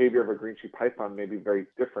the behavior of a green tree python may be very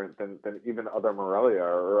different than even other Morelia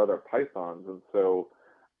or other pythons. And so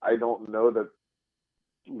I don't know that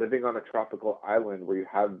living on a tropical island where you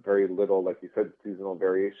have very little, like you said, seasonal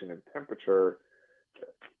variation in temperature,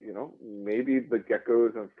 maybe the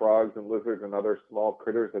geckos and frogs and lizards and other small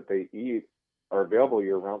critters that they eat are available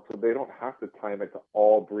year round, so they don't have to time it to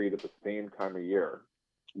all breed at the same time of year.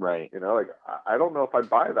 Right. You know, like I don't know if I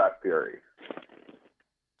buy that theory.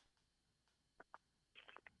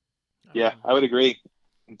 Yeah, I would agree.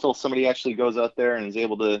 Until somebody actually goes out there and is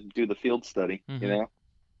able to do the field study, you know?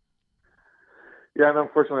 Yeah, and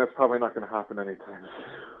unfortunately, that's probably not going to happen anytime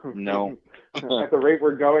soon. No. At the rate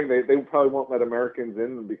we're going, they probably won't let Americans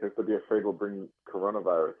in because they'll be afraid we'll bring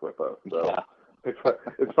coronavirus with us. So Yeah.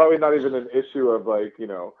 it's probably not even an issue of like, you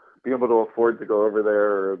know, being able to afford to go over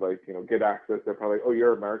there or like, you know, get access. They're probably like, oh,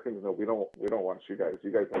 you're Americans. No, we don't want you guys.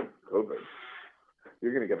 You guys have COVID.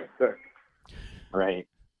 You're going to get us sick. Right.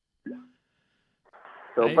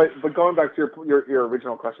 So, but going back to your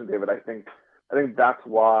original question, David, I think that's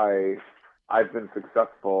why I've been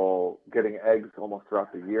successful getting eggs almost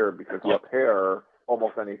throughout the year, because I'll pair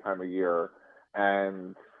almost any time of year.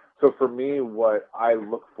 And so for me, what I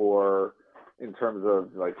look for in terms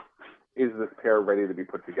of like, is this pair ready to be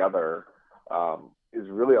put together, is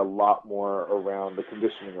really a lot more around the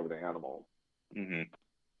conditioning of the animal. Mm-hmm.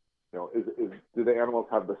 You know, do the animals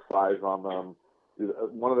have the size on them?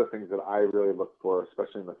 One of the things that I really look for,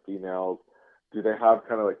 especially in the females, do they have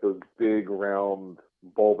kind of like those big round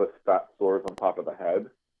bulbous fat sores on top of the head?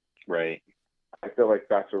 Right. I feel like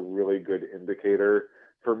that's a really good indicator.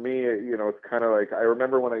 For me, you know, it's kind of like, I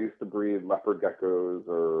remember when I used to breed leopard geckos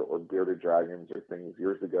or bearded dragons or things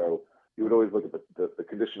years ago, you would always look at the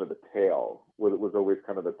condition of the tail. It was always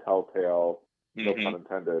kind of the telltale, no pun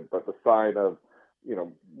intended, but the sign of, you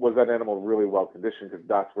know, was that animal really well conditioned? Because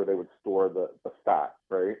that's where they would store the fat,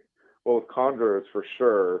 right? Well, with chondros, for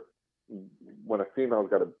sure, when a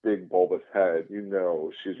female's got a big bulbous head, you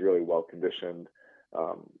know she's really well conditioned,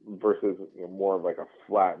 versus, you know, more of like a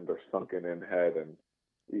flattened or sunken in head. And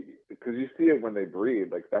because you see it when they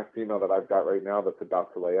breed, like that female that I've got right now that's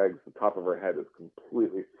about to lay eggs, the top of her head is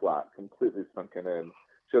completely flat, completely sunken in.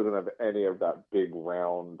 She doesn't have any of that big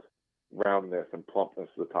roundness and plumpness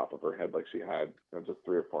to the top of her head like she had, you know, just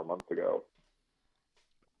 3 or 4 months ago.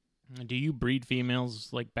 Do you breed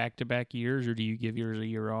females like back-to-back years, or do you give yours a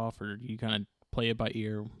year off, or do you kind of play it by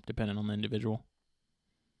ear depending on the individual?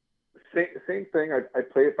 Same thing. I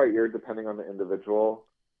play it by ear depending on the individual,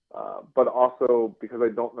 but also because I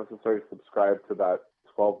don't necessarily subscribe to that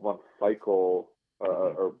 12-month cycle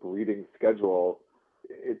or breeding schedule,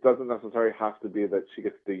 it doesn't necessarily have to be that she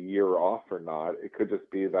gets the year off or not. It could just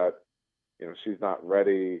be that, you know, she's not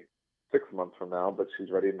ready 6 months from now, but she's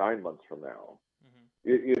ready 9 months from now.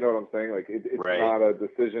 You know what I'm saying? Like it's not a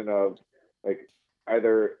decision of like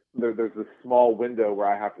either there's this small window where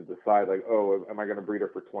I have to decide like, oh, am I going to breed her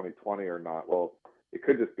for 2020 or not? Well, it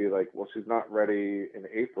could just be like, well, she's not ready in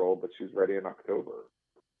April, but she's ready in October.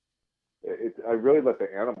 I really let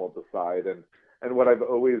the animal decide, and what I've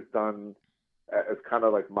always done as kind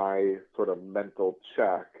of like my sort of mental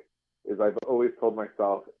check is I've always told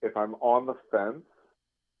myself, if I'm on the fence,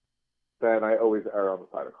 then I always err on the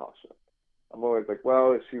side of caution. I'm always like,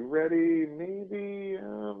 well, is she ready? Maybe.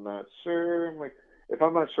 I'm not sure. I'm like, if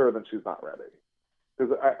I'm not sure, then she's not ready.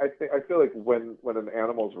 Because I feel like when an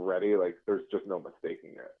animal's ready, like there's just no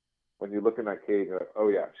mistaking it. When you look in that cage, you're like, oh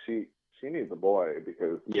yeah, she needs a boy,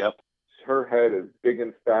 because her head is big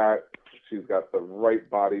and fat. She's got the right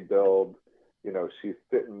body build. You know, she's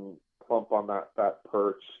sitting plump on that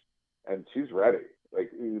perch, and she's ready.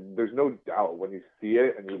 Like there's no doubt when you see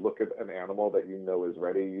it and you look at an animal that you know is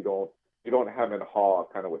ready. You don't have in awe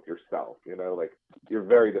kind of with yourself, you know, like you're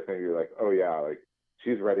very definitive. You're like, oh yeah, like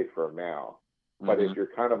she's ready for a male. But if you're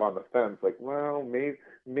kind of on the fence, like, well,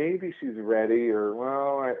 maybe she's ready, or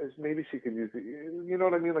well, maybe she could use it. You know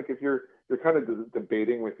what I mean? Like if you're kind of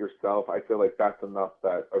debating with yourself, I feel like that's enough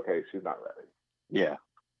that, okay, she's not ready. Yeah.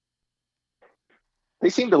 They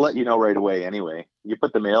seem to let you know right away anyway. You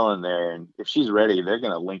put the male in there, and if she's ready, they're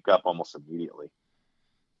going to link up almost immediately.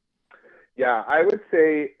 Yeah, I would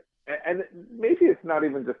say, and maybe it's not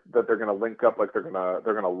even just that they're going to link up, like they're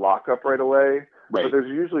going to lock up right away. Right. But there's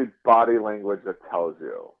usually body language that tells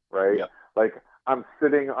you, right? Yep. Like I'm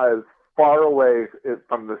sitting as far away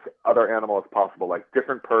from this other animal as possible, like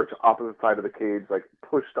different perch, opposite side of the cage, like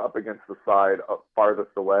pushed up against the side,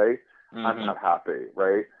 farthest away. I'm not happy,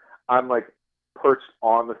 right? I'm like perched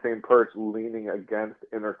on the same perch, leaning against,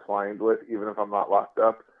 intertwined with, even if I'm not locked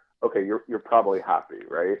up. Okay, you're probably happy,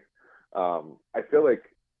 right? I feel like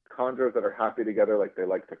chondros that are happy together, like they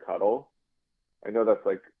like to cuddle. I know that's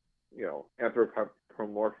like, you know,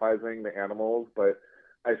 anthropomorphizing the animals, but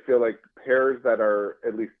I feel like pairs that are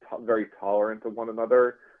at least very tolerant of one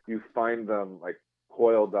another, you find them like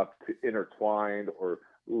coiled up to intertwined or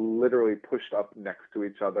literally pushed up next to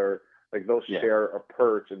each other. Like they'll share a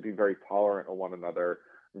perch and be very tolerant of one another,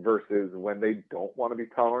 versus when they don't want to be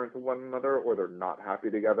tolerant of one another or they're not happy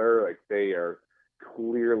together, like they are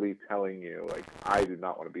clearly telling you, like, I do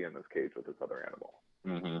not want to be in this cage with this other animal.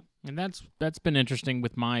 Mm-hmm. And that's been interesting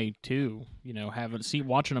with my too.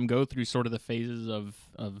 Watching them go through sort of the phases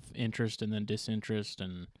of interest and then disinterest,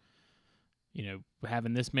 and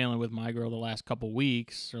having this mailing with my girl the last couple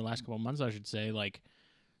weeks, or last couple months, I should say, like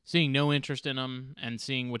seeing no interest in them, and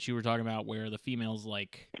seeing what you were talking about, where the female's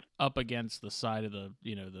like up against the side of the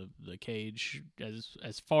the cage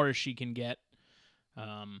as far as she can get.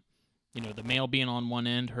 The male being on one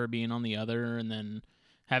end, her being on the other, and then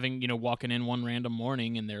having, walking in one random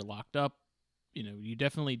morning and they're locked up, you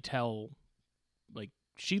definitely tell, like,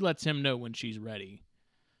 she lets him know when she's ready.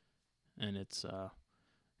 And it's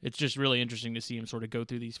just really interesting to see him sort of go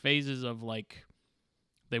through these phases of, like,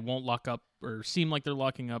 they won't lock up or seem like they're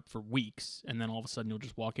locking up for weeks, and then all of a sudden you'll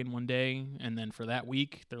just walk in one day, and then for that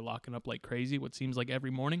week they're locking up like crazy, what seems like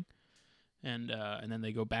every morning, and then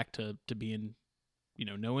they go back to being,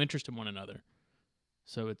 no interest in one another.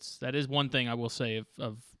 So that is one thing I will say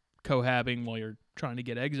of cohabbing while you're trying to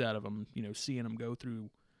get eggs out of them. Seeing them go through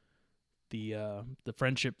the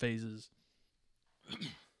friendship phases.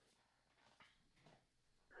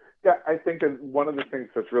 Yeah, I think that one of the things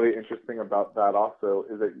that's really interesting about that also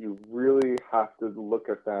is that you really have to look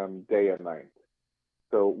at them day and night.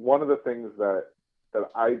 So one of the things that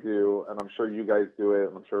I do, and I'm sure you guys do it,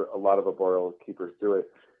 and I'm sure a lot of arboreal keepers do it,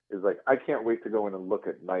 is like, I can't wait to go in and look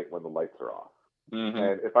at night when the lights are off. Mm-hmm.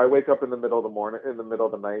 And if I wake up in the middle of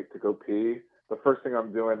the night to go pee, the first thing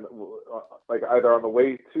I'm doing, like either on the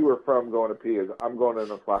way to or from going to pee, is I'm going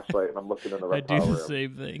in a flashlight and I'm looking in the reptile room. I do the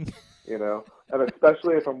same thing. And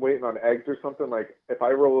especially if I'm waiting on eggs or something, like if I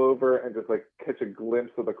roll over and just like catch a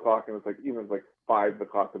glimpse of the clock, and it's like even like 5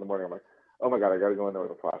 o'clock in the morning, I'm like, oh my God, I got to go in there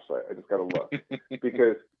with a flashlight. I just got to look.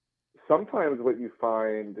 Because sometimes what you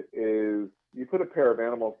find is you put a pair of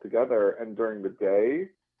animals together, and during the day,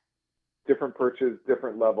 different perches,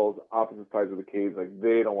 different levels, opposite sides of the cage, like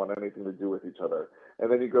they don't want anything to do with each other.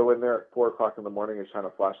 And then you go in there at 4 o'clock in the morning and shine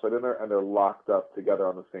a flashlight in there, and they're locked up together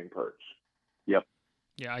on the same perch. Yep.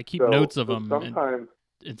 Yeah, I keep notes of them. Sometimes,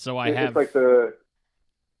 and so I have. It's like the.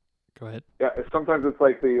 Go ahead. Yeah, sometimes it's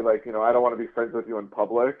like the I don't want to be friends with you in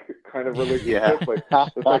public kind of relationship. Yeah. Like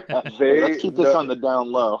it's like let's keep this on the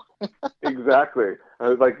down low. Exactly. I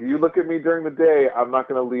was like, you look at me during the day, I'm not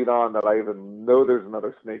going to lead on that I even know there's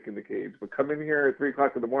another snake in the cage. But come in here at 3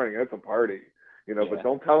 o'clock in the morning, it's a party, But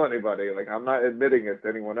don't tell anybody. Like, I'm not admitting it to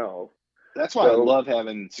anyone else. That's why I love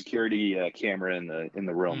having security camera in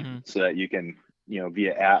the room, so that you can,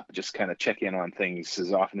 via app, just kind of check in on things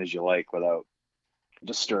as often as you like without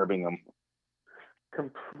disturbing them.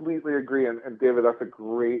 Completely agree. And David, that's a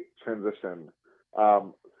great transition.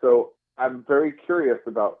 So I'm very curious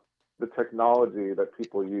about the technology that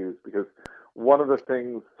people use, because one of the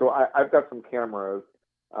things, so I've got some cameras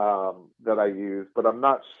that I use, but I'm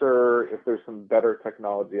not sure if there's some better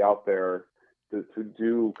technology out there to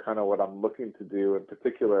do kind of what I'm looking to do in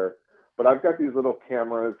particular. But I've got these little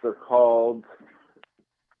cameras. They're called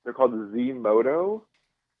Z Moto.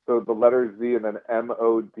 So the letter Z and then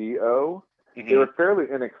MODO. Mm-hmm. They were fairly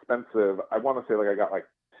inexpensive. I want to say I got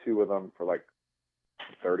 2 of them for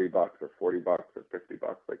 $30 or $40 or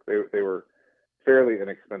 $50. Like they were fairly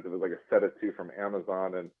inexpensive. It was like a set of 2 from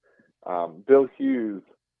Amazon, and Bill Hughes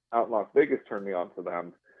out in Las Vegas turned me on to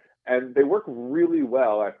them, and they work really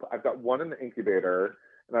well. I've got one in the incubator,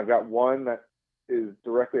 and I've got one that is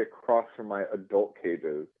directly across from my adult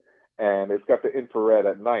cages, and it's got the infrared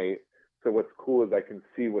at night. So what's cool is I can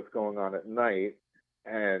see what's going on at night,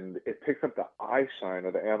 and it picks up the eye shine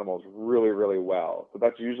of the animals really, really well. So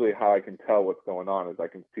that's usually how I can tell what's going on, is I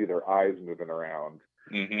can see their eyes moving around.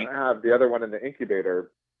 Mm-hmm. And I have the other one in the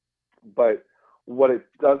incubator, but what it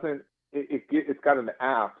doesn't, it's got an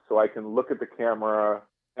app, so I can look at the camera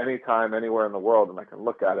anytime, anywhere in the world, and I can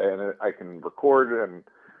look at it, and I can record and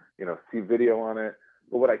see video on it.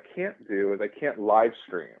 But what I can't do is I can't live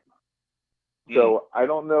stream. So I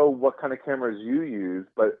don't know what kind of cameras you use,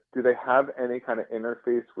 but do they have any kind of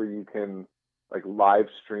interface where you can live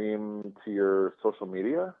stream to your social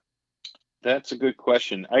media? That's a good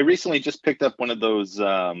question. I recently just picked up one of those,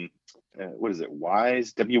 what is it?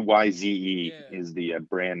 Wyze? WYZE is the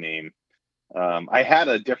brand name. I had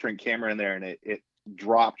a different camera in there, and it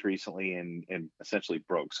dropped recently and essentially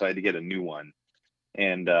broke. So I had to get a new one.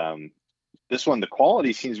 And this one, the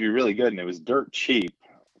quality seems to be really good, and it was dirt cheap.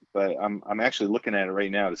 But I'm actually looking at it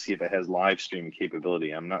right now to see if it has live streaming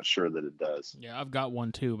capability. I'm not sure that it does. Yeah, I've got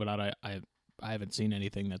one too, but I haven't seen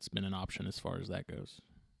anything that's been an option as far as that goes.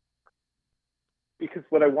 Because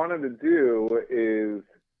what I wanted to do is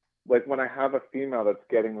like when I have a female that's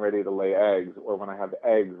getting ready to lay eggs, or when I have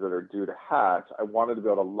eggs that are due to hatch, I wanted to be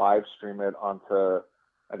able to live stream it onto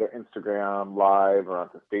either Instagram Live or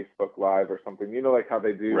onto Facebook Live or something. You know, like how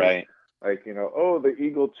they do, Right. like, you know, oh, the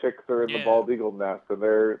eagle chicks are in the Yeah. bald eagle nest, and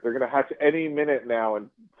they're gonna hatch any minute now, and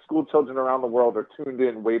school children around the world are tuned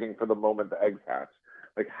in, waiting for the moment the eggs hatch.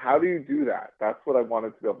 Like, how do you do that? That's what I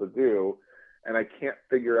wanted to be able to do, and I can't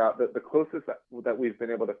figure out that. The closest that we've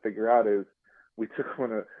been able to figure out is we took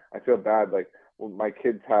one of. I feel bad, like, well, my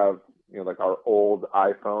kids have, you know, like our old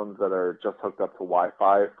iPhones that are just hooked up to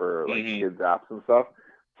Wi-Fi for like Mhm. kids apps and stuff.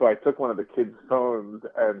 So I took one of the kids' phones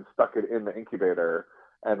and stuck it in the incubator,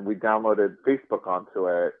 and we downloaded Facebook onto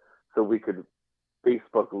it so we could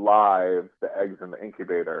Facebook Live the eggs in the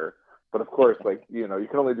incubator. But of course, like, you know, you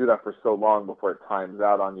can only do that for so long before it times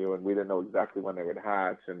out on you, and we didn't know exactly when they would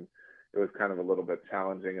hatch, and it was kind of a little bit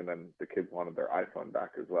challenging. And then the kids wanted their iPhone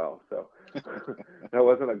back as well, so that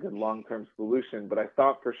wasn't a good long-term solution. But I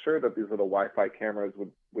thought for sure that these little Wi-Fi cameras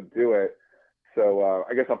would do it. So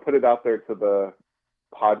I guess I'll put it out there to the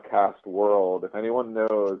podcast world. If anyone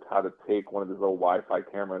knows how to take one of these little Wi-Fi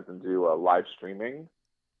cameras and do a live streaming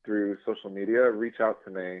through social media, reach out to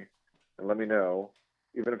me and let me know.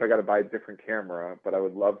 Even if I got to buy a different camera, but I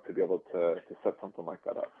would love to be able to set something like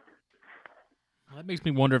that up. Well, that makes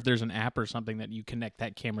me wonder if there's an app or something that you connect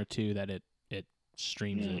that camera to that it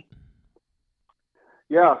streams it.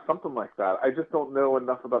 Yeah, something like that. I just don't know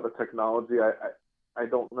enough about the technology. I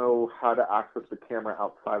don't know how to access the camera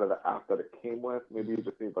outside of the app that it came with. Maybe you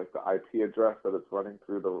just need like the IP address that it's running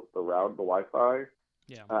through the route, the Wi-Fi.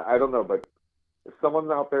 Yeah. I don't know, but if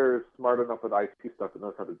someone out there is smart enough with IP stuff and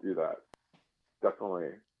knows how to do that, definitely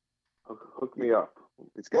hook me up.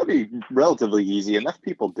 It's got to be relatively easy. Enough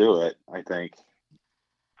people do it, I think.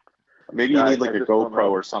 Maybe Yeah, you need like I a just don't GoPro know.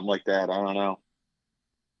 or something like that. I don't know.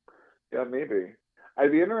 Yeah, maybe.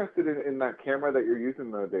 I'd be interested in that camera that you're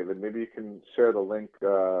using though, David. Maybe you can share the link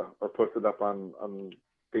or post it up on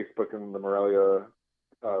Facebook and the Morelia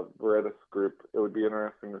Veritas group. It would be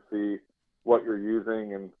interesting to see what you're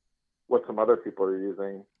using and what some other people are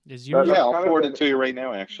using. Is yours? Yeah, That's I'll kind of forward been- it to you right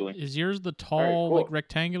now, actually. Is yours the tall, All right, cool. like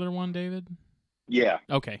rectangular one, David? Yeah.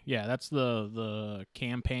 Okay, yeah, that's the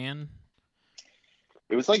cam pan.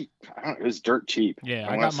 It was like, I don't know, it was dirt cheap. Yeah,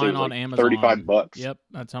 I wanna got say it mine was on like Amazon. $35. Yep,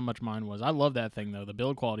 that's how much mine was. I love that thing though. The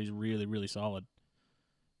build quality is really, really solid.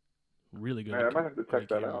 Really good. All right, I might have to check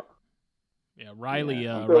that out. Yeah, Riley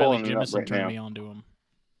Yeah, I'm Riley building it up Jimison right turned now. me on to him.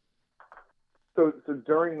 So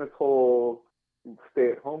during this whole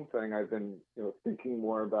stay-at-home thing, I've been, you know, thinking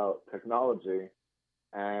more about technology,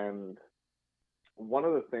 and one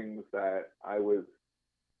of the things that I was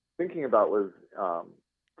thinking about was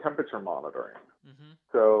temperature monitoring. Mm-hmm.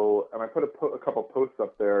 So, and I put a couple posts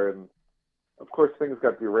up there, and of course things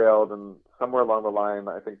got derailed, and somewhere along the line,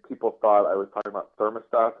 I think people thought I was talking about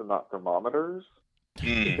thermostats and not thermometers.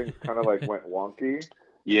 Things kind of like went wonky.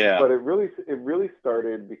 Yeah. But it really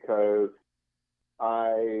started because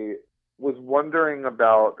I was wondering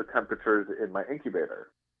about the temperatures in my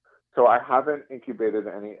incubator. So I haven't incubated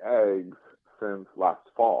any eggs since last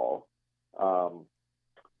fall.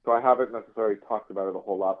 So I haven't necessarily talked about it a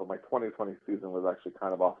whole lot, but my 2020 season was actually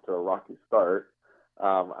kind of off to a rocky start.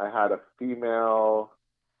 I had a female,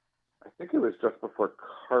 I think it was just before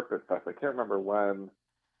Carpet Fest. I can't remember when.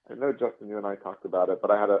 I know, Justin, you and I talked about it, but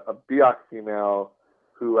I had a Biak female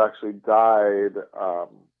who actually died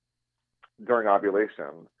during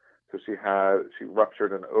ovulation. So she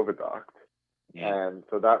ruptured an oviduct. And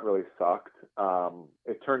so that really sucked.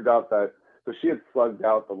 It turned out that, so she had slugged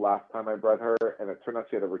out the last time I bred her, and it turned out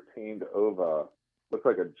she had a retained ova, looked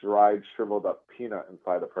like a dried, shriveled up peanut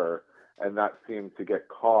inside of her, and that seemed to get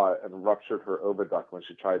caught and ruptured her oviduct when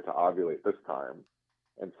she tried to ovulate this time.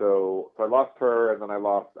 And so I lost her, and then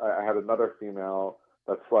I had another female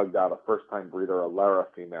that slugged out, a first-time breeder, a Lara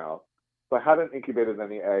female. So I hadn't incubated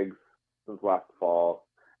any eggs since last fall.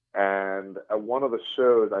 And at one of the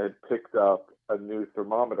shows, I had picked up a new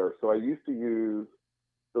thermometer. So I used to use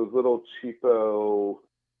those little cheapo,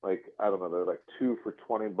 like, I don't know, they're like 2 for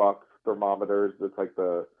 $20 thermometers. It's like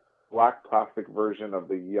the black plastic version of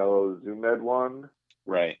the yellow Zoomed one.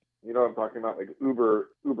 Right. You know what I'm talking about? Like uber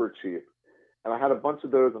cheap. And I had a bunch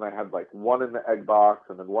of those, and I had like one in the egg box,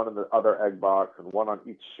 and then one in the other egg box, and one on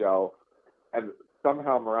each shelf. And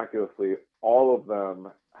somehow, miraculously, all of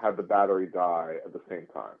them had the battery die at the same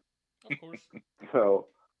time. Of course.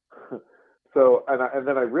 And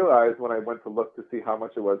then I realized when I went to look to see how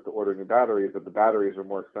much it was to order new batteries, that the batteries are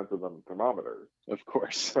more expensive than the thermometers. Of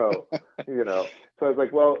course. So, so I was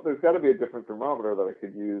like, well, there's got to be a different thermometer that I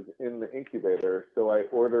could use in the incubator. So I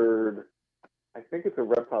ordered I think it's a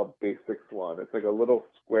Reptile Basics one. It's like a little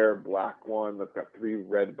square black one that's got 3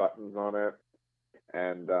 red buttons on it.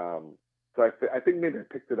 And so I think maybe I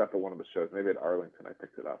picked it up at one of the shows. Maybe at Arlington I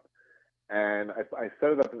picked it up. And I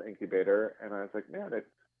set it up in the incubator, and I was like, man,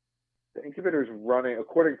 the incubator is running,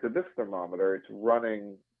 according to this thermometer, it's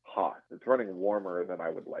running hot. It's running warmer than I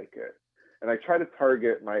would like it. And I try to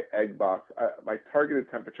target my egg box. My targeted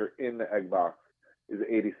temperature in the egg box is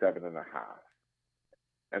 87.5.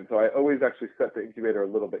 And so I always actually set the incubator a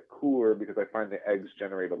little bit cooler because I find the eggs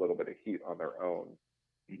generate a little bit of heat on their own.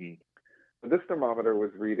 Mm-hmm. But this thermometer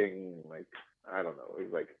was reading like, I don't know, it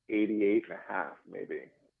was like 88.5 maybe.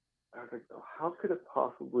 I was like, oh, how could it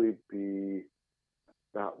possibly be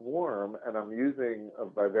that warm? And I'm using a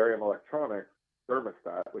Vivarium Electronics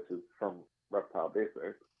thermostat, which is from Reptile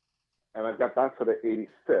Basics. And I've got that set at 86.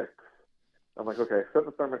 I'm like, okay, I set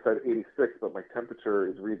the thermostat at 86, but my temperature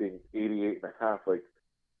is reading 88.5. Like,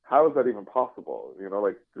 how is that even possible? You know,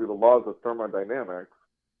 like through the laws of thermodynamics,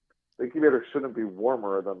 the incubator shouldn't be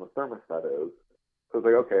warmer than the thermostat is. So it's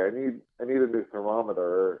like, okay, I need a new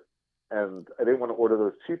thermometer, and I didn't want to order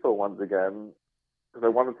those cheaper ones again because I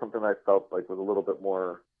wanted something I felt like was a little bit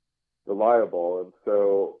more reliable. And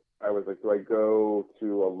so I was like, do I go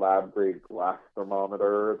to a lab grade glass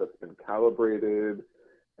thermometer that's been calibrated?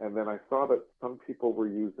 And then I saw that some people were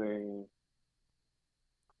using,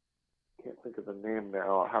 I can't think of the name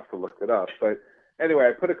now, I'll have to look it up. But anyway,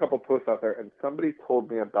 I put a couple posts out there, and somebody told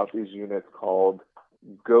me about these units called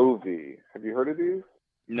Govee. Have you heard of these?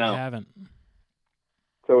 No. I haven't.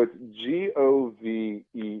 So it's Govee,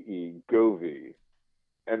 Govee.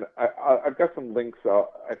 And I've got some links.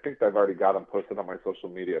 I think I've already got them posted on my social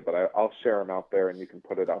media, but I'll share them out there, and you can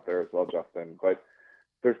put it out there as well, Justin. But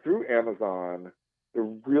they're through Amazon. They're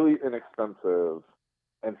really inexpensive,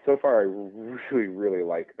 and so far I really, really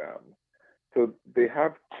like them. So they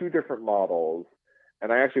have 2 different models,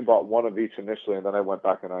 and I actually bought one of each initially, and then I went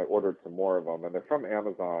back and I ordered some more of them, and they're from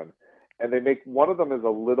Amazon. And they make, one of them is a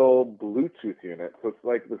little Bluetooth unit, so it's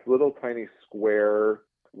like this little tiny square,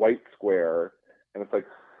 white square, and it's like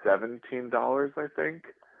 $17, I think.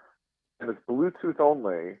 And it's Bluetooth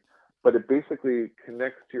only, but it basically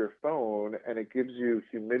connects to your phone, and it gives you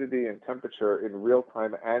humidity and temperature in real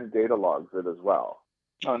time and data logs it as well.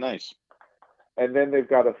 Oh, nice. And then they've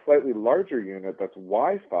got a slightly larger unit that's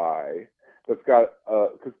Wi-Fi, that's got,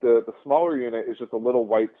 because the smaller unit is just a little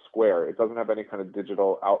white square. It doesn't have any kind of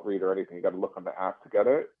digital outread or anything. You got to look on the app to get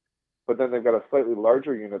it. But then they've got a slightly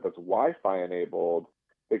larger unit that's Wi-Fi enabled.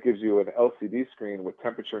 It gives you an LCD screen with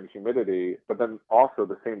temperature and humidity, but then also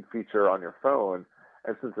the same feature on your phone.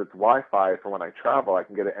 And since it's Wi-Fi for when I travel, I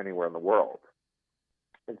can get it anywhere in the world.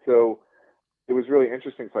 And so it was really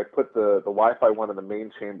interesting. So I put the Wi-Fi one in the main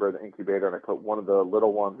chamber of the incubator, and I put one of the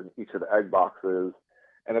little ones in each of the egg boxes,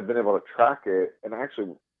 and I've been able to track it. And I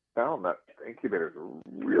actually found that the incubators are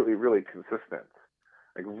really, really consistent,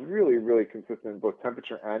 like really, really consistent in both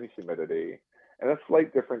temperature and humidity. And a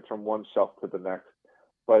slight difference from one shelf to the next,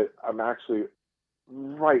 but I'm actually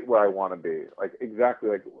right where I want to be, like exactly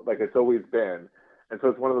like it's always been. And so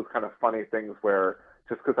it's one of those kind of funny things where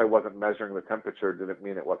just because I wasn't measuring the temperature didn't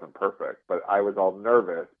mean it wasn't perfect, but I was all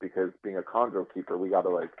nervous because being a chondro keeper, we got to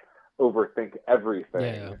like overthink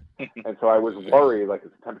everything. Yeah. And so I was worried, like,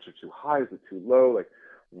 is the temperature too high? Is it too low? Like,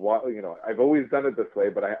 what, you know, I've always done it this way,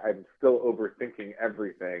 but I'm still overthinking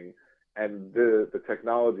everything. And the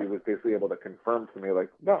technology was basically able to confirm to me, like,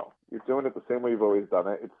 no, you're doing it the same way you've always done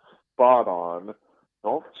it. It's spot on.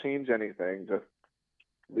 Don't change anything. Just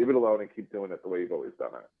leave it alone and keep doing it the way you've always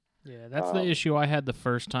done it. Yeah, that's the issue I had the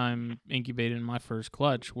first time incubating my first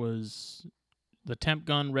clutch was the temp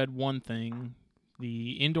gun read one thing,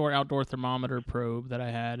 the indoor-outdoor thermometer probe that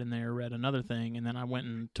I had in there read another thing, and then I went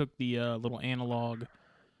and took the little analog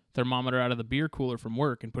thermometer out of the beer cooler from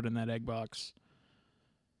work and put it in that egg box,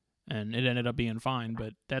 and it ended up being fine.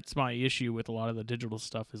 But that's my issue with a lot of the digital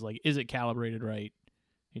stuff is, like, is it calibrated right?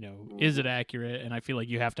 You know, is it accurate? And I feel like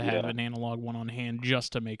you have to have an analog one on hand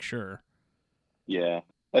just to make sure. Yeah.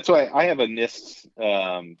 That's why I have a NIST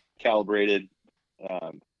calibrated,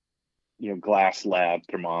 glass lab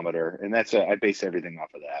thermometer, and I base everything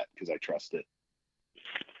off of that because I trust it.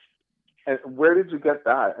 And where did you get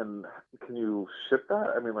that? And can you ship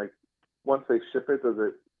that? I mean, like, once they ship it,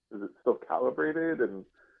 is it still calibrated? And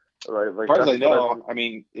right, like, as far as I know, I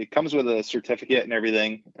mean, it comes with a certificate and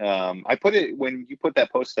everything. I put it, when you put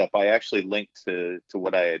that post up, I actually linked to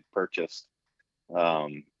what I had purchased.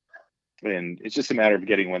 And it's just a matter of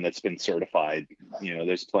getting one that's been certified. You know,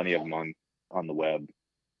 there's plenty of them on the web.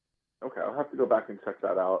 Okay, I'll have to go back and check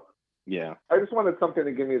that out. Yeah. I just wanted something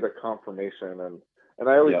to give me the confirmation, and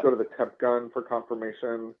I always go to the temp gun for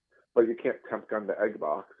confirmation. but you can't temp gun the egg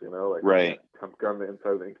box, you know, like you Right. can't temp gun the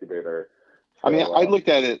inside of the incubator. I mean, So I looked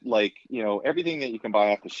at it like, you know, everything that you can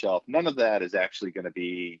buy off the shelf, none of that is actually going to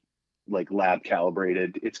be like lab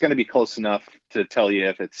calibrated. It's going to be close enough to tell you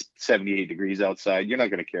if it's 78 degrees outside. You're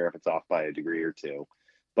not going to care if it's off by a degree or two.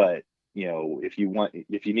 But, you know, if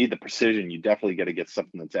you need the precision, you definitely got to get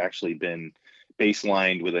something that's actually been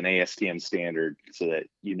baselined with an ASTM standard so that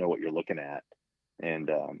you know what you're looking at. And,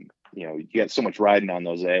 you know, you get so much riding on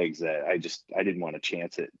those eggs that I didn't want to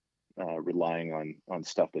chance it. Relying on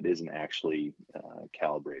stuff that isn't actually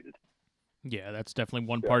calibrated. Yeah, that's definitely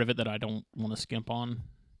one part of it that I don't want to skimp on.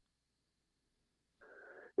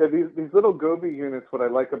 Yeah, these little Gobi units, what I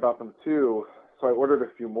like about them too, so I ordered a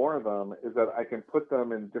few more of them, is that I can put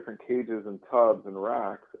them in different cages and tubs and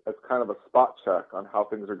racks as kind of a spot check on how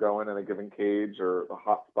things are going in a given cage, or the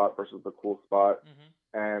hot spot versus the cool spot.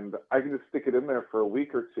 And I can just stick it in there for a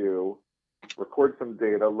week or two, record some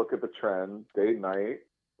data, look at the trend, day, night,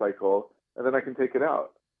 cycle, and then I can take it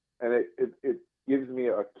out. And it gives me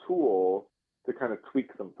a tool to kind of tweak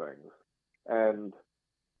some things. And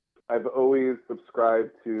I've always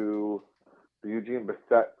subscribed to the Eugene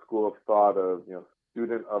Besell school of thought of, you know,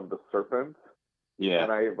 student of the serpent. Yeah.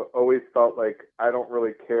 And I've always felt like I don't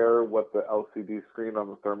really care what the LCD screen on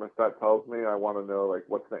the thermostat tells me. I want to know, like,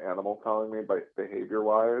 what's the animal telling me by behavior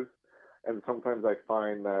wise. And sometimes I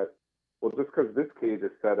find that, well, just because this cage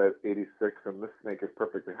is set at 86 and this snake is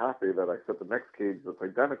perfectly happy, that I set the next cage that's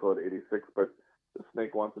identical at 86, but the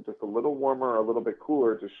snake wants it just a little warmer or a little bit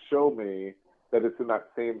cooler to show me that it's in that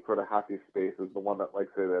same sort of happy space as the one that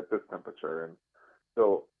likes it at this temperature. And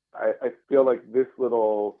so I feel like this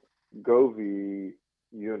little Govi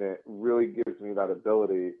unit really gives me that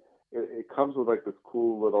ability. It comes with like this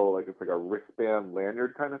cool little, like, it's like a wristband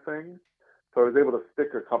lanyard kind of thing. So I was able to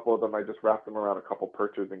stick a couple of them. I just wrapped them around a couple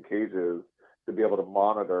perches and cages to be able to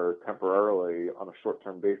monitor temporarily on a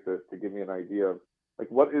short-term basis to give me an idea of, like,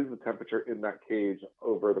 what is the temperature in that cage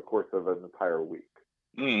over the course of an entire week.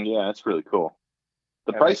 Yeah, that's really cool.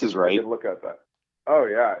 The price is right. I can look at that. Oh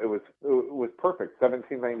yeah, it was perfect.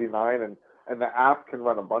 $17.99, and the app can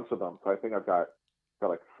run a bunch of them. So I think I've got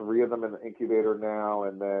like 3 of them in the incubator now,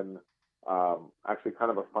 and then actually,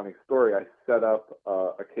 kind of a funny story. I set up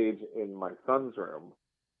a cage in my son's room.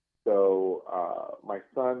 So my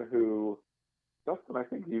son, who Justin, I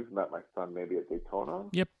think you've met my son maybe at Daytona.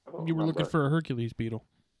 Yep, you were looking for a Hercules beetle.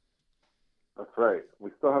 That's right. We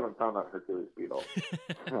still haven't found that Hercules beetle.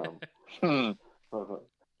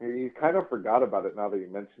 He kind of forgot about it now that you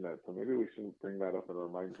mention it, so maybe we shouldn't bring that up and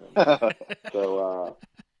remind him. So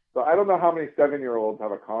I don't know how many 7-year-olds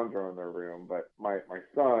have a chondro in their room, but my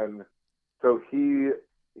son, so he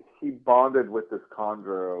bonded with this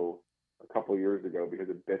chondro a couple years ago because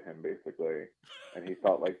it bit him basically, and he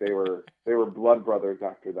felt like they were blood brothers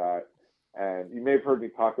after that. And you may have heard me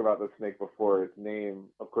talk about this snake before. Its name,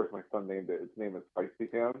 of course, my son named it. Its name is Feisty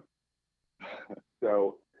Pants.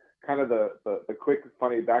 So kind of the quick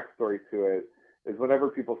funny backstory to it is, whenever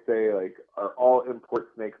people say, like, are all import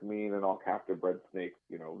snakes mean and all captive bred snakes,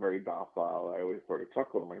 you know, very docile, I always sort of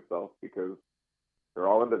chuckle to myself, because they're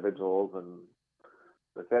all individuals. And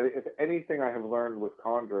if anything I have learned with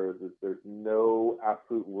chondros is there's no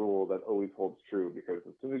absolute rule that always holds true, because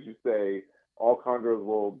as soon as you say all chondros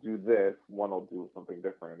will do this, one will do something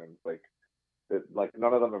different. And it's like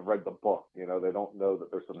none of them have read the book, you know, they don't know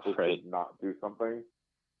that they're supposed to not do something.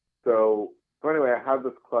 So anyway, I have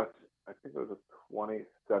this clutch. I think it was a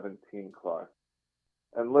 2017 clutch,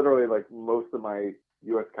 and literally, like, most of my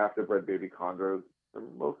U.S. captive bred baby chondros are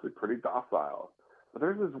mostly pretty docile. But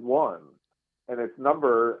there's this one, and its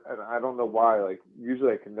number, and I don't know why. Like,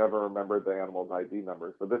 usually I can never remember the animal's ID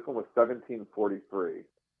number. So this one was 1743. It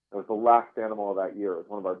was the last animal of that year. It was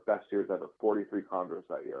one of our best years ever. 43 chondros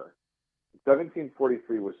that year.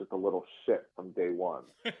 1743 was just a little shit from day one,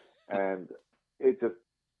 and it just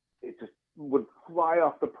would fly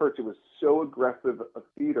off the perch. It was so aggressive a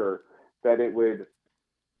feeder that it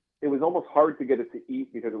was almost hard to get it to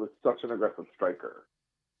eat, because it was such an aggressive striker.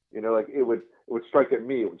 You know, like, it would strike at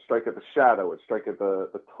me, it would strike at the shadow, it would strike at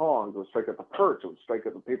the tongs, it would strike at the perch, it would strike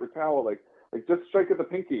at the paper towel, like just strike at the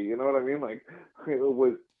pinky. You know what I mean? Like, it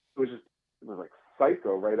was like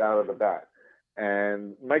psycho right out of the bat.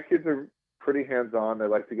 And my kids are pretty hands-on. They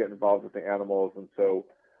like to get involved with the animals, and so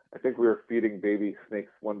I think we were feeding baby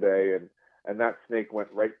snakes one day, and that snake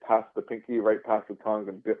went right past the pinky, right past the tongue,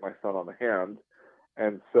 and bit my son on the hand.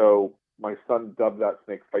 And so my son dubbed that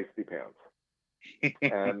snake Feisty Pants.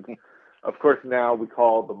 And of course, now we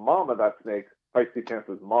call the mom of that snake Feisty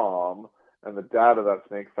Pants' mom, and the dad of that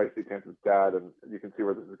snake Feisty Pants' dad. And you can see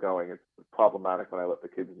where this is going. It's problematic when I let the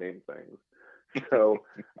kids name things. So,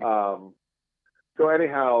 so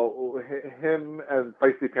anyhow, him and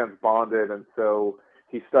Feisty Pants bonded, and so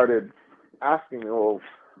he started asking me, well,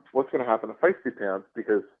 what's going to happen to Feisty Pants?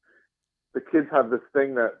 Because the kids have this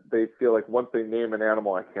thing that they feel like once they name an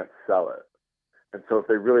animal, I can't sell it. And so if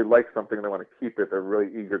they really like something and they want to keep it, they're really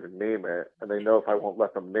eager to name it. And they know if I won't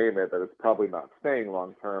let them name it, that it's probably not staying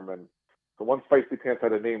long term. And so once Feisty Pants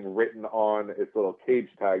had a name written on its little cage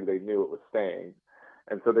tag, they knew it was staying.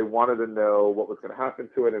 And so they wanted to know what was going to happen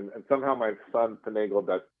to it. And somehow my son finagled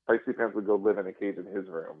that Feisty Pants would go live in a cage in his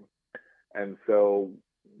room. And so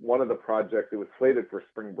one of the projects, it was slated for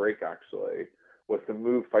spring break actually, was to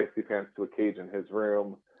move Feisty Pants to a cage in his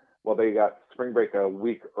room. Well, they got spring break a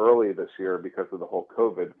week early this year because of the whole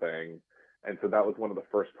COVID thing. And so that was one of the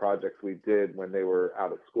first projects we did when they were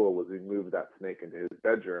out of school, was we moved that snake into his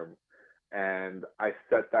bedroom. And I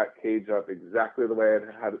set that cage up exactly the way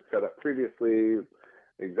I had it set up previously,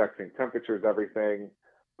 the exact same temperatures, everything.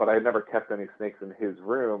 But I never kept any snakes in his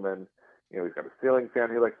room. And, you know, he's got a ceiling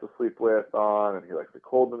fan he likes to sleep with on, and he likes the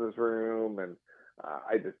cold in his room. And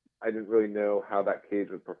I didn't really know how that cage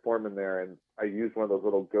would perform in there. And I used one of those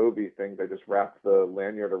little Goby things. I just wrapped the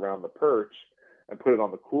lanyard around the perch and put it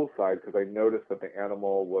on the cool side, because I noticed that the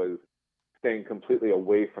animal was staying completely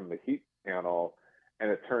away from the heat panel.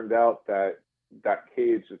 And it turned out that that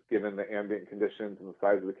cage, just given the ambient conditions and the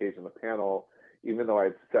size of the cage and the panel, even though I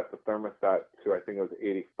had set the thermostat to, I think it was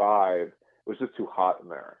 85, it was just too hot in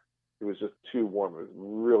there. It was just too warm. It was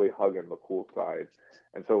really hugging the cool side.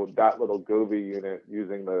 And so that little Goby unit,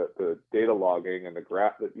 using the data logging and the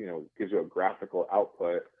graph that, you know, gives you a graphical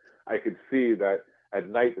output, I could see that at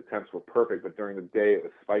night the temps were perfect, but during the day it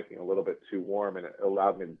was spiking a little bit too warm, and it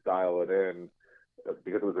allowed me to dial it in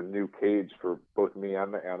because it was a new cage for both me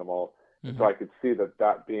and the animal. Mm-hmm. And so I could see that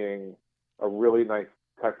that being a really nice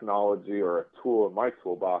technology or a tool in my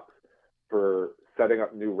toolbox for setting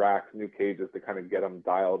up new racks, new cages to kind of get them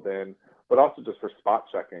dialed in, but also just for spot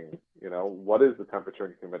checking, you know, what is the temperature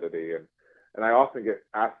and humidity? And I often get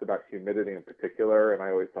asked about humidity in particular, and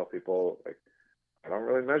I always tell people, like, I don't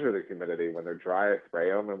really measure the humidity. When they're dry, I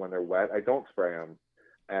spray them, and when they're wet, I don't spray them.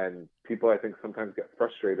 And people, I think, sometimes get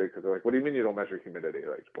frustrated because they're like, what do you mean you don't measure humidity?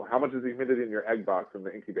 Like, well, how much is the humidity in your egg box in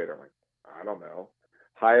the incubator? I'm like, I don't know.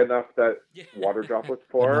 High enough that water droplets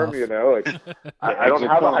form, you know? Like, I don't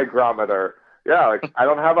have a hygrometer. Yeah, like, I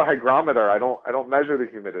don't have a hygrometer. I don't measure the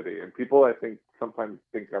humidity. And people, I think, sometimes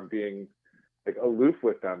think I'm being like aloof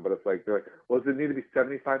with them, but it's like, they're like, well, does it need to be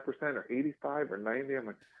 75% or 85 or 90? I'm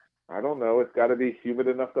like, I don't know. It's got to be humid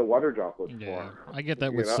enough that water droplets form. I get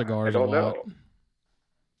that with cigars a lot. Know.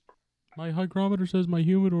 My hygrometer says my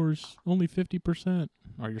humidor is only 50%.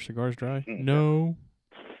 Are your cigars dry? No.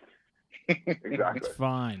 Exactly. It's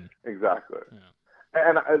fine. Exactly. Yeah.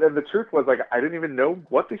 And the truth was, like, I didn't even know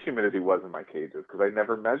what the humidity was in my cages because I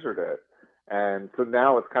never measured it. And so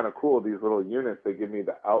now it's kind of cool. These little units, they give me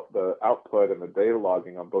the output and the data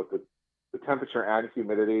logging on both the temperature and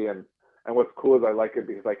humidity. And what's cool is I like it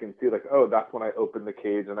because I can see, like, oh, that's when I opened the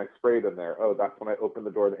cage and I sprayed in there. Oh, that's when I opened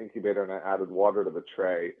the door of the incubator and I added water to the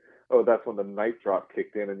tray. Oh, that's when the night drop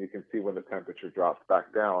kicked in, and you can see when the temperature drops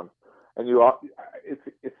back down. And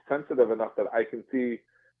it's sensitive enough that I can see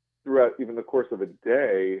throughout even the course of a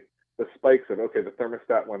day the spikes of, okay, the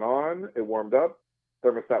thermostat went on, it warmed up,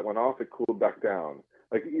 thermostat went off, it cooled back down.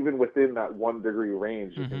 Like, even within that 1 degree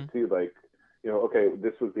range, you can see, like, you know, okay,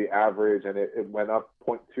 this was the average, and it went up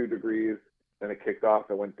 0.2 degrees, then it kicked off,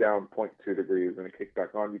 it went down 0.2 degrees, and it kicked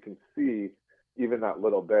back on. You can see even that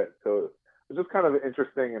little bit. So it's just kind of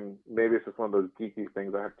interesting, and maybe it's just one of those geeky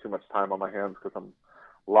things. I have too much time on my hands because I'm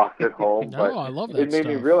locked at home. No, but I love that it made stuff.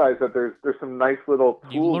 me realize that there's some nice little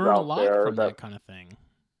tools you learn out a lot there from that kind of thing.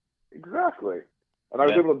 Exactly. And I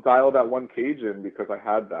was able to dial that one cage in because I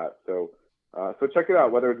had that. So check it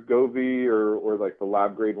out, whether it's Govi or like the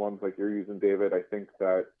lab grade ones like you're using, David. I think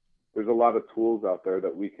that there's a lot of tools out there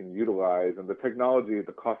that we can utilize, and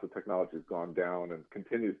the cost of technology has gone down and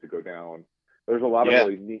continues to go down. There's a lot of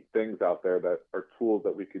really neat things out there that are tools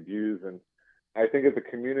that we could use. And I think as a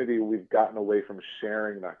community, we've gotten away from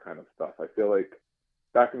sharing that kind of stuff. I feel like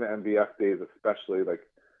back in the MVF days, especially, like,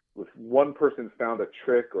 if one person found a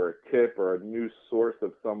trick or a tip or a new source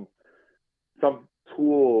of some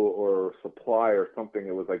tool or supply or something,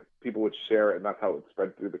 it was like people would share it, and that's how it would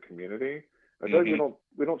spread through the community. I feel like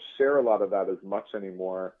we don't share a lot of that as much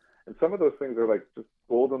anymore. And some of those things are like just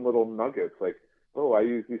golden little nuggets, like, oh, I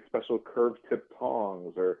use these special curved tip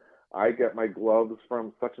tongs, or I get my gloves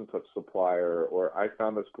from such and such supplier, or I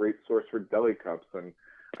found this great source for deli cups. And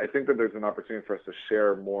I think that there's an opportunity for us to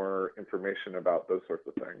share more information about those sorts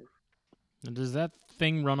of things. And does that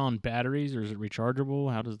thing run on batteries, or is it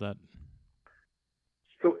rechargeable? How does that?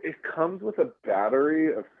 comes with a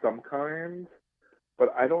battery of some kind,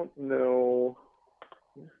 but I don't know.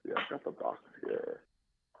 Let me see. I've got the box here.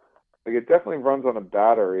 Like, it definitely runs on a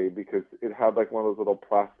battery because it had like one of those little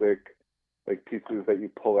plastic like pieces that you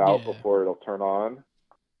pull out before it'll turn on.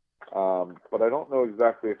 But I don't know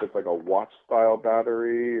exactly if it's like a watch style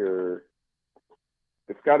battery, or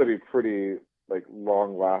it's got to be pretty like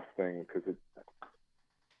long lasting because it.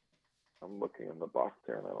 I'm looking in the box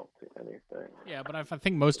here and I don't see anything. Yeah, but I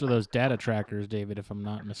think most of those data trackers, David, if I'm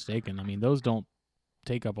not mistaken, I mean, those don't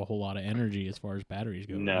take up a whole lot of energy as far as batteries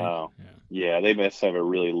go. No. Right? Yeah, they must have a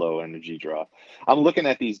really low energy draw. I'm looking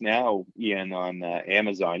at these now, Ian, on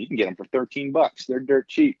Amazon. You can get them for $13. They're dirt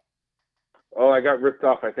cheap. Oh, I got ripped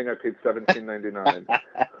off. I think I paid $17.99.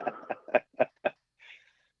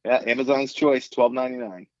 Yeah, Amazon's choice,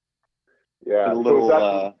 $12.99. Yeah,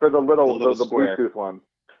 for the Bluetooth one.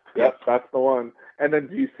 Yep, that's the one. And then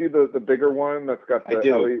do you see the bigger one that's got the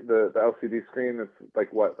LCD screen? That's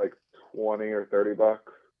like what, like $20 or $30?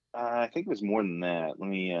 I think it was more than that. Let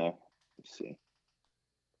me let's see.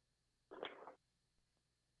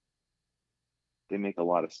 They make a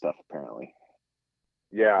lot of stuff apparently.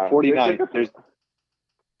 Yeah, 49. There's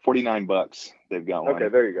 $49. They've got one. Okay,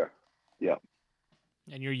 there you go. Yeah.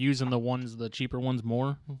 And you're using the cheaper ones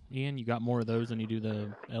more, Ian? You got more of those than you do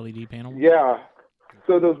the LED panel? Yeah.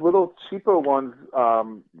 So those little cheapo ones,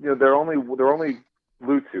 they're only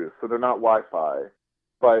Bluetooth, so they're not Wi-Fi.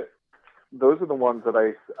 But those are the ones that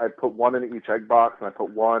I put one in each egg box, and I put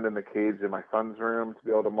one in the cage in my son's room to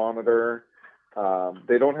be able to monitor.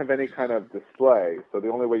 They don't have any kind of display, so the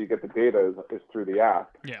only way you get the data is through the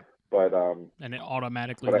app. Yeah. But and it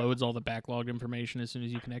automatically loads all the backlogged information as soon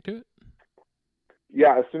as you connect to it?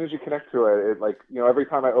 Yeah, as soon as you connect to it, every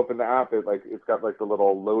time I open the app, it's got like the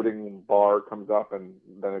little loading bar comes up, and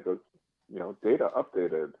then it goes, data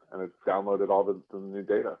updated, and it's downloaded all the new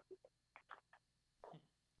data.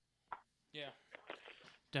 Yeah,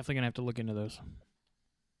 definitely gonna have to look into those.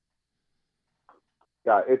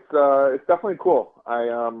 Yeah, it's definitely cool.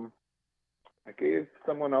 I gave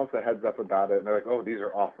someone else a heads up about it, and they're like, "Oh, these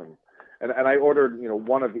are awesome," and I ordered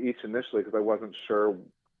one of each initially because I wasn't sure.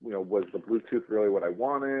 Was the Bluetooth really what I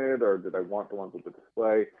wanted, or did I want the ones with the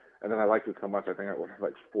display? And then I liked it so much, I think I ordered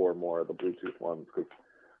like 4 more of the Bluetooth ones because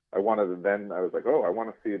I wanted to. Then I was like, oh, I want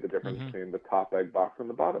to see the difference between the top egg box and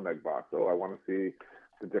the bottom egg box. Oh, I want to see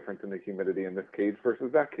the difference in the humidity in this cage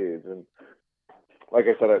versus that cage. And like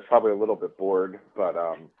I said, I was probably a little bit bored, but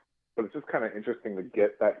it's just kind of interesting to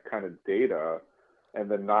get that kind of data and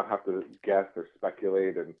then not have to guess or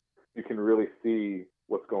speculate, and you can really see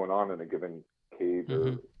what's going on in a given cage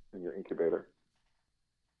or in your incubator.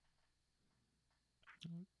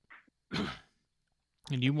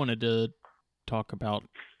 And you wanted to talk about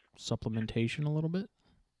supplementation a little bit?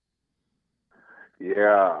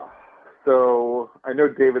 Yeah. So I know,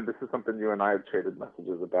 David, this is something you and I have traded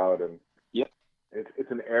messages about, and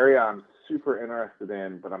it's an area I'm super interested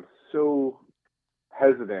in, but I'm so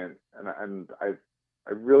hesitant, and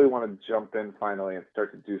I really want to jump in finally and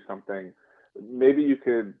start to do something. Maybe you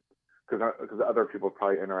could, because other people are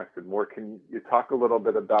probably interested more. Can you talk a little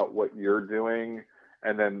bit about what you're doing,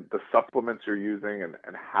 and then the supplements you're using, and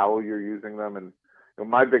how you're using them? And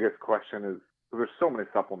my biggest question is, there's so many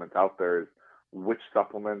supplements out there, is which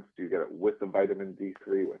supplements do you get it with the vitamin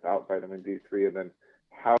D3, without vitamin D3, and then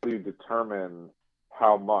how do you determine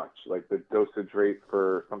how much, like the dosage rate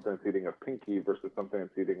for something that's eating a pinky versus something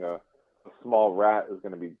that's eating a small rat is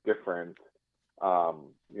going to be different.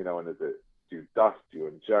 And is it, do you dust, do you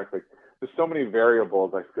inject? Like, there's so many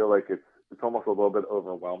variables. I feel like it's almost a little bit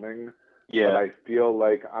overwhelming. Yeah. But I feel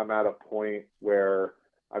like I'm at a point where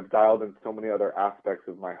I've dialed in so many other aspects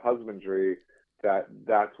of my husbandry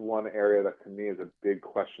that's one area that to me is a big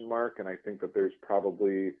question mark. And I think that there's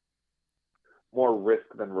probably more risk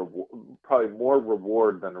than probably more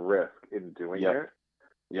reward than risk in doing it.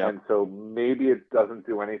 Yeah. And so maybe it doesn't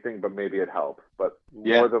do anything, but maybe it helps. But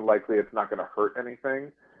more than likely, it's not going to hurt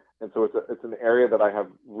anything. And so it's an area that I have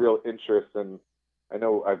real interest in. I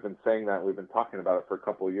know I've been saying that, we've been talking about it for a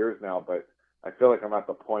couple of years now, but I feel like I'm at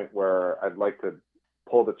the point where I'd like to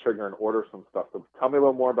pull the trigger and order some stuff. So tell me a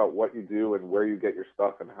little more about what you do and where you get your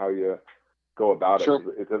stuff and how you go about it.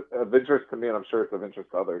 It's of interest to me, and I'm sure it's of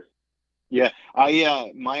interest to others. Yeah,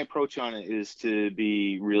 my approach on it is to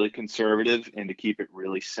be really conservative and to keep it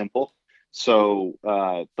really simple. So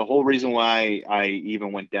the whole reason why I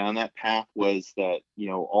even went down that path was that,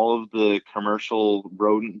 all of the commercial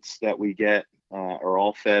rodents that we get are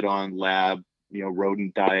all fed on lab,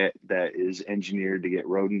 rodent diet that is engineered to get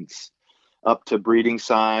rodents up to breeding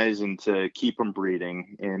size and to keep them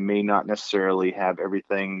breeding, and may not necessarily have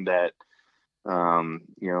everything that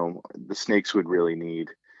the snakes would really need.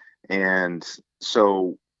 And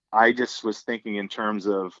so I just was thinking in terms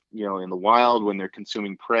of, in the wild, when they're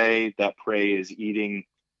consuming prey, that prey is eating,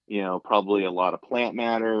 probably a lot of plant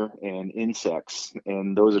matter and insects.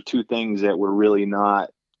 And those are two things that we're really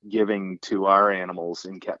not giving to our animals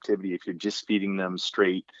in captivity if you're just feeding them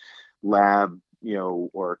straight lab,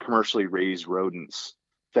 or commercially raised rodents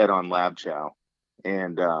fed on lab chow.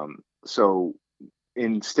 And so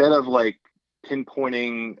instead of like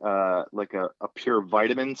pinpointing like a pure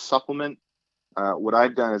vitamin supplement, what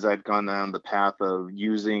I've done is I've gone down the path of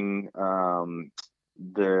using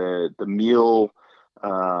the meal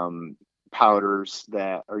powders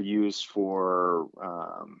that are used for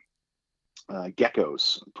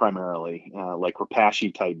geckos primarily, like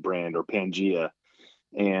Repashy type brand or Pangea.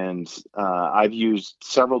 And I've used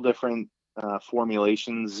several different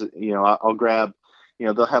formulations. I'll grab,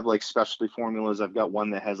 they'll have like specialty formulas. I've got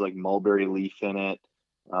one that has like mulberry leaf in it.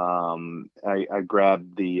 I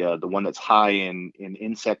grabbed the one that's high in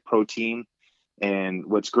insect protein. And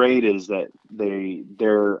what's great is that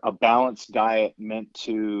they're a balanced diet meant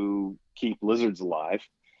to keep lizards alive,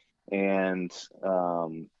 and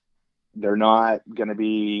they're not going to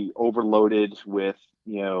be overloaded with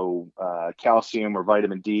calcium or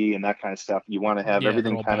vitamin D and that kind of stuff. You want to have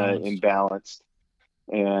everything kind of imbalanced.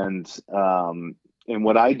 And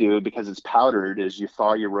what I do, because it's powdered, is you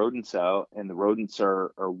thaw your rodents out, and the rodents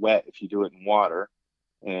are wet if you do it in water.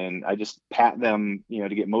 And I just pat them, to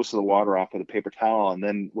get most of the water off with a paper towel. And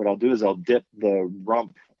then what I'll do is I'll dip the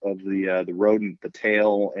rump of the rodent, the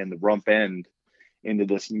tail and the rump end, into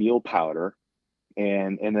this meal powder.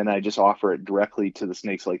 And then I just offer it directly to the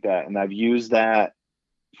snakes like that. And I've used that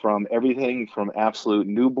from everything from absolute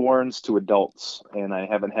newborns to adults, and I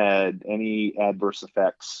haven't had any adverse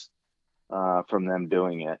effects from them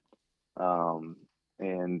doing it.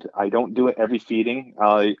 And I don't do it every feeding.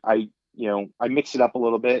 I mix it up a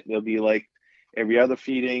little bit. It'll be like every other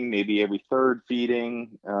feeding, maybe every third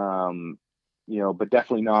feeding, but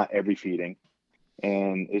definitely not every feeding.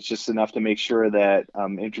 And it's just enough to make sure that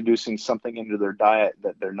I'm introducing something into their diet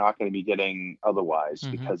that they're not going to be getting otherwise,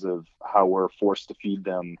 because of how we're forced to feed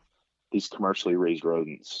them these commercially raised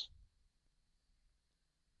rodents.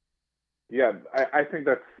 Yeah, I think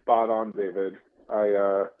that's spot on, David.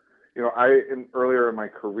 Earlier in my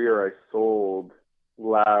career, I sold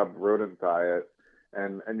lab rodent diet,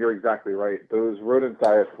 and you're exactly right. Those rodent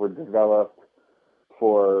diets were developed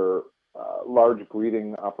for large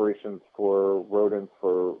breeding operations for rodents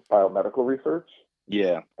for biomedical research.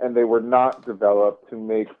 Yeah. And they were not developed to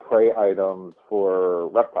make prey items for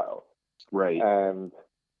reptiles. Right. And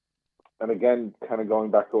again, kind of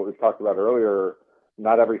going back to what we talked about earlier,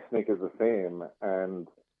 not every snake is the same, and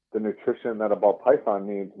the nutrition that a ball python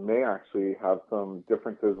needs may actually have some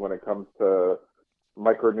differences when it comes to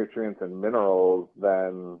micronutrients and minerals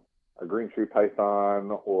than a green tree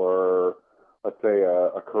python or, let's say,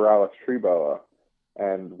 a Corallus tree boa.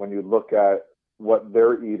 And when you look at what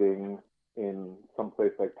they're eating in some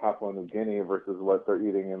place like Papua New Guinea versus what they're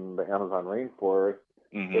eating in the Amazon rainforest,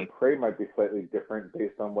 their prey might be slightly different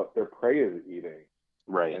based on what their prey is eating.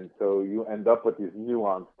 Right. And so you end up with these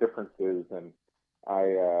nuanced differences. And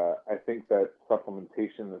I think that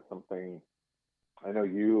supplementation is something I know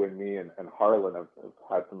you and me and Harlan have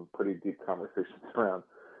had some pretty deep conversations around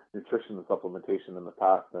nutrition and supplementation in the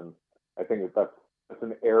past. And I think that's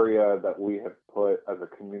an area that we have put as a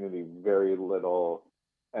community very little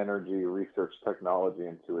energy, research, technology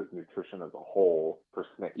into, is nutrition as a whole for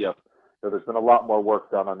snakes. Yep. So there's been a lot more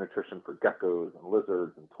work done on nutrition for geckos and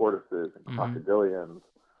lizards and tortoises and crocodilians,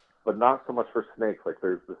 but not so much for snakes. Like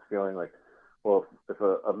there's this feeling like, well, if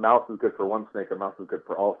a mouse is good for one snake, a mouse is good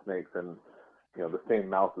for all snakes, and the same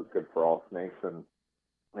mouse is good for all snakes, and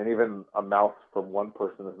even a mouse from one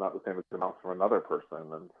person is not the same as a mouse from another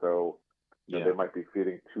person, and so they might be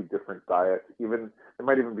feeding two different diets. Even they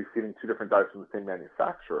might even be feeding two different diets from the same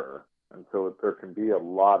manufacturer, and so there can be a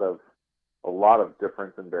lot of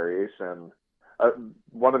difference and variation.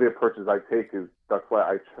 One of the approaches I take is that's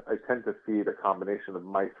why I tend to feed a combination of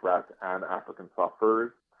mice, rats, and African soft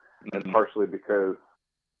furs, and partially because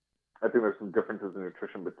I think there's some differences in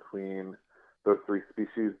nutrition between those three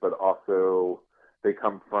species, but also they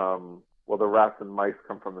come from, well, the rats and mice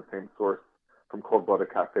come from the same source, from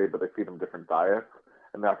cold-blooded cafe, but they feed them different diets,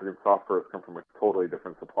 and the African soft furs come from a totally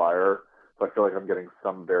different supplier, so I feel like I'm getting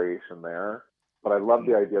some variation there. But I love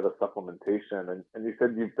the idea of the supplementation, and you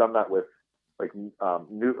said you've done that with hatchling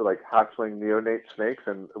neonate snakes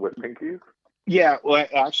and with pinkies. Yeah, well,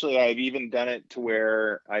 actually, I've even done it to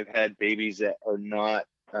where I've had babies that are not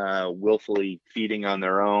willfully feeding on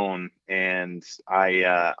their own, and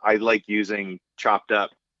I like using chopped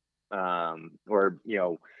up or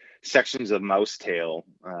sections of mouse tail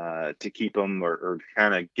to keep them or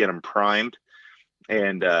kind of get them primed.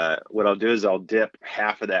 And what I'll do is I'll dip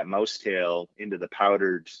half of that mouse tail into the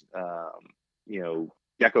powdered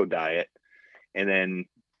gecko diet, and then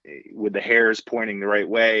with the hairs pointing the right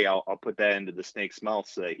way, I'll put that into the snake's mouth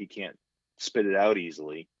so that he can't spit it out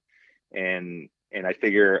easily. And I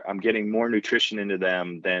figure I'm getting more nutrition into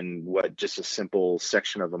them than what just a simple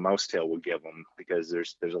section of a mouse tail would give them, because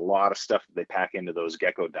there's a lot of stuff that they pack into those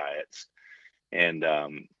gecko diets. And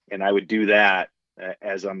I would do that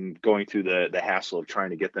as I'm going through the hassle of trying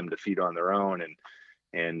to get them to feed on their own,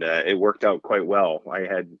 and it worked out quite well. I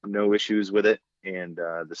had no issues with it, and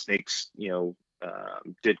the snakes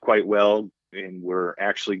did quite well and were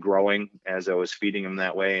actually growing as I was feeding them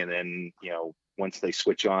that way. And then once they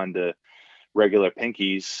switch on to regular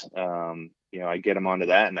pinkies, I get them onto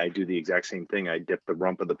that, and I do the exact same thing. I dip the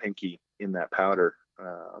rump of the pinky in that powder.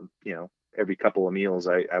 Every couple of meals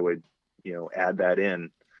I would add that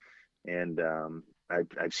in, and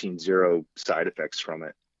I've seen zero side effects from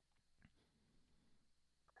it.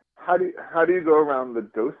 How do you go around the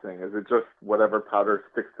dosing? Is it just whatever powder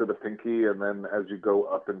sticks to the pinky, and then as you go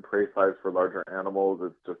up in prey size for larger animals,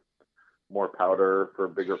 it's just more powder for a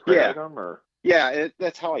bigger prey item? Or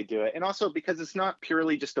that's how I do it. And also because it's not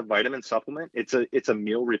purely just a vitamin supplement, it's a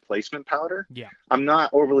meal replacement powder. Yeah, I'm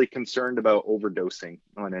not overly concerned about overdosing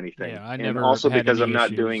on anything. Yeah, I and never also had because any I'm not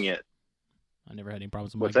issues. doing it. I never had any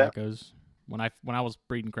problems with What's my that? geckos. When I was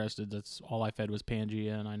breeding crested, that's all I fed was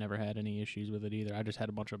Pangea, and I never had any issues with it either. I just had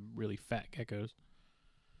a bunch of really fat geckos.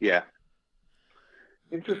 Yeah.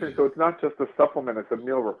 Interesting. So it's not just a supplement; it's a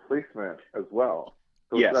meal replacement as well.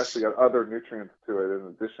 So Yes. it's actually got other nutrients to it in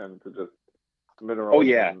addition to just minerals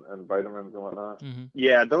and vitamins and whatnot. Mm-hmm.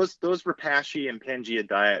 Yeah, those Repashy and Pangea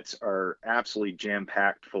diets are absolutely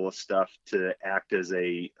jam-packed full of stuff to act as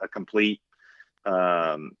a complete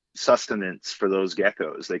sustenance for those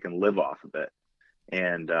geckos. They can live off of it.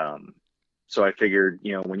 And so I figured,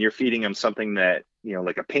 when you're feeding them something that,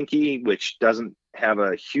 like a pinky, which doesn't have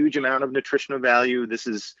a huge amount of nutritional value, this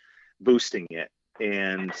is boosting it.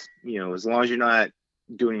 And, as long as you're not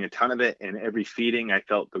doing a ton of it and every feeding, I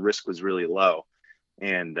felt the risk was really low.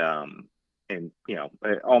 And all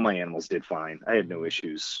my animals did fine. I had no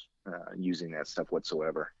issues using that stuff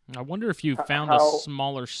whatsoever. I wonder if you found a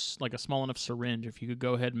small enough syringe, if you could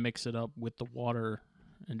go ahead and mix it up with the water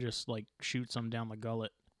and just shoot some down the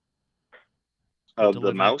gullet. Of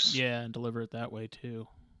the mouse? Yeah, and deliver it that way too.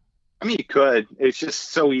 I mean, you could. It's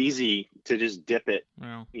just so easy to just dip it.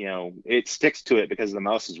 Yeah. It sticks to it because the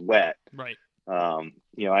mouse is wet. Right.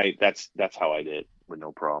 That's how I did with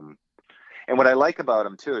no problem. And what I like about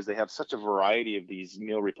them too is they have such a variety of these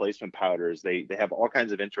meal replacement powders. They have all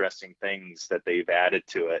kinds of interesting things that they've added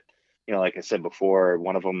to it. Like I said before,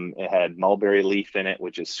 one of them had mulberry leaf in it,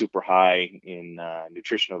 which is super high in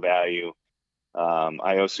nutritional value.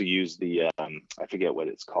 I also use the I forget what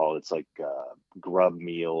it's called. It's like grub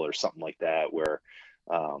meal or something like that, where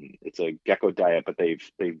it's a gecko diet, but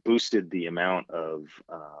they've boosted the amount of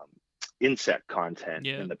insect content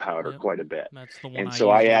in the powder quite a bit. That's the one. And so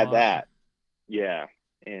I add that. Yeah.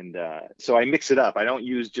 And so I mix it up. I don't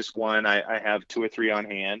use just one. I have 2 or 3 on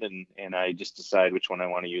hand, and I just decide which one I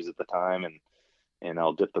want to use at the time, and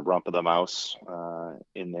I'll dip the rump of the mouse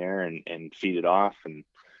in there and feed it off, and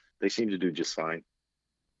they seem to do just fine.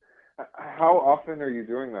 How often are you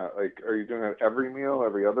doing that? Are you doing it every meal,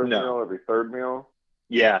 every other meal, every third meal?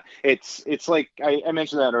 Yeah, it's like I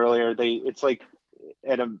mentioned that earlier. It's like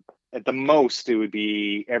at the most it would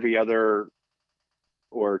be every other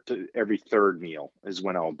or every third meal is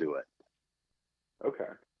when I'll do it. Okay.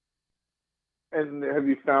 And have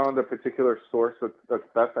you found a particular source that's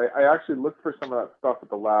best? I actually looked for some of that stuff at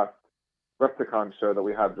the last Repticon show that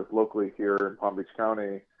we had just locally here in Palm Beach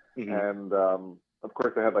County. Mm-hmm. And of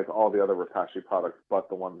course, they had all the other Repashy products, but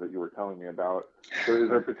the ones that you were telling me about. So is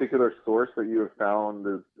there a particular source that you have found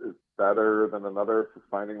is better than another for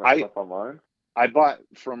finding that stuff online? I bought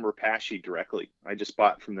from Repashy directly. I just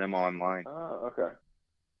bought from them online. Oh, okay.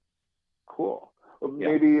 Cool. Well,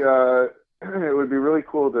 maybe it would be really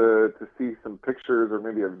cool to see some pictures or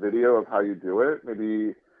maybe a video of how you do it.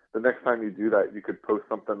 Maybe the next time you do that, you could post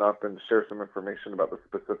something up and share some information about the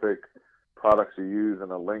specific products you use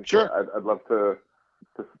and a link. Sure. I'd love to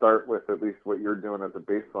start with at least what you're doing as a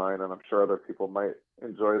baseline, and I'm sure other people might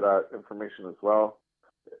enjoy that information as well.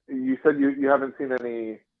 You said you haven't seen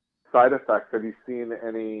any side effects. Have you seen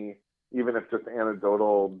any, even if just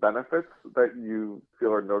anecdotal benefits that you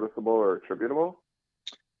feel are noticeable or attributable?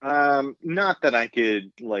 Not that I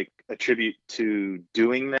could like attribute to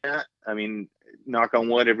doing that. I mean, knock on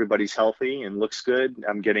wood, everybody's healthy and looks good.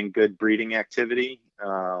 I'm getting good breeding activity.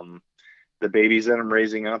 The babies that I'm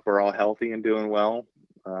raising up are all healthy and doing well.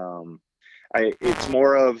 It's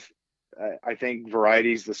more of, I think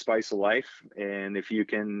variety is the spice of life. And if you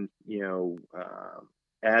can,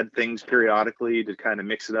 add things periodically to kind of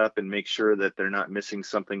mix it up and make sure that they're not missing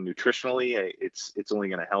something nutritionally, it's only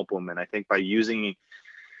going to help them. And I think by using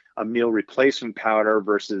a meal replacement powder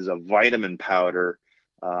versus a vitamin powder,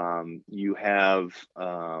 you have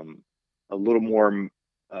a little more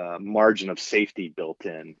margin of safety built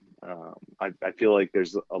in. I feel like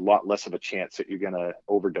there's a lot less of a chance that you're going to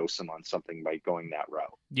overdose them on something by going that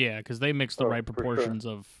route. Yeah, because they mix the right proportions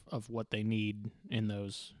of what they need in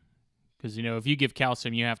those. Because, if you give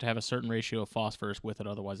calcium, you have to have a certain ratio of phosphorus with it.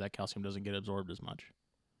 Otherwise, that calcium doesn't get absorbed as much.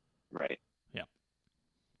 Right. Yeah.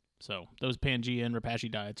 So those Pangea and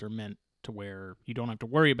Repashy diets are meant to where you don't have to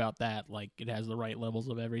worry about that. Like, it has the right levels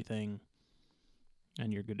of everything,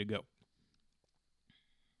 and you're good to go.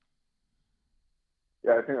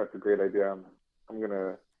 Yeah, I think that's a great idea. I'm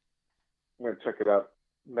gonna check it out.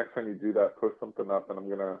 Next time you do that, post something up, and I'm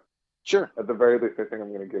gonna. Sure. At the very least, I think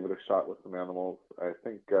I'm gonna give it a shot with some animals. I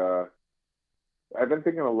think I've been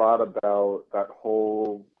thinking a lot about that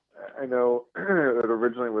whole. I know it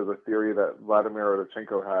originally was a theory that Vladimir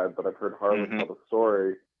Rodochenko had, but I've heard Harlan tell the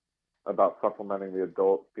story about supplementing the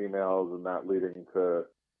adult females and that leading to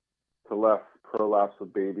less prolapse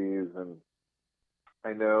with babies. And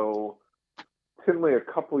I know Tinley a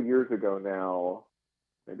couple years ago now,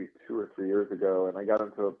 maybe 2 or 3 years ago, and I got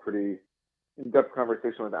into a pretty in-depth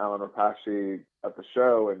conversation with Alan Repashy at the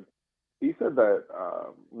show, and he said that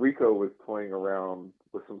Rico was toying around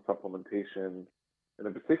with some supplementation. And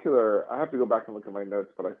in particular, I have to go back and look at my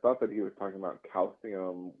notes, but I thought that he was talking about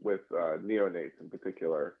calcium with neonates in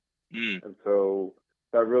particular. And so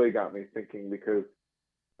that really got me thinking, because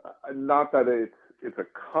not that it's a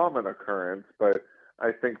common occurrence, but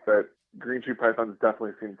I think that green tree pythons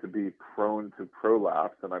definitely seem to be prone to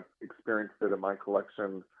prolapse, and I've experienced it in my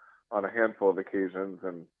collection on a handful of occasions.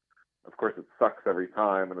 And of course, it sucks every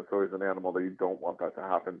time, and it's always an animal that you don't want that to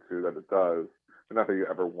happen to, that it does. And not that you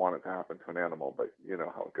ever want it to happen to an animal, but you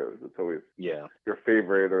know how it goes. It's always your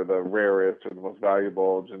favorite or the rarest or the most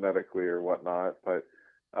valuable genetically or whatnot. But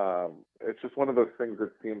it's just one of those things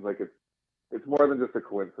that seems like it's more than just a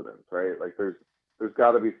coincidence, right? Like there's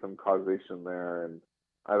got to be some causation there, and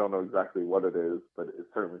I don't know exactly what it is, but it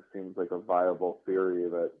certainly seems like a viable theory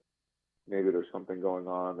that maybe there's something going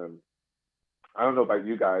on. And I don't know about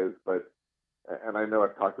you guys, but, and I know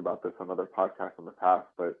I've talked about this on other podcasts in the past,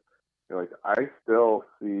 but I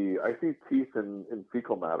see teeth in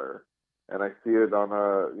fecal matter, and I see it on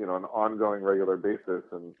an ongoing regular basis.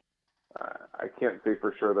 And I can't say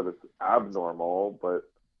for sure that it's abnormal, but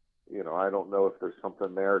I don't know if there's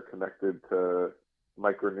something there connected to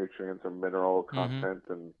micronutrients or mineral content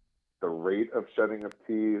and the rate of shedding of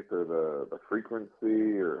teeth, or the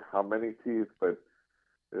frequency, or how many teeth. But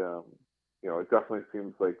it definitely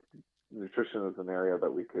seems like nutrition is an area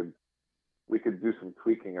that we could do some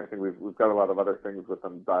tweaking. I think we've got a lot of other things with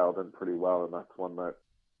them dialed in pretty well, and that's one that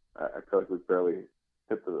I feel like we've barely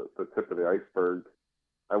hit the tip of the iceberg.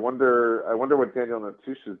 I wonder what Daniel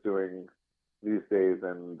Natusch is doing these days,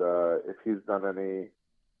 and if he's done any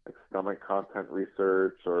stomach content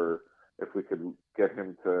research, or if we could get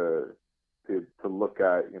him to look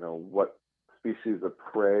at what species of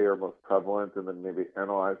prey are most prevalent, and then maybe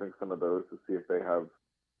analyzing some of those to see if they have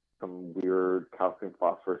some weird calcium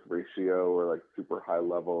phosphorus ratio, or like super high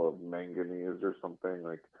level of manganese or something.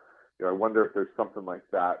 Like, I wonder if there's something like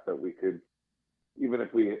that we could, even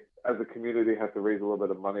if we as a community have to raise a little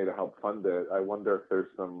bit of money to help fund it, I wonder if there's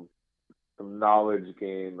some knowledge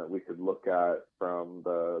gain that we could look at from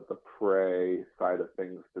the prey side of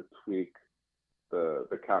things to tweak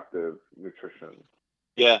the captive nutrition.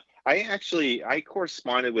 Yeah, I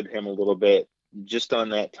corresponded with him a little bit just on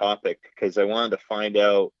that topic, because I wanted to find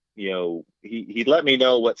out, he let me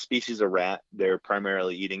know what species of rat they're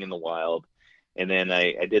primarily eating in the wild. And then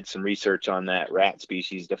I did some research on that rat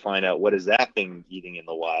species to find out what is that thing eating in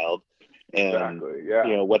the wild. And exactly,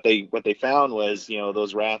 yeah. What they found was,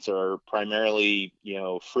 those rats are primarily,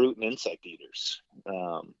 fruit and insect eaters.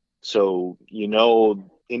 So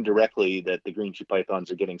indirectly that the green tree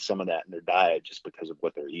pythons are getting some of that in their diet just because of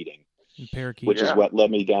what they're eating. Parakeet. Which is what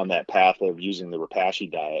led me down that path of using the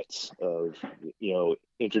Repashy diets, of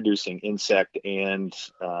introducing insect and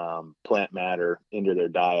plant matter into their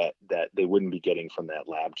diet that they wouldn't be getting from that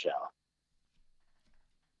lab chow.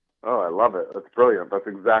 Oh, I love it. That's brilliant. That's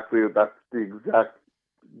the exact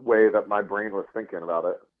way that my brain was thinking about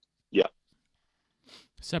it.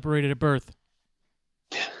 Separated at birth.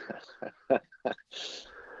 I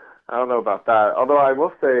don't know about that. Although I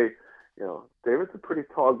will say, David's a pretty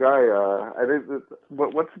tall guy. I think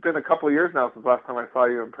what's been a couple of years now since last time I saw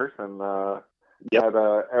you in person. Yep. At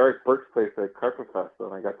Eric Burke's place at Carpet Fest,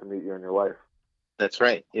 and I got to meet you and your wife. That's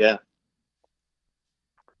right. Yeah.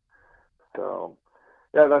 So,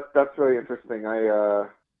 yeah, that's really interesting.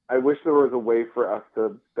 I wish there was a way for us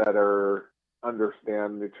to better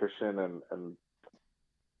understand nutrition and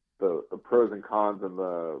the pros and cons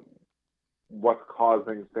and what's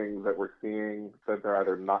causing things that we're seeing that they're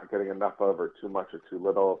either not getting enough of or too much or too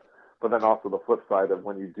little. But then also the flip side of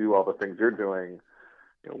when you do all the things you're doing,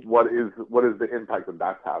 what is the impact that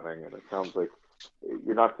that's having? And it sounds like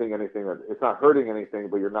you're not seeing anything that it's not hurting anything,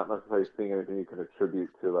 but you're not necessarily seeing anything you can attribute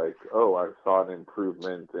to like, oh, I saw an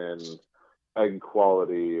improvement in egg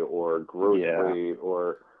quality or growth rate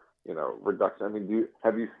or reduction. I mean,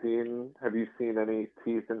 have you seen any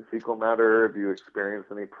teeth in fecal matter? Have you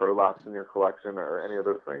experienced any prolapse in your collection or any of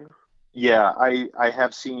those things? Yeah, I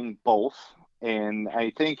have seen both, and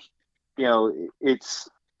I think it's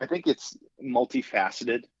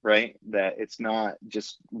multifaceted, right? That it's not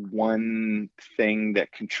just one thing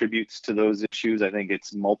that contributes to those issues. I think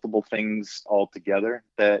it's multiple things altogether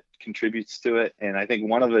that contributes to it, and I think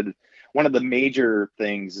one of the major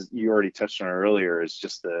things you already touched on earlier is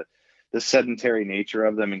just the sedentary nature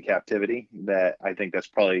of them in captivity. That I think that's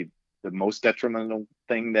probably the most detrimental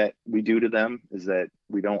thing that we do to them, is that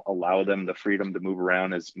we don't allow them the freedom to move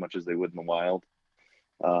around as much as they would in the wild.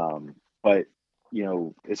 But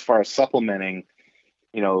as far as supplementing,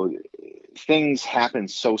 things happen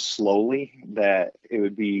so slowly that it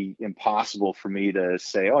would be impossible for me to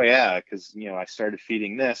say, oh yeah, because I started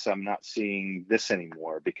feeding this, I'm not seeing this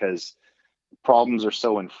anymore, because problems are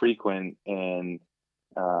so infrequent, and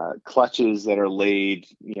clutches that are laid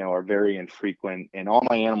are very infrequent, and all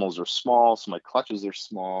my animals are small, so my clutches are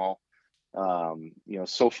small.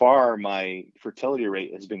 So far my fertility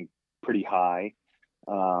rate has been pretty high,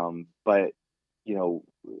 but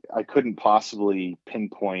I couldn't possibly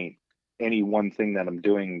pinpoint any one thing that I'm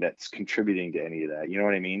doing that's contributing to any of that. You know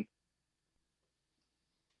what I mean?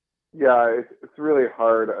 Yeah, it's really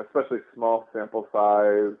hard, especially small sample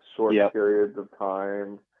size, short periods of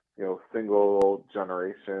time, single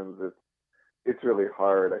generations. It's really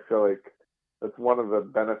hard. I feel like that's one of the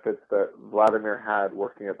benefits that Vladimir had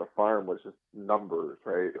working at the farm, was just numbers,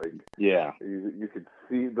 right? Like, you could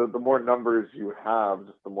see the more numbers you have,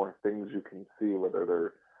 just the more things you can see, whether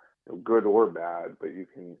they're good or bad. But you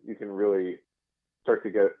can really start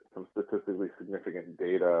to get some statistically significant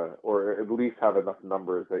data, or at least have enough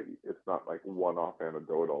numbers that it's not like one-off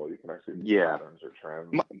anecdotal. You can actually see patterns or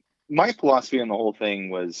trends. My philosophy on the whole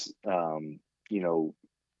thing was,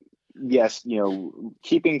 yes,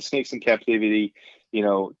 keeping snakes in captivity,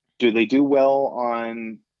 do they do well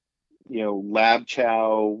on, lab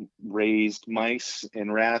chow raised mice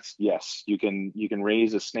and rats? Yes, you can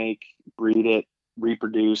raise a snake, breed it,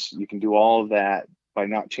 reproduce. You can do all of that by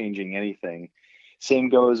not changing anything. Same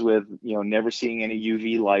goes with, never seeing any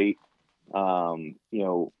UV light.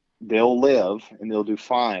 They'll live and they'll do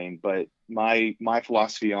fine. But my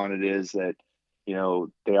philosophy on it is that,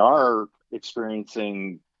 they are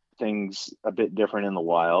experiencing things a bit different in the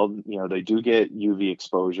wild. They do get UV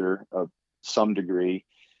exposure of some degree.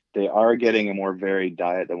 They are getting a more varied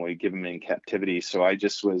diet than we give them in captivity. So I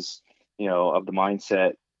just was, of the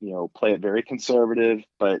mindset, play it very conservative,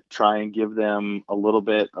 but try and give them a little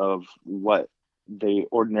bit of what they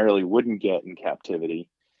ordinarily wouldn't get in captivity.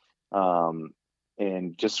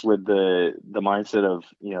 And just with the mindset of,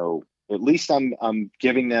 at least I'm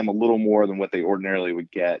giving them a little more than what they ordinarily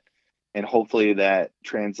would get. And hopefully that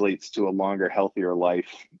translates to a longer, healthier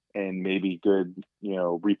life and maybe good,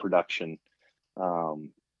 reproduction.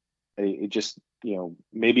 It just,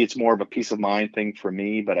 maybe it's more of a peace of mind thing for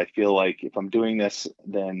me, but I feel like if I'm doing this,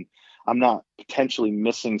 then I'm not potentially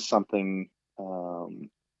missing something,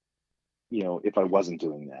 if I wasn't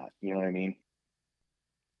doing that. You know what I mean?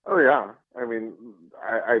 Oh yeah. I mean,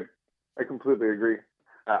 I completely agree.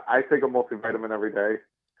 I take a multivitamin every day.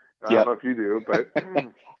 I don't know if you do, but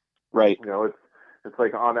right. It's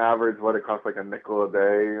like on average what it costs, like a nickel a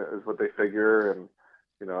day is what they figure, and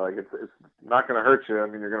like it's not going to hurt you. I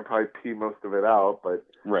mean, you're going to probably pee most of it out, but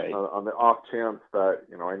on the off chance that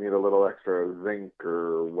I need a little extra zinc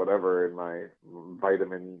or whatever in my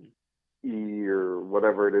vitamin E or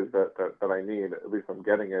whatever it is that I need, at least I'm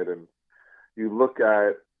getting it. And you look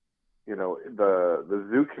at the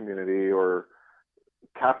zoo community or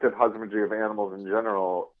captive husbandry of animals in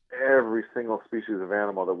general, every single species of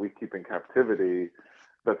animal that we keep in captivity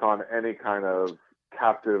that's on any kind of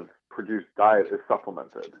captive produced diet is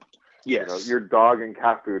supplemented. Yes. You know, your dog and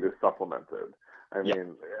cat food is supplemented. I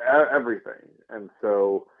mean, everything. And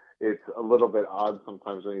so it's a little bit odd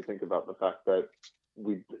sometimes when you think about the fact that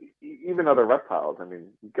even other reptiles, I mean,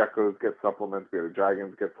 geckos get supplements, bearded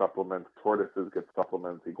dragons get supplements, tortoises get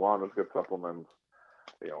supplements, iguanas get supplements.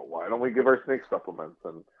 You know, why don't we give our snakes supplements?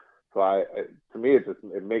 And so to me,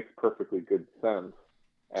 it makes perfectly good sense.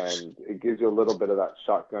 And it gives you a little bit of that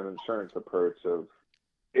shotgun insurance approach of,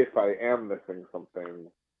 if I am missing something,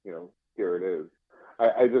 you know, here it is.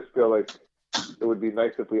 I just feel like it would be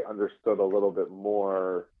nice if we understood a little bit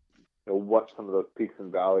more, you know, what some of those peaks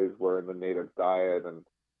and valleys were in the native diet.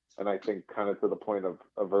 And I think kind of to the point of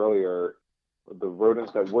earlier, the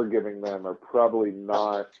rodents that we're giving them are probably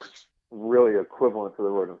not really equivalent to the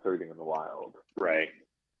rodents they're eating in the wild. Right.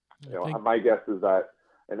 You know, my guess is that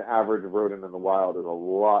an average rodent in the wild is a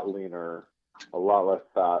lot leaner, a lot less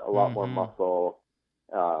fat, a lot more muscle.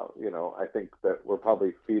 You know, I think that we're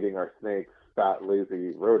probably feeding our snakes fat,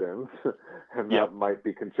 lazy rodents, and that might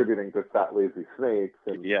be contributing to fat, lazy snakes.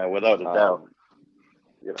 And without a doubt.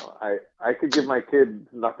 You know, I could give my kids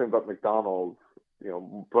nothing but McDonald's, you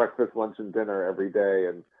know, breakfast, lunch, and dinner every day,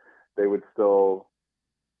 and they would still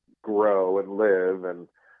grow and live. And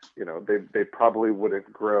you know, they probably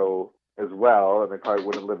wouldn't grow as well, and they probably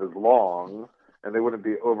wouldn't live as long, and they wouldn't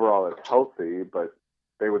be overall as healthy, but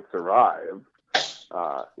they would survive.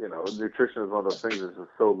 You know, nutrition is one of those things that's just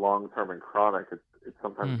so long-term and chronic. It's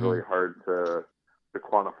sometimes really hard to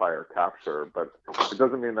quantify or capture, but it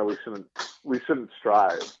doesn't mean that we shouldn't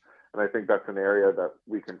strive. And I think that's an area that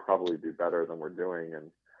we can probably do better than we're doing. And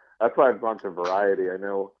that's why I've gone to variety. I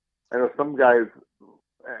know some guys,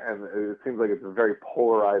 and it seems like it's a very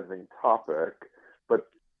polarizing topic, but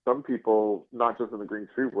some people, not just in the green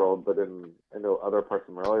street world, but I know other parts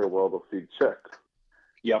of the earlier world, will feed chicks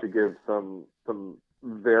to give some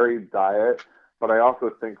varied diet. But I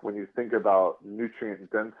also think when you think about nutrient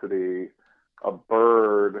density, a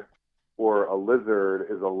bird or a lizard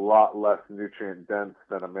is a lot less nutrient dense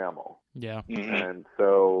than a mammal. Yeah. And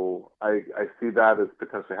so I see that as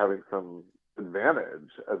potentially having some advantage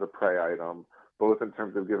as a prey item, both in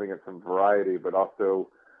terms of giving it some variety, but also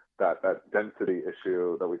that density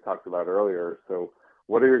issue that we talked about earlier. So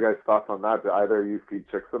what are your guys' thoughts on that? Do either of you feed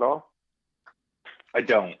chicks at all? I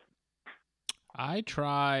don't. I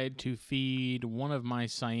tried to feed one of my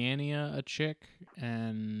Cyanea a chick,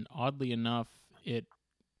 and oddly enough, it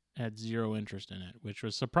had zero interest in it, which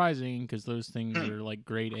was surprising because those things are like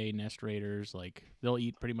grade A nest raiders. Like, they'll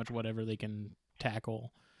eat pretty much whatever they can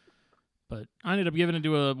tackle. But I ended up giving it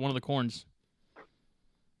to one of the corns.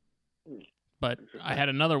 But I had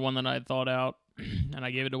another one that I had thought out, and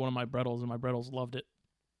I gave it to one of my Brettles, and my Brettles loved it.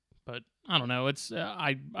 But I don't know. It's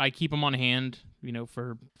I keep them on hand, you know,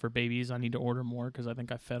 for babies. I need to order more because I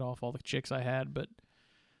think I fed off all the chicks I had. But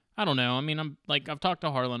I don't know. I mean, I've talked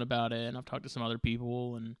to Harlan about it, and I've talked to some other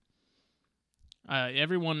people, and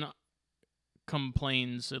everyone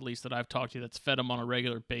complains, at least that I've talked to, that's fed them on a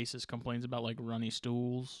regular basis, complains about like runny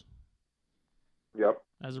stools. Yep.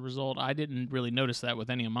 As a result, I didn't really notice that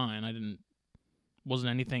with any of mine.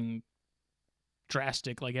 Wasn't anything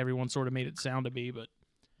drastic like everyone sort of made it sound to be, but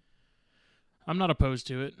I'm not opposed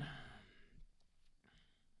to it.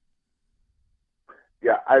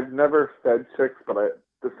 Yeah, I've never fed chicks, but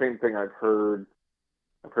the same thing I've heard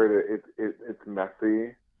it's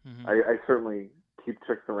messy. I certainly keep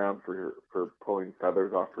chicks around for pulling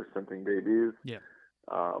feathers off for scenting babies. Yeah.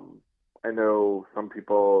 I know some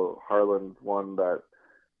people, Harlan's one, that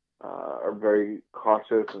are very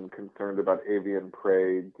cautious and concerned about avian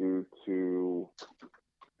prey due to,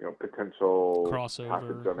 you know, potential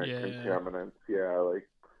pathogenic contaminants. Yeah, like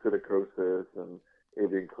psittacosis and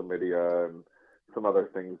avian chlamydia and some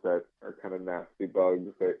other things that are kind of nasty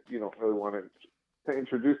bugs that you don't really want to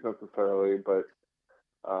introduce necessarily. But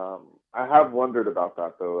I have wondered about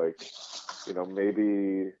that though, like, you know,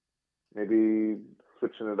 maybe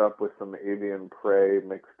switching it up with some avian prey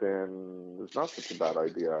mixed in is not such a bad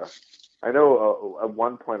idea. I know at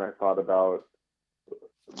one point I thought about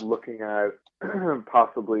looking at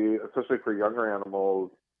possibly, especially for younger animals,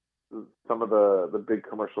 some of the big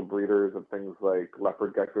commercial breeders of things like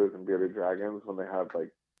leopard geckos and bearded dragons, when they have like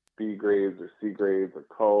B grades or C grades or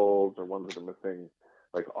culls or ones that are missing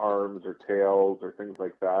like arms or tails or things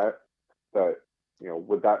like that, that, you know,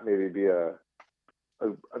 would that maybe be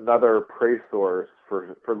another prey source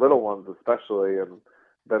for little ones especially? And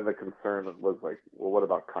then the concern was like, well, what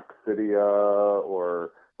about coccidia,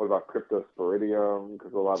 or what about cryptosporidium?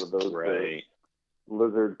 Because a lot of those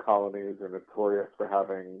lizard colonies are notorious for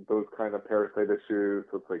having those kind of parasite issues.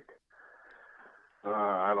 So it's like,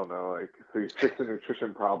 I don't know, like, so you fix a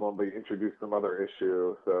nutrition problem, but you introduce some other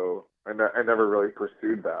issue. So I never really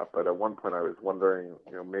pursued that. But at one point, I was wondering,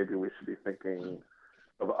 maybe we should be thinking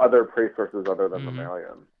of other prey sources other than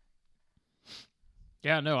mammalian.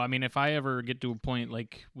 Yeah, no, I mean, if I ever get to a point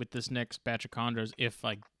like with this next batch of chondros, if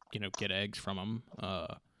I, get eggs from them,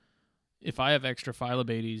 if I have extra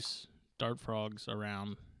phyllobates, dart frogs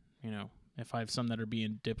around, if I have some that are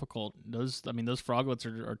being difficult, those froglets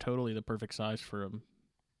are totally the perfect size for a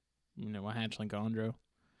hatchling chondro.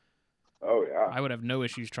 Oh yeah. I would have no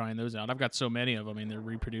issues trying those out. I've got so many of them. I mean, they're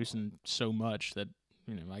reproducing so much that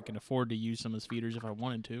I can afford to use some as feeders if I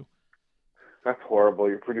wanted to. That's horrible.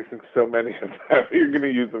 You're producing so many of them. You're going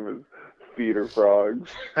to use them as feeder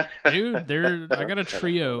frogs. Dude, I got a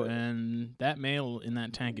trio, and that male in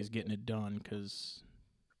that tank is getting it done because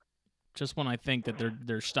just when I think that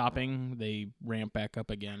they're stopping, they ramp back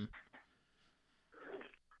up again.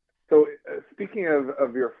 So speaking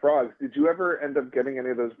of your frogs, did you ever end up getting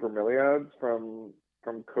any of those bromeliads from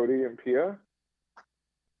Cody and Pia?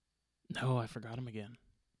 No, I forgot them again.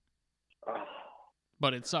 Oh,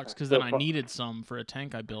 but it sucks because then I needed some for a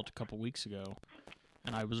tank I built a couple weeks ago,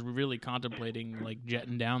 and I was really contemplating like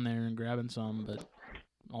jetting down there and grabbing some, but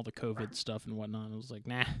all the COVID stuff and whatnot, I was like,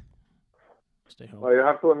 nah, stay home. Well, you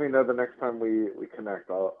have to let me know the next time we connect.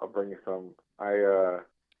 I'll bring you some.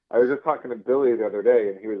 I was just talking to Billy the other day,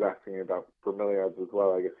 and he was asking me about bromeliads as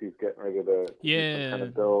well. I guess he's getting ready to do some kind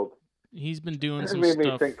of build. He's been doing some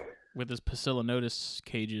stuff with his Pacillinotus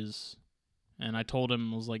cages, and I told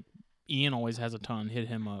him, I was like, Ian always has a ton. Hit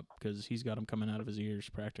him up because he's got them coming out of his ears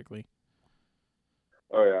practically.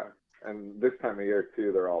 Oh yeah, and this time of year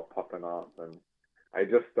too, they're all popping off. And I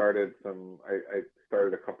just started some. I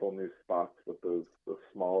started a couple new spots with those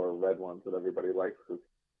smaller red ones that everybody likes. Cause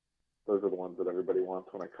those are the ones that everybody wants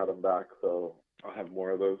when I cut them back. So I'll have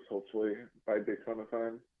more of those hopefully by Daytona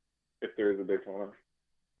time, if there is a Daytona.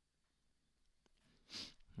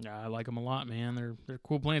 Yeah, I like them a lot, man. They're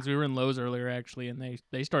cool plants. We were in Lowe's earlier actually, and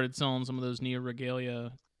they started selling some of those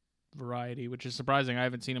Neoregalia variety, which is surprising. I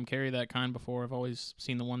haven't seen them carry that kind before. I've always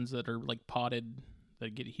seen the ones that are like potted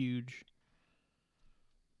that get huge.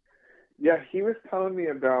 Yeah, he was telling me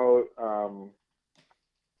about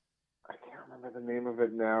I can't remember the name of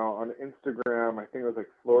it now, on Instagram. I think it was like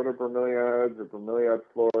Florida Bromeliads or Bromeliads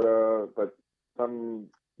Florida, but some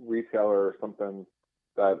retailer or something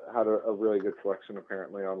that had a really good selection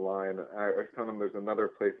apparently online. I was telling him there's another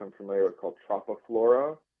place I'm familiar with called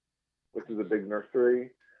Tropiflora, which is a big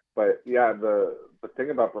nursery. But yeah, the thing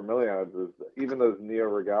about bromeliads is even those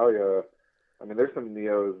Neoregalia, I mean, there's some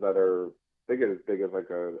Neos that they get as big as like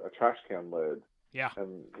a trash can lid. Yeah.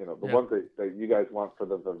 And, the ones that you guys want for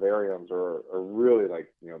the vivariums are really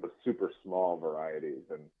like, the super small varieties.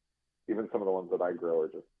 And even some of the ones that I grow are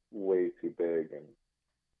just way too big. And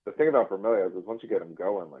the thing about bromeliads is once you get them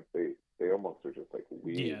going, like they almost are just like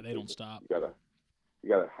weeds. Yeah, they don't stop. You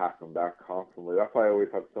gotta hack them back constantly. That's why I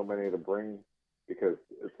always have so many to bring, because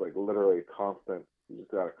it's like literally constant. You just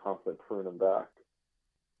gotta constant prune them back.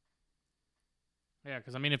 Yeah,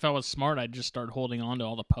 because I mean, if I was smart, I'd just start holding on to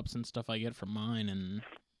all the pups and stuff I get from mine, and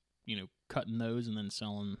cutting those and then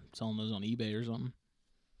selling those on eBay or something.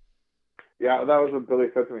 Yeah, that was what Billy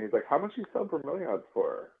said to me. He's like, "How much you sell bromeliads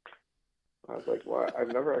for?" I was like, "Well,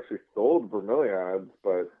 I've never actually sold bromeliads,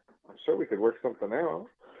 but I'm sure we could work something out."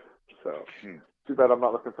 So, too bad I'm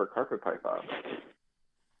not looking for carpet python.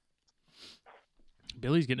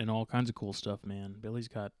 Billy's getting into all kinds of cool stuff, man. He's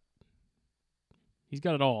got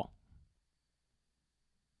it all.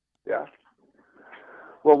 Yeah.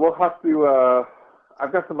 Well, we'll have to.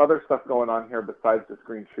 I've got some other stuff going on here besides just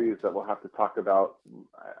green trees that we'll have to talk about.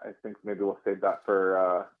 I think maybe we'll save that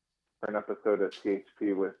for an episode at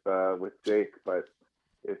THP with Jake. But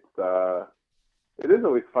it is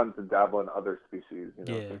always fun to dabble in other species.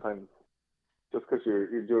 Sometimes just because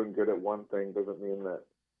you're doing good at one thing doesn't mean that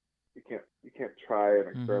you can't try and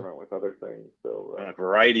experiment with other things. So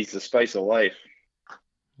variety's the spice of life.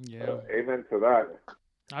 Yeah. Amen to that.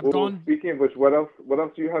 Speaking of which, what else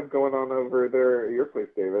do you have going on over there at your place,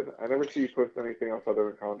 David? I never see you post anything else other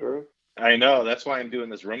than chondros. I know. That's why I'm doing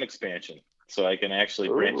this room expansion, so I can actually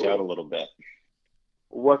branch out a little bit.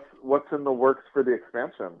 What's in the works for the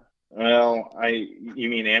expansion? Well, you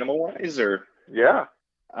mean animal-wise, or? Yeah.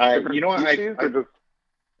 I've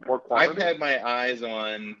had my eyes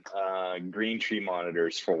on green tree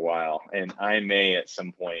monitors for a while, and I may at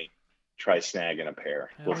some point try snagging a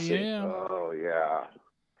pair. We'll see. Oh yeah.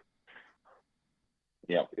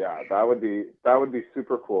 Yeah. Yeah, that would be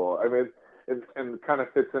super cool. I mean, and kind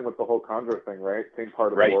of fits in with the whole chondro thing, right? Same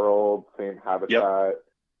part of the world, same habitat.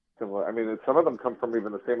 similar. I mean, some of them come from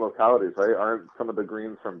even the same localities, right? Aren't some of the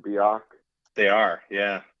greens from Biak? They are,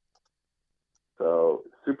 yeah. So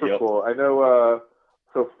super cool. I know.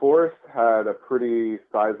 So Forrest had a pretty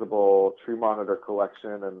sizable tree monitor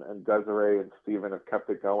collection, and Desiree and Steven have kept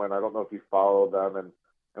it going. I don't know if you follow them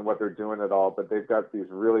and what they're doing at all, but they've got these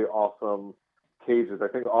really awesome cages. I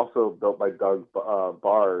think also built by Doug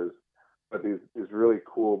Bars, but these really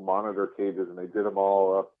cool monitor cages, and they did them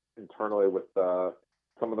all up internally with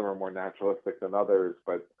some of them are more naturalistic than others,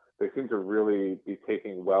 but they seem to really be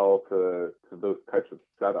taking well to those types of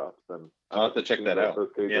setups. And I'll have to check that out.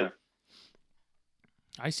 Yeah.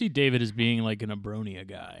 I see David as being like an Abronia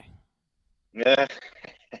guy. Yeah.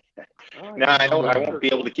 No, I won't be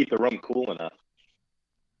able to keep the room cool enough.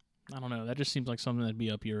 I don't know. That just seems like something that'd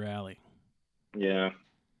be up your alley. Yeah.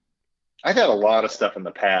 I've had a lot of stuff in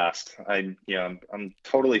the past. I'm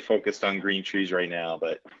totally focused on green trees right now,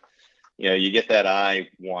 but you get that eye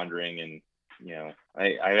wandering, and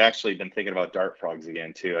I've actually been thinking about dart frogs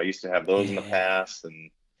again too. I used to have those in the past,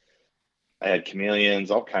 and I had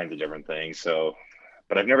chameleons, all kinds of different things. So,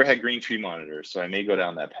 but I've never had green tree monitors, so I may go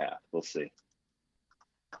down that path. We'll see.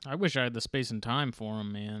 I wish I had the space and time for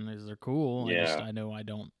them, man. They're cool. Yeah. I know I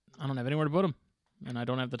don't have anywhere to put them, and I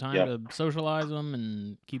don't have the time to socialize them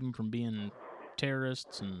and keep them from being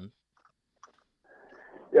terrorists. And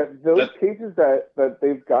yeah, those cages that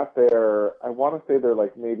they've got there, I want to say they're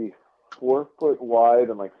like maybe 4 foot wide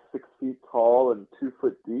and like 6 feet tall and 2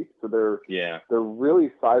 foot deep. So they're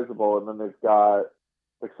really sizable, and then they've got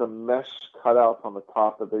like some mesh cutouts on the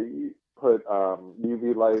top that they put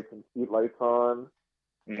UV lights and heat lights on.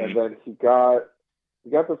 Mm-hmm. And then he got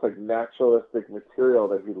this like naturalistic material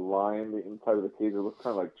that he lined the inside of the cage. It looks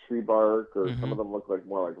kind of like tree bark, or some of them look like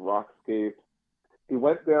more like rockscape. He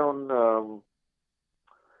went down,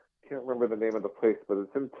 can't remember the name of the place, but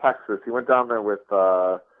it's in Texas. He went down there with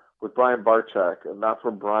Brian Barczyk, and that's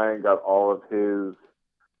where Brian got all of his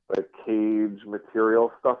like cage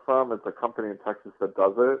material stuff from. It's a company in Texas that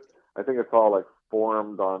does it. I think it's all like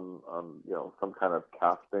formed on some kind of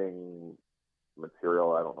casting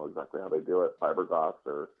material. I don't know exactly how they do it, fiberglass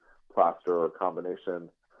or plaster or a combination,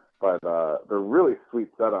 but they're really sweet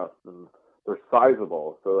setups, and they're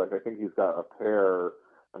sizable. So like I think he's got a pair.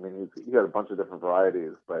 I mean, he had a bunch of different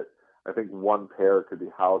varieties, but I think one pair could be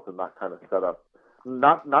housed in that kind of setup.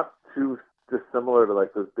 Not too dissimilar to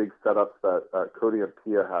like those big setups that Cody and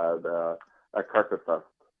Pia had at Carpet Fest,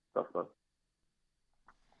 Dustin.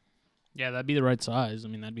 Yeah, that'd be the right size. I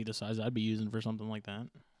mean, that'd be the size I'd be using for something like that.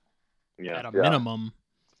 Yeah. At a minimum.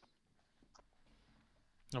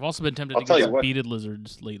 I've also been tempted to get some beaded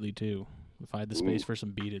lizards lately too. If I had the space for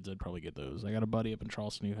some beadeds, I'd probably get those. I got a buddy up in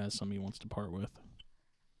Charleston who has some he wants to part with.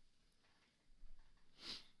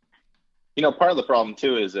 Part of the problem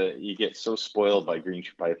too is that you get so spoiled by green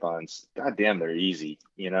tree pythons. God damn, they're easy.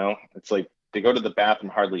 It's like they go to the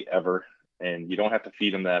bathroom hardly ever, and you don't have to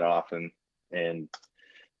feed them that often. And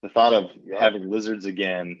the thought of having lizards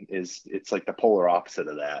again it's like the polar opposite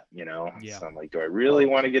of that. Yeah. So I'm like, do I really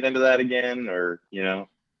want to get into that again, or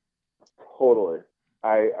Totally.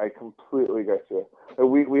 I completely get you.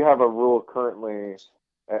 We have a rule currently,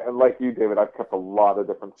 and like you, David, I've kept a lot of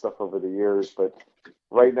different stuff over the years, but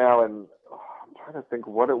right now, and I'm trying to think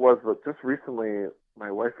what it was, but just recently, my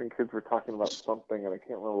wife and kids were talking about something, and I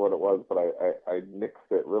can't remember what it was, but I nixed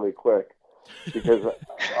it really quick, because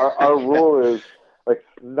our rule is like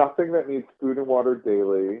nothing that needs food and water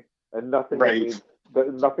daily, and nothing that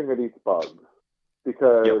eats bugs,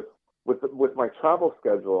 because with my travel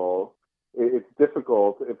schedule, it's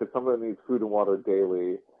difficult if it's something that needs food and water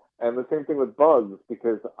daily. And the same thing with bugs,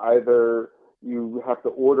 because either you have to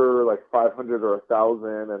order like 500 or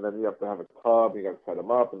 1,000, and then you have to have a tub, you got to set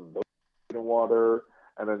them up, and those food and water.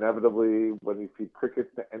 And inevitably, when you feed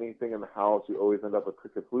crickets to anything in the house, you always end up with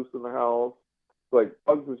crickets loose in the house. So like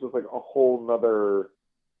bugs is just like a whole nother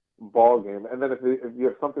ball game. And then if you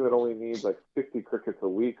have something that only needs like 50 crickets a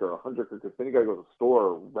week or 100 crickets, then you got to go to the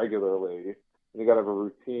store regularly. And you got to have a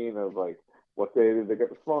routine of like what day did they get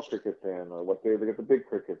the small crickets in, or what day they get the big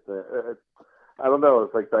crickets in. I don't know.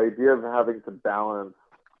 It's like the idea of having to balance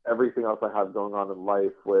everything else I have going on in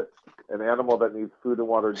life with an animal that needs food and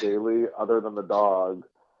water daily, other than the dog,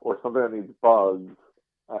 or something that needs bugs.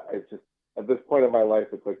 It's just at this point in my life,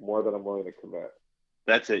 it's like more than I'm willing to commit.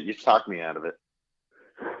 That's it. You've talked me out of it.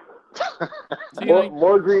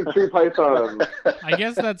 more green tree pythons. I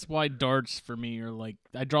guess that's why darts for me are like,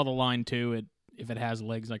 I draw the line too. If it has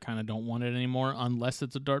legs, I kind of don't want it anymore, unless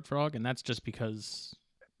it's a dart frog, and that's just because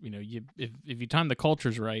if you time the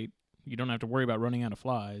cultures right, you don't have to worry about running out of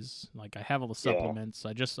flies. Like I have all the supplements.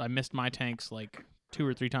 I missed my tanks like 2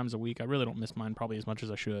 or 3 times a week. I really don't miss mine probably as much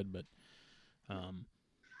as I should, but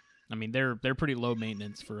I mean they're pretty low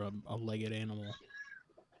maintenance for a legged animal.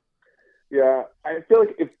 Yeah, I feel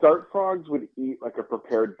like if dart frogs would eat like a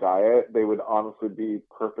prepared diet, they would honestly be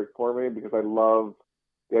perfect for me because I love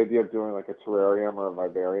the idea of doing like a terrarium or a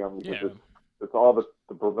vivarium because it's all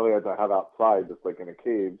the bromeliads I have outside, just like in a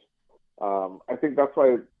cage. I think that's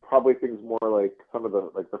why probably things more like some of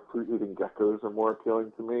the fruit-eating geckos are more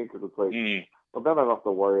appealing to me because it's like, well, then I don't have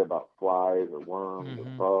to worry about flies or worms or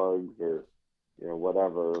bugs or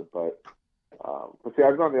whatever. But see,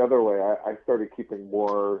 I've gone the other way. I started keeping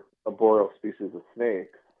more arboreal species of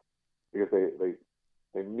snakes because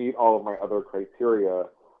they meet all of my other criteria.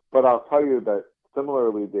 But I'll tell you that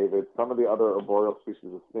similarly, David, some of the other arboreal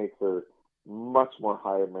species of snakes are much more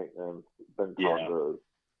high maintenance than chondros.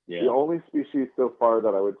 Yeah. The only species so far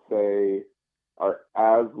that I would say are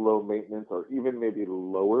as low maintenance or even maybe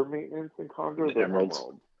lower maintenance than chondros are emeralds.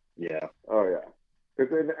 Yeah. Oh, yeah.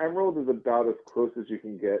 Because an emerald is about as close as you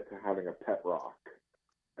can get to having a pet rock,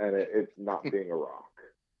 and it's not being a rock.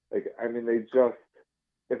 Like, I mean,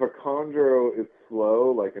 if a chondro is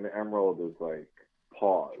slow, like an emerald is like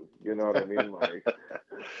pause. You know what I mean? Like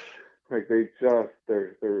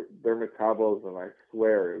their metabolism, I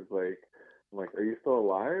swear, is like, I'm like, are you still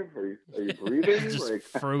alive? Are you breathing? Just like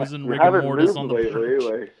frozen rigor mortis on the lately.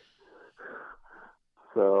 Like,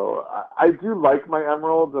 so I do like my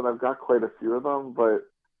emeralds, and I've got quite a few of them, but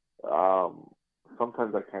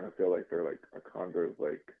sometimes I kind of feel like they're like a chondro's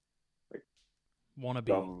like wannabe.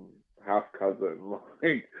 Some half cousin.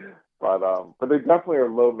 Like, but they definitely are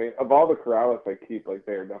low maintenance. Of all the corrales I keep, like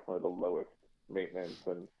they are definitely the lowest maintenance,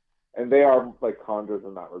 and they are like chondros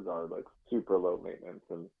in that regard, like super low maintenance.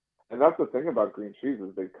 And that's the thing about green trees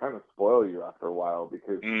is they kind of spoil you after a while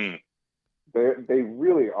because they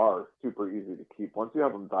really are super easy to keep. Once you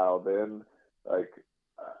have them dialed in, like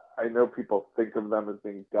I know people think of them as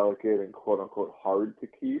being delicate and quote unquote hard to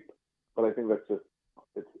keep, but I think that's just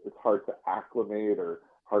it's hard to acclimate or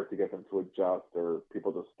hard to get them to adjust, or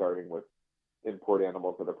people just starting with import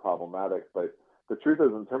animals that are problematic. But the truth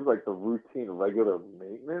is, in terms of like the routine, regular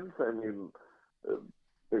maintenance, I mean,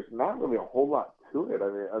 there's not really a whole lot to it. I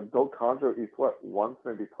mean, adult chondro eats once,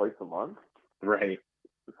 maybe twice a month. Right.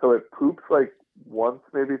 So it poops like once,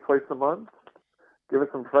 maybe twice a month. Give it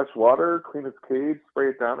some fresh water, clean its cage, spray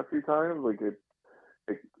it down a few times. Like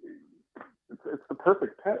it's the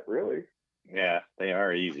perfect pet, really. Yeah, they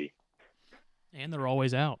are easy. And they're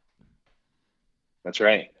always out. That's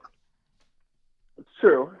right. It's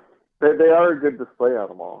true. They are a good display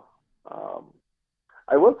animal.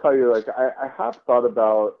 I will tell you, like, I have thought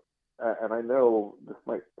about, and I know this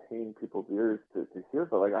might pain people's ears to hear,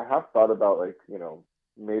 but like I have thought about, like,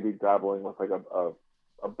 maybe dabbling with like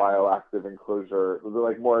a bioactive enclosure,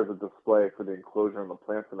 like more as a display for the enclosure and the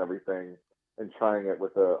plants and everything, and trying it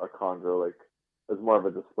with a chondro, like as more of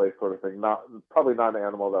a display sort of thing. Probably not an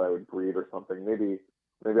animal that I would breed or something. Maybe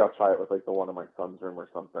I'll try it with like the one in my son's room or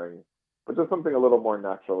something, but just something a little more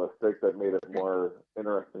naturalistic that made it more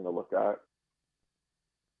interesting to look at.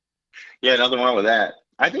 Yeah, nothing wrong with that.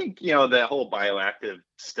 I think, that whole bioactive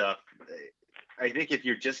stuff, I think if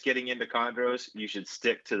you're just getting into chondros, you should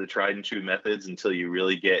stick to the tried and true methods until you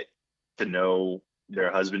really get to know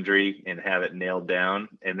their husbandry and have it nailed down.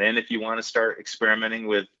 And then if you want to start experimenting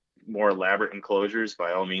with more elaborate enclosures,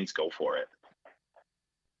 by all means, go for it.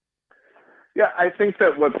 Yeah, I think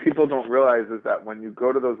that what people don't realize is that when you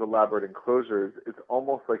go to those elaborate enclosures, it's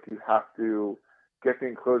almost like you have to get the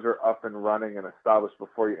enclosure up and running and established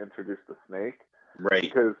before you introduce the snake. Right.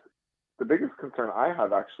 Because the biggest concern I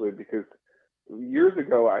have, actually, because years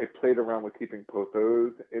ago I played around with keeping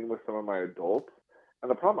pothos in with some of my adults,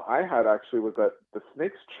 and the problem I had actually was that the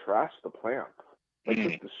snakes trashed the plants, like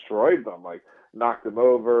just destroyed them, like knocked them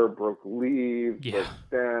over, broke leaves, broke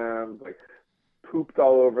stems, like pooped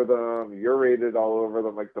all over them, urated all over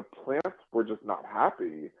them. Like the plants were just not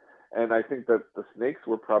happy. And I think that the snakes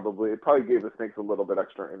were it probably gave the snakes a little bit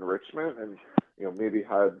extra enrichment, and maybe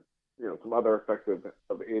had some other effects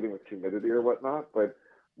of aiding with humidity or whatnot. But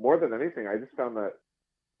more than anything, I just found that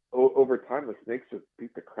over time the snakes just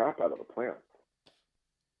beat the crap out of the plants.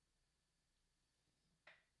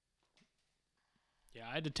 Yeah,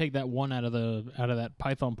 I had to take that one out of that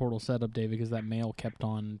Python portal setup, David, because that male kept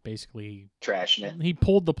on basically trashing it. He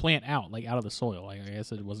pulled the plant out of the soil. I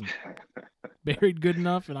guess it wasn't buried good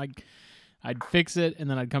enough, and I'd fix it, and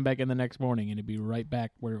then I'd come back in the next morning, and it'd be right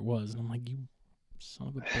back where it was. And I'm like, you son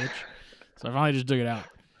of a bitch. So I finally just took it out.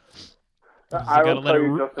 I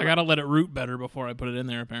gotta let it root better before I put it in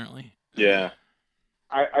there, apparently. Yeah.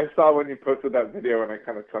 I saw when you posted that video, and I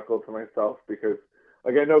kind of chuckled to myself because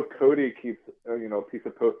Like I know Cody keeps a piece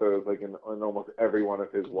of pothos like in almost every one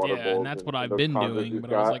of his water Yeah, and bowls that's and what I've those been chondros doing. he's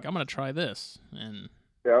But I was got. like, I'm gonna try this, and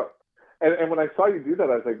Yeah. And when I saw you do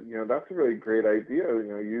that, I was like, that's a really great idea.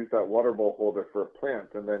 Use that water bowl holder for a plant.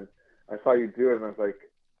 And then I saw you do it, and I was like,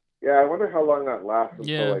 yeah, I wonder how long that lasts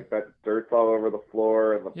until yeah, like that dirt's all over the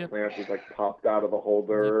floor and the yep, plant is like popped out of the yep.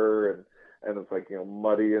 holder and it's like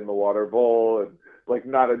muddy in the water bowl and like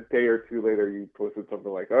not a day or two later you posted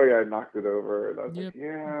something like, oh yeah, I knocked it over, and I was like, Yep.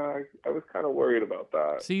 yeah, I was kind of worried about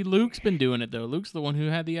that. See, Luke's been doing it though. Luke's the one who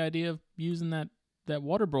had the idea of using that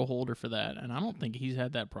water bowl holder for that, and I don't think he's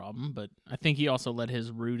had that problem. But I think he also let his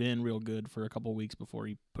root in real good for a couple weeks before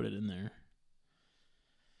he put it in there.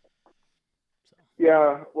 So.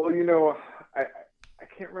 Yeah, well, I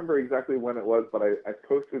can't remember exactly when it was, but I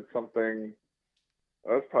posted something.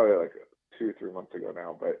 That was probably like 2 or 3 months ago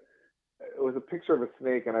now, but it was a picture of a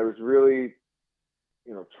snake, and I was really,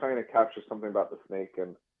 trying to capture something about the snake.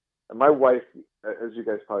 And my wife, as you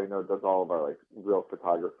guys probably know, does all of our like real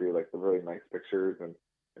photography, like the really nice pictures, and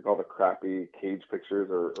like all the crappy cage pictures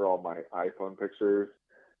are all my iPhone pictures.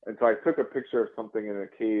 And so I took a picture of something in a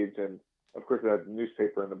cage, and of course it had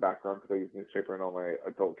newspaper in the background because I use newspaper in all my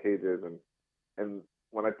adult cages. And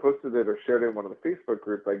when I posted it or shared it in one of the Facebook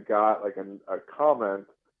groups, I got like a comment.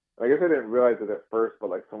 I guess I didn't realize it at first, but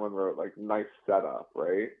like someone wrote like nice setup,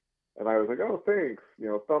 right? And I was like, oh, thanks,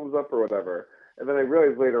 thumbs up or whatever. And then I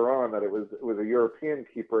realized later on that it was a European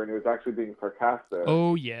keeper, and he was actually being sarcastic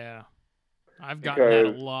Oh yeah, I've gotten that a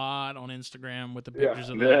because lot on Instagram with the yeah, pictures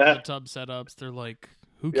of the Yeah. tub setups. They're like,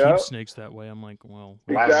 "Who yeah, keeps snakes that way?" I'm like, "Well,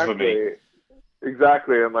 Blasphemy.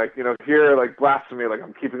 exactly. And like here like blasphemy, like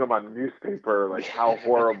I'm keeping them on newspaper, like how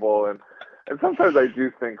horrible. And sometimes I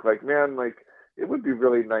do think like, man, like it would be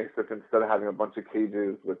really nice if instead of having a bunch of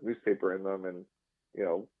cages with newspaper in them and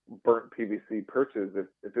burnt PVC perches,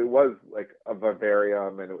 if it was like a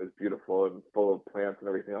vivarium and it was beautiful and full of plants and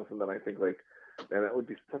everything else, and then I think like, man, that would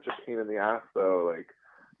be such a pain in the ass though,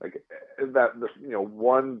 like that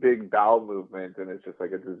one big bowel movement and it's just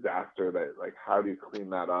like a disaster. That like how do you clean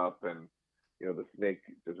that up? And the snake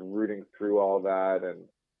just rooting through all that, and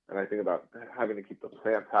I think about having to keep the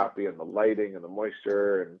plants happy and the lighting and the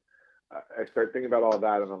moisture, and I start thinking about all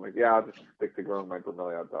that, and I'm like, yeah, I'll just stick to growing my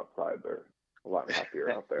bromeliads outside. They're a lot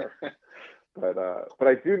happier out there. But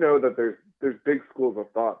I do know that there's big schools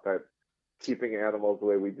of thought that keeping animals the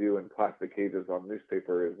way we do in plastic cages on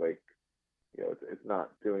newspaper is like, it's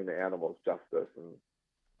not doing the animals justice. And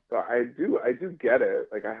so I do get it.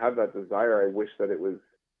 Like I have that desire. I wish that it was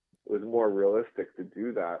more realistic to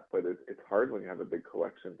do that, but it's hard when you have a big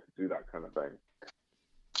collection to do that kind of thing.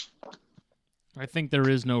 I think there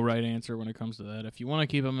is no right answer when it comes to that. If you want to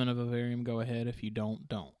keep them in a vivarium, go ahead. If you don't,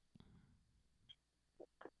 don't."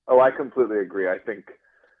 Oh, I completely agree. I think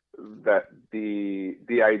that the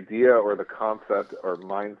idea or the concept or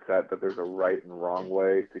mindset that there's a right and wrong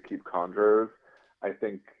way to keep chondros, I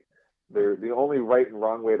think the only right and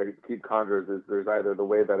wrong way to keep chondros is there's either the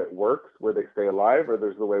way that it works where they stay alive or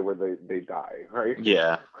there's the way where they die, right?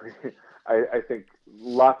 Yeah. I think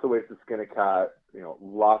lots of ways to skin a cat,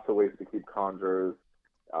 lots of ways to keep chondros.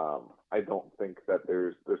 I don't think that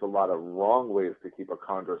there's a lot of wrong ways to keep a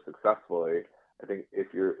chondro successfully. I think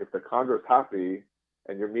if the chondro's happy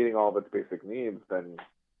and you're meeting all of its basic needs, then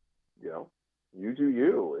you do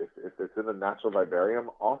you. If it's in a natural vivarium,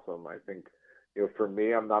 awesome. I think for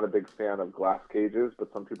me, I'm not a big fan of glass cages,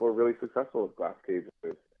 but some people are really successful with glass cages.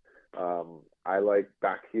 I like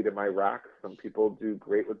back heat in my racks. Some people do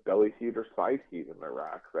great with belly heat or side heat in their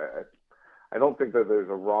racks. I don't think that there's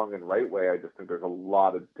a wrong and right way. I just think there's a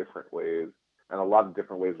lot of different ways and a lot of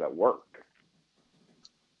different ways that work.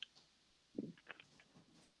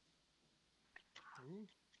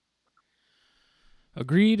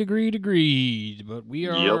 Agreed. But we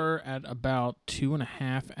Yep. are at about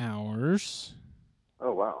 2.5 hours.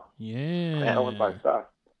 Oh wow, Yeah. that went by fast.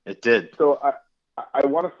 It did. So I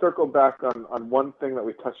want to circle back on one thing that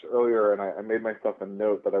we touched earlier, and I made myself a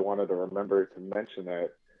note that I wanted to remember to mention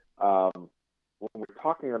it. When we were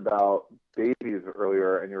talking about babies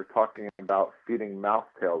earlier, and you were talking about feeding mouse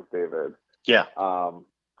tails, David. Yeah.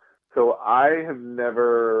 So I have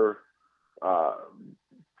never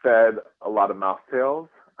fed a lot of mouse tails.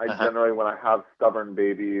 I generally, when I have stubborn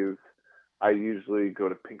babies, I usually go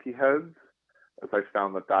to pinky heads, as I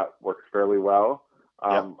found that works fairly well.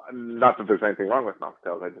 Not that there's anything wrong with mouse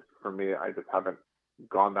tails. For me, I just haven't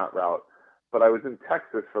gone that route. But I was in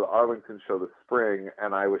Texas for the Arlington show this spring,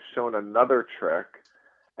 and I was shown another trick.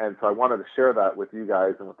 And so I wanted to share that with you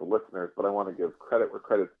guys and with the listeners, but I want to give credit where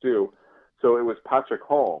credit's due. So it was Patrick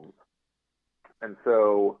Holmes. And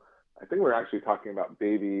so I think we're actually talking about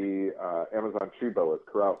baby Amazon tree boas,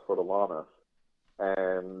 Corallus fortillanus,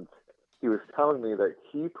 and he was telling me that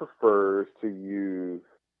he prefers to use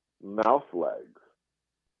mouse legs.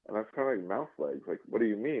 And I was kind of like, mouse legs? Like, what do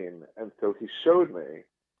you mean? And so he showed me,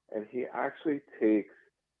 and he actually takes,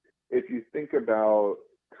 if you think about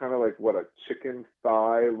kind of like what a chicken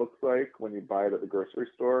thigh looks like when you buy it at the grocery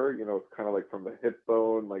store, it's kind of like from the hip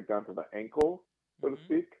bone, like down to the ankle, so to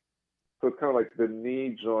speak. So it's kind of like the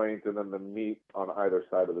knee joint and then the meat on either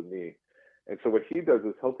side of the knee. And so what he does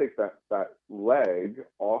is he'll take that leg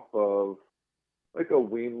off of like a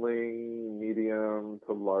weanling, medium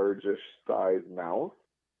to largish size mouse,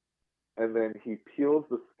 and then he peels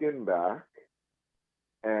the skin back,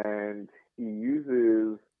 and he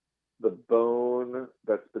uses the bone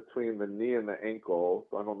that's between the knee and the ankle.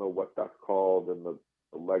 So I don't know what that's called in the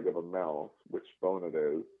leg of a mouse, which bone it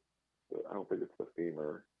is. I don't think it's the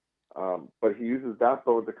femur. But he uses that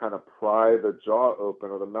bone to kind of pry the jaw open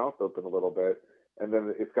or the mouth open a little bit. And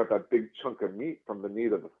then it's got that big chunk of meat from the knee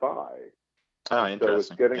to the thigh. Oh,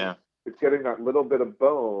 interesting. So it's getting that little bit of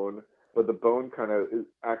bone, but the bone kind of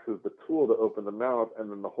acts as the tool to open the mouth,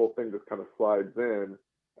 and then the whole thing just kind of slides in,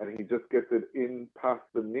 and he just gets it in past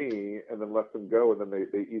the knee and then lets them go, and then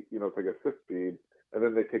they eat, it's like a fist feed, and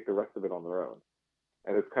then they take the rest of it on their own.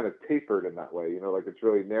 And it's kind of tapered in that way, like it's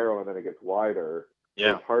really narrow and then it gets wider.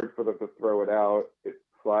 Yeah. So it's hard for them to throw it out. It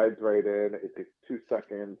slides right in. It takes 2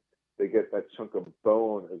 seconds. They get that chunk of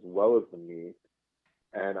bone as well as the meat.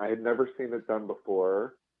 And I had never seen it done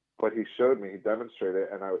before, but he showed me, he demonstrated it,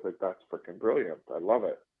 and I was like, that's freaking brilliant. I love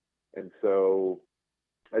it. And so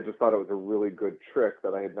I just thought it was a really good trick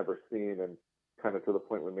that I had never seen. And kind of to the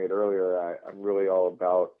point we made earlier, I'm really all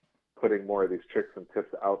about putting more of these tricks and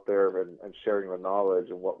tips out there and sharing the knowledge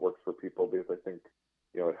and what works for people, because I think,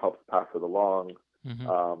 it helps pass it along. Mm-hmm.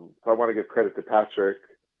 So I want to give credit to Patrick,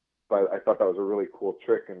 but I thought that was a really cool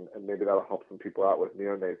trick, and maybe that'll help some people out with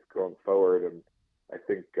neonates going forward. And I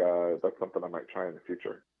think that's something I might try in the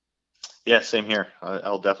future. Yeah, same here.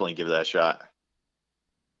 I'll definitely give that a shot.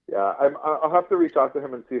 Yeah, I'll have to reach out to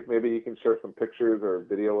him and see if maybe he can share some pictures or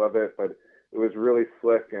video of it. But it was really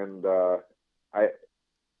slick, and I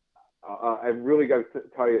really got to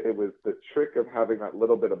tell you, it was the trick of having that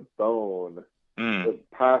little bit of bone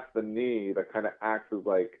past the knee that kind of acts as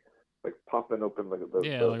like popping open like a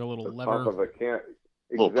little lever, top of a can.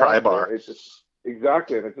 Exactly. Little pry bar.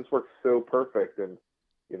 Exactly, and it just works so perfect. And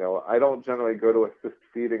I don't generally go to assist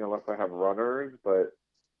feeding unless I have runners, but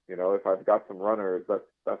if I've got some runners,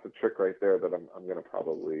 that's a trick right there that I'm going to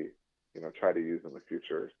probably try to use in the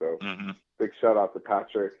future. So big shout out to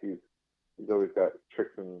Patrick. He's always got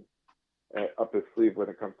tricks up his sleeve when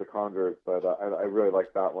it comes to chondros, but I really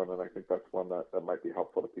like that one, and I think that's one that might be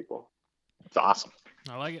helpful to people. It's awesome.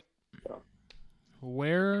 I like it. Yeah.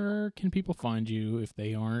 Where can people find you if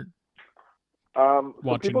they aren't so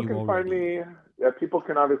watching people you can already? find me. Yeah, people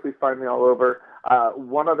can obviously find me all over.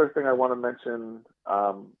 One other thing I want to mention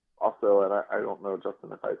also, and I don't know,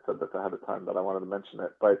 Justin, if I said this ahead of time, but I wanted to mention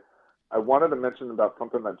it, but I wanted to mention about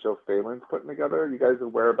something that Joe Phelan's putting together. You guys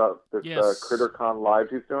aware about this CritterCon Live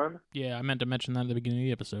he's doing? Yeah, I meant to mention that at the beginning of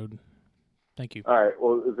the episode. Thank you. All right.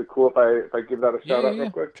 Well, is it cool if I give that a shout out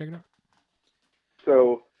real quick? Check it out.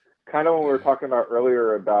 So, kind of when we were talking about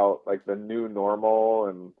earlier about like the new normal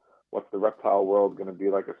and what's the reptile world going to be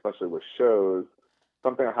like, especially with shows,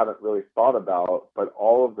 something I hadn't really thought about, but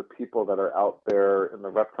all of the people that are out there in the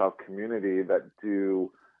reptile community that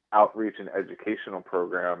do outreach and educational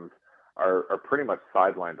programs are pretty much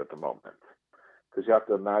sidelined at the moment. Because you have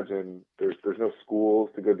to imagine there's no schools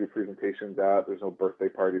to go do presentations at, there's no birthday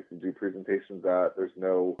parties to do presentations at, there's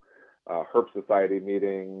no Herp Society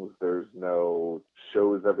meetings, there's no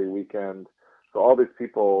shows every weekend. So all these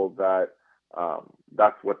people that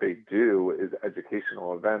that's what they do is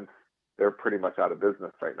educational events. They're pretty much out of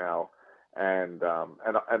business right now, and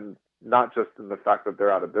not just in the fact that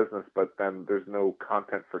they're out of business, but then there's no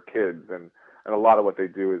content for kids, and a lot of what they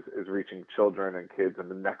do is reaching children and kids and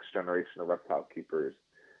the next generation of reptile keepers.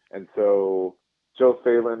 And so Joe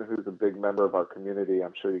Phelan, who's a big member of our community,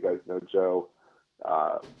 I'm sure you guys know Joe.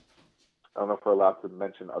 I don't know if we're allowed to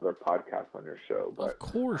mention other podcasts on your show, but of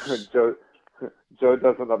course, Joe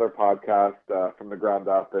does another podcast from the ground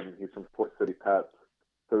up, and he's from Port City Pets.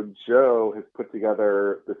 So Joe has put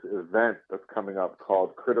together this event that's coming up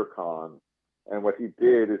called CritterCon, and what he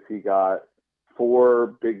did is he got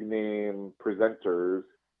 4 big name presenters.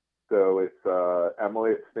 So it's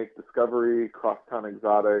Emily at Snake Discovery, Crosstown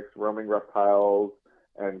Exotics, Roaming Reptiles,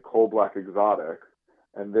 and Coal Black Exotics.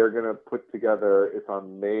 And they're going to put together, it's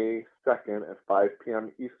on May 2nd at 5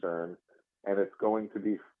 p.m. Eastern, and it's going to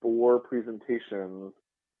be 4 presentations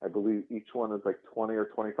I believe each one is like 20 or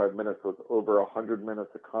 25 minutes, so it's over 100 minutes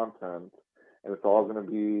of content, and it's all going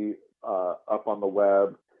to be up on the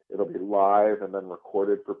web. It'll be live and then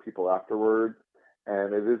recorded for people afterwards.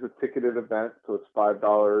 And it is a ticketed event, so it's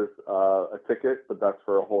 $5 a ticket, but that's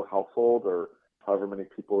for a whole household or however many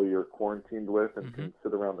people you're quarantined with and can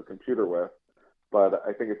sit around the computer with. But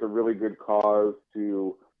I think it's a really good cause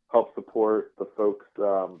to help support the folks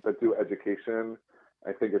that do education.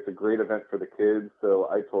 I think it's a great event for the kids. So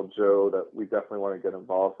I told Joe that we definitely want to get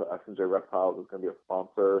involved. So S&J Reptiles is going to be a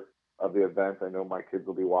sponsor of the event. I know my kids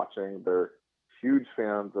will be watching. They're huge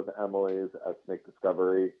fans of Emily's at Snake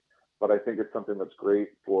Discovery. But I think it's something that's great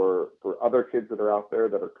for other kids that are out there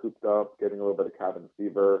that are cooped up, getting a little bit of cabin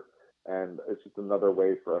fever. And it's just another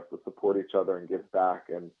way for us to support each other and give back.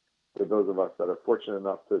 And for those of us that are fortunate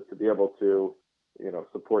enough to be able to,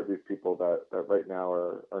 support these people that right now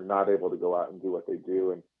are not able to go out and do what they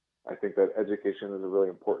do. And I think that education is a really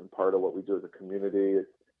important part of what we do as a community.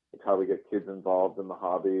 It's how we get kids involved in the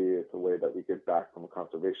hobby. It's a way that we give back from a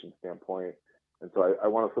conservation standpoint. And so I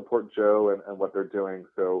want to support Joe and what they're doing.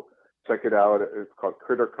 So check it out. It's called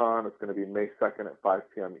CritterCon. It's going to be May 2nd at 5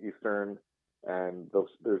 p.m. Eastern. And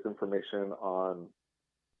there's information on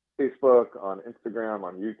Facebook, on Instagram,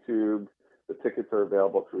 on YouTube. The tickets are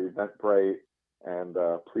available through Eventbrite. And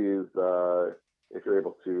please, if you're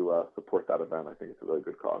able to support that event, I think it's a really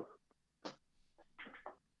good cause.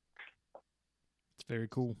 It's very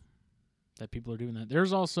cool that people are doing that.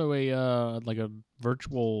 There's also a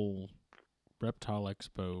virtual reptile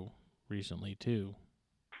expo recently too,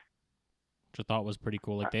 which I thought was pretty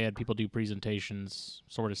cool. Like they had people do presentations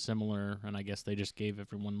sort of similar, and I guess they just gave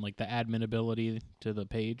everyone like the admin ability to the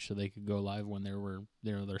page so they could go live when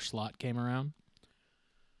their slot came around.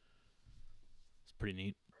 It's pretty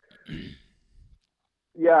neat.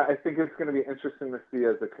 Yeah, I think it's going to be interesting to see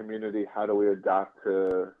as a community, how do we adapt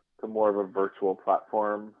to more of a virtual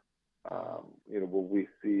platform? Will we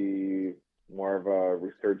see more of a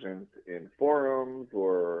resurgence in forums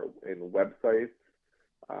or in websites?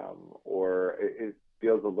 Or it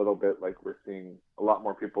feels a little bit like we're seeing a lot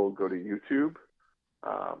more people go to YouTube,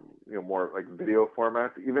 more like video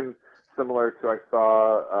formats, even similar to I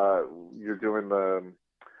saw you're doing the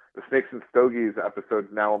Snakes and Stogies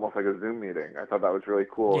episode now almost like a Zoom meeting. I thought that was really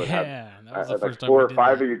cool. Yeah, that was the like first time 4 we or did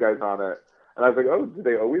 5 that. of you guys on it. And I was like, oh, do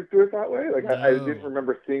they always do it that way? Like, No. I didn't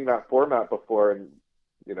remember seeing that format before. And,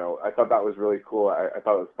 I thought that was really cool. I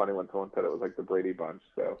thought it was funny when someone said it was like the Brady Bunch.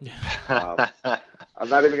 So I'm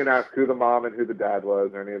not even going to ask who the mom and who the dad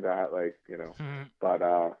was or any of that,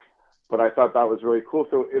 but I thought that was really cool.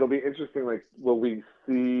 So it'll be interesting. Like, will we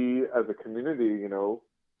see as a community,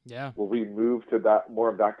 yeah, will we move to that more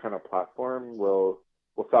of that kind of platform? Will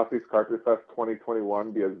Southeast Carpet Fest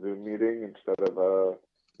 2021 be a Zoom meeting instead of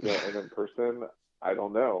an in-person? I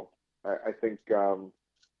don't know. I think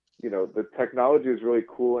the technology is really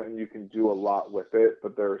cool and you can do a lot with it,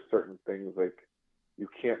 but there are certain things like you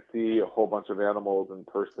can't see a whole bunch of animals in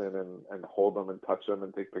person and hold them and touch them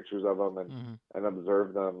and take pictures of them and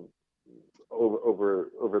observe them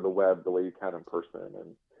over the web the way you can in person.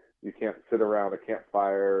 And you can't sit around a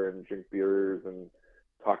campfire and drink beers and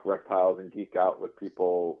talk reptiles and geek out with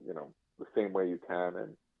people, the same way you can.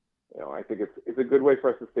 And, I think it's a good way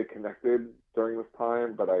for us to stay connected during this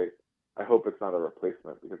time, but I hope it's not a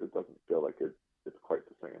replacement because it doesn't feel like it's quite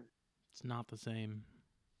the same. It's not the same.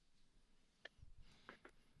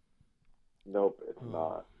 Nope, it's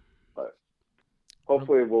not. But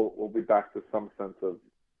hopefully we'll be back to some sense of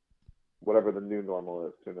whatever the new normal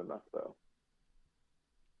is soon enough, though.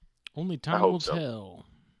 Only time will tell.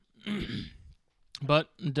 But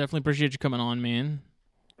definitely appreciate you coming on, man.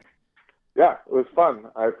 Yeah, it was fun.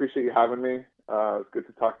 I appreciate you having me. It was good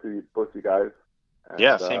to talk to both you guys. And,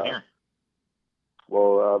 yeah, same here.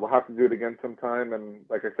 We'll have to do it again sometime. And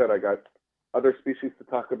like I said, I got other species to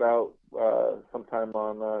talk about sometime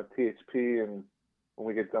on THP. And when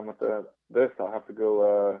we get done with this, I'll have to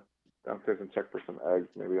go downstairs and check for some eggs.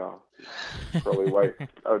 Maybe I'll pearly white.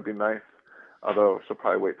 That would be nice. Although she'll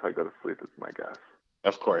probably wait till I go to sleep, is my guess.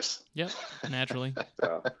 Of course. Yep, naturally.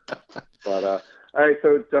 So, but all right.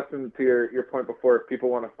 So Justin, to your point before, if people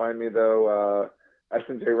want to find me though,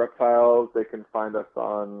 S&J Reptiles, they can find us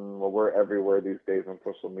on, we're everywhere these days on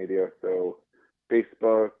social media. So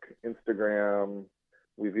Facebook, Instagram.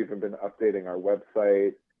 We've even been updating our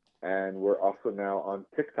website, and we're also now on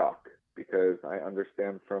TikTok because I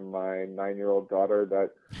understand from my 9-year-old daughter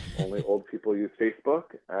that only old people use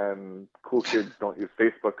Facebook, and cool kids don't use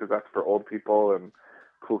Facebook because that's for old people, and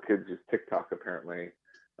cool kids use TikTok apparently.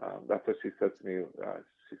 That's what she says to me.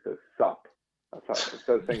 She says, "Sup," That's how,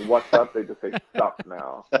 instead of saying what's up, they just say sup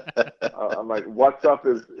now. I'm like, what's up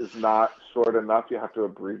is not short enough. You have to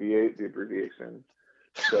abbreviate the abbreviation.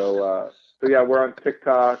 So yeah, we're on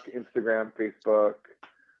TikTok, Instagram, Facebook,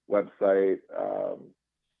 website,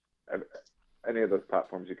 and any of those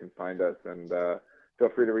platforms you can find us, and feel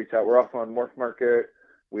free to reach out. We're also on Morph Market.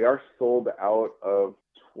 We are sold out of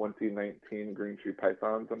 2019 green tree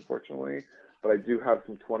pythons, unfortunately, but I do have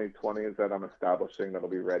some 2020s that I'm establishing that'll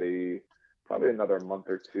be ready probably another month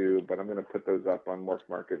or two, but I'm going to put those up on Morph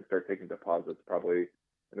Market and start taking deposits probably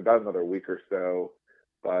in about another week or so.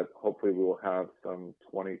 But hopefully we will have some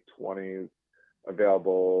 2020s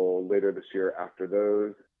available later this year after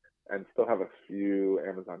those, and still have a few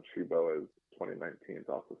Amazon tree boas 2019s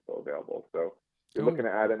also still available. So if you're looking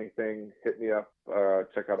to add anything, hit me up.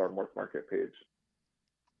 Check out our Morph Market page.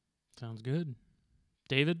 Sounds good.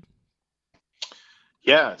 David?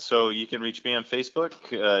 Yeah, so you can reach me on Facebook,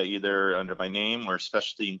 either under my name or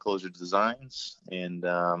Specialty Enclosure Designs, and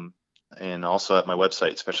also at my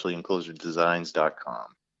website, specialtyenclosuredesigns.com.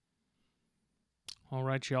 All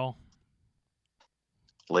right, y'all.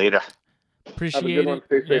 Later. Appreciate Have a good one.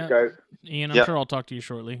 Stay safe, guys. Ian, I'm sure I'll talk to you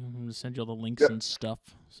shortly. I'm going to send you all the links and stuff.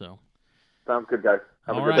 So. Sounds good, guys.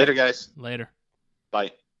 Have a good day. Later, guys. Later.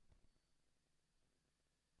 Bye.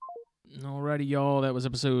 Alrighty, y'all. That was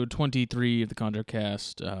episode 23 of the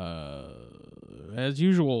ChondroCast. As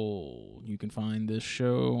usual, you can find this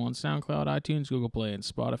show on SoundCloud, iTunes, Google Play, and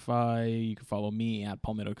Spotify. You can follow me at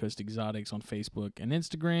Palmetto Coast Exotics on Facebook and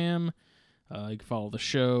Instagram. You can follow the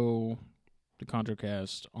show, the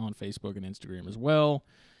ChondroCast, on Facebook and Instagram as well.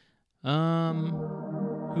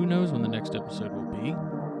 Who knows when the next episode will be?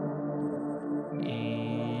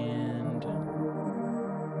 And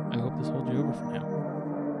I hope this holds you over for now.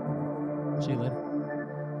 See you later.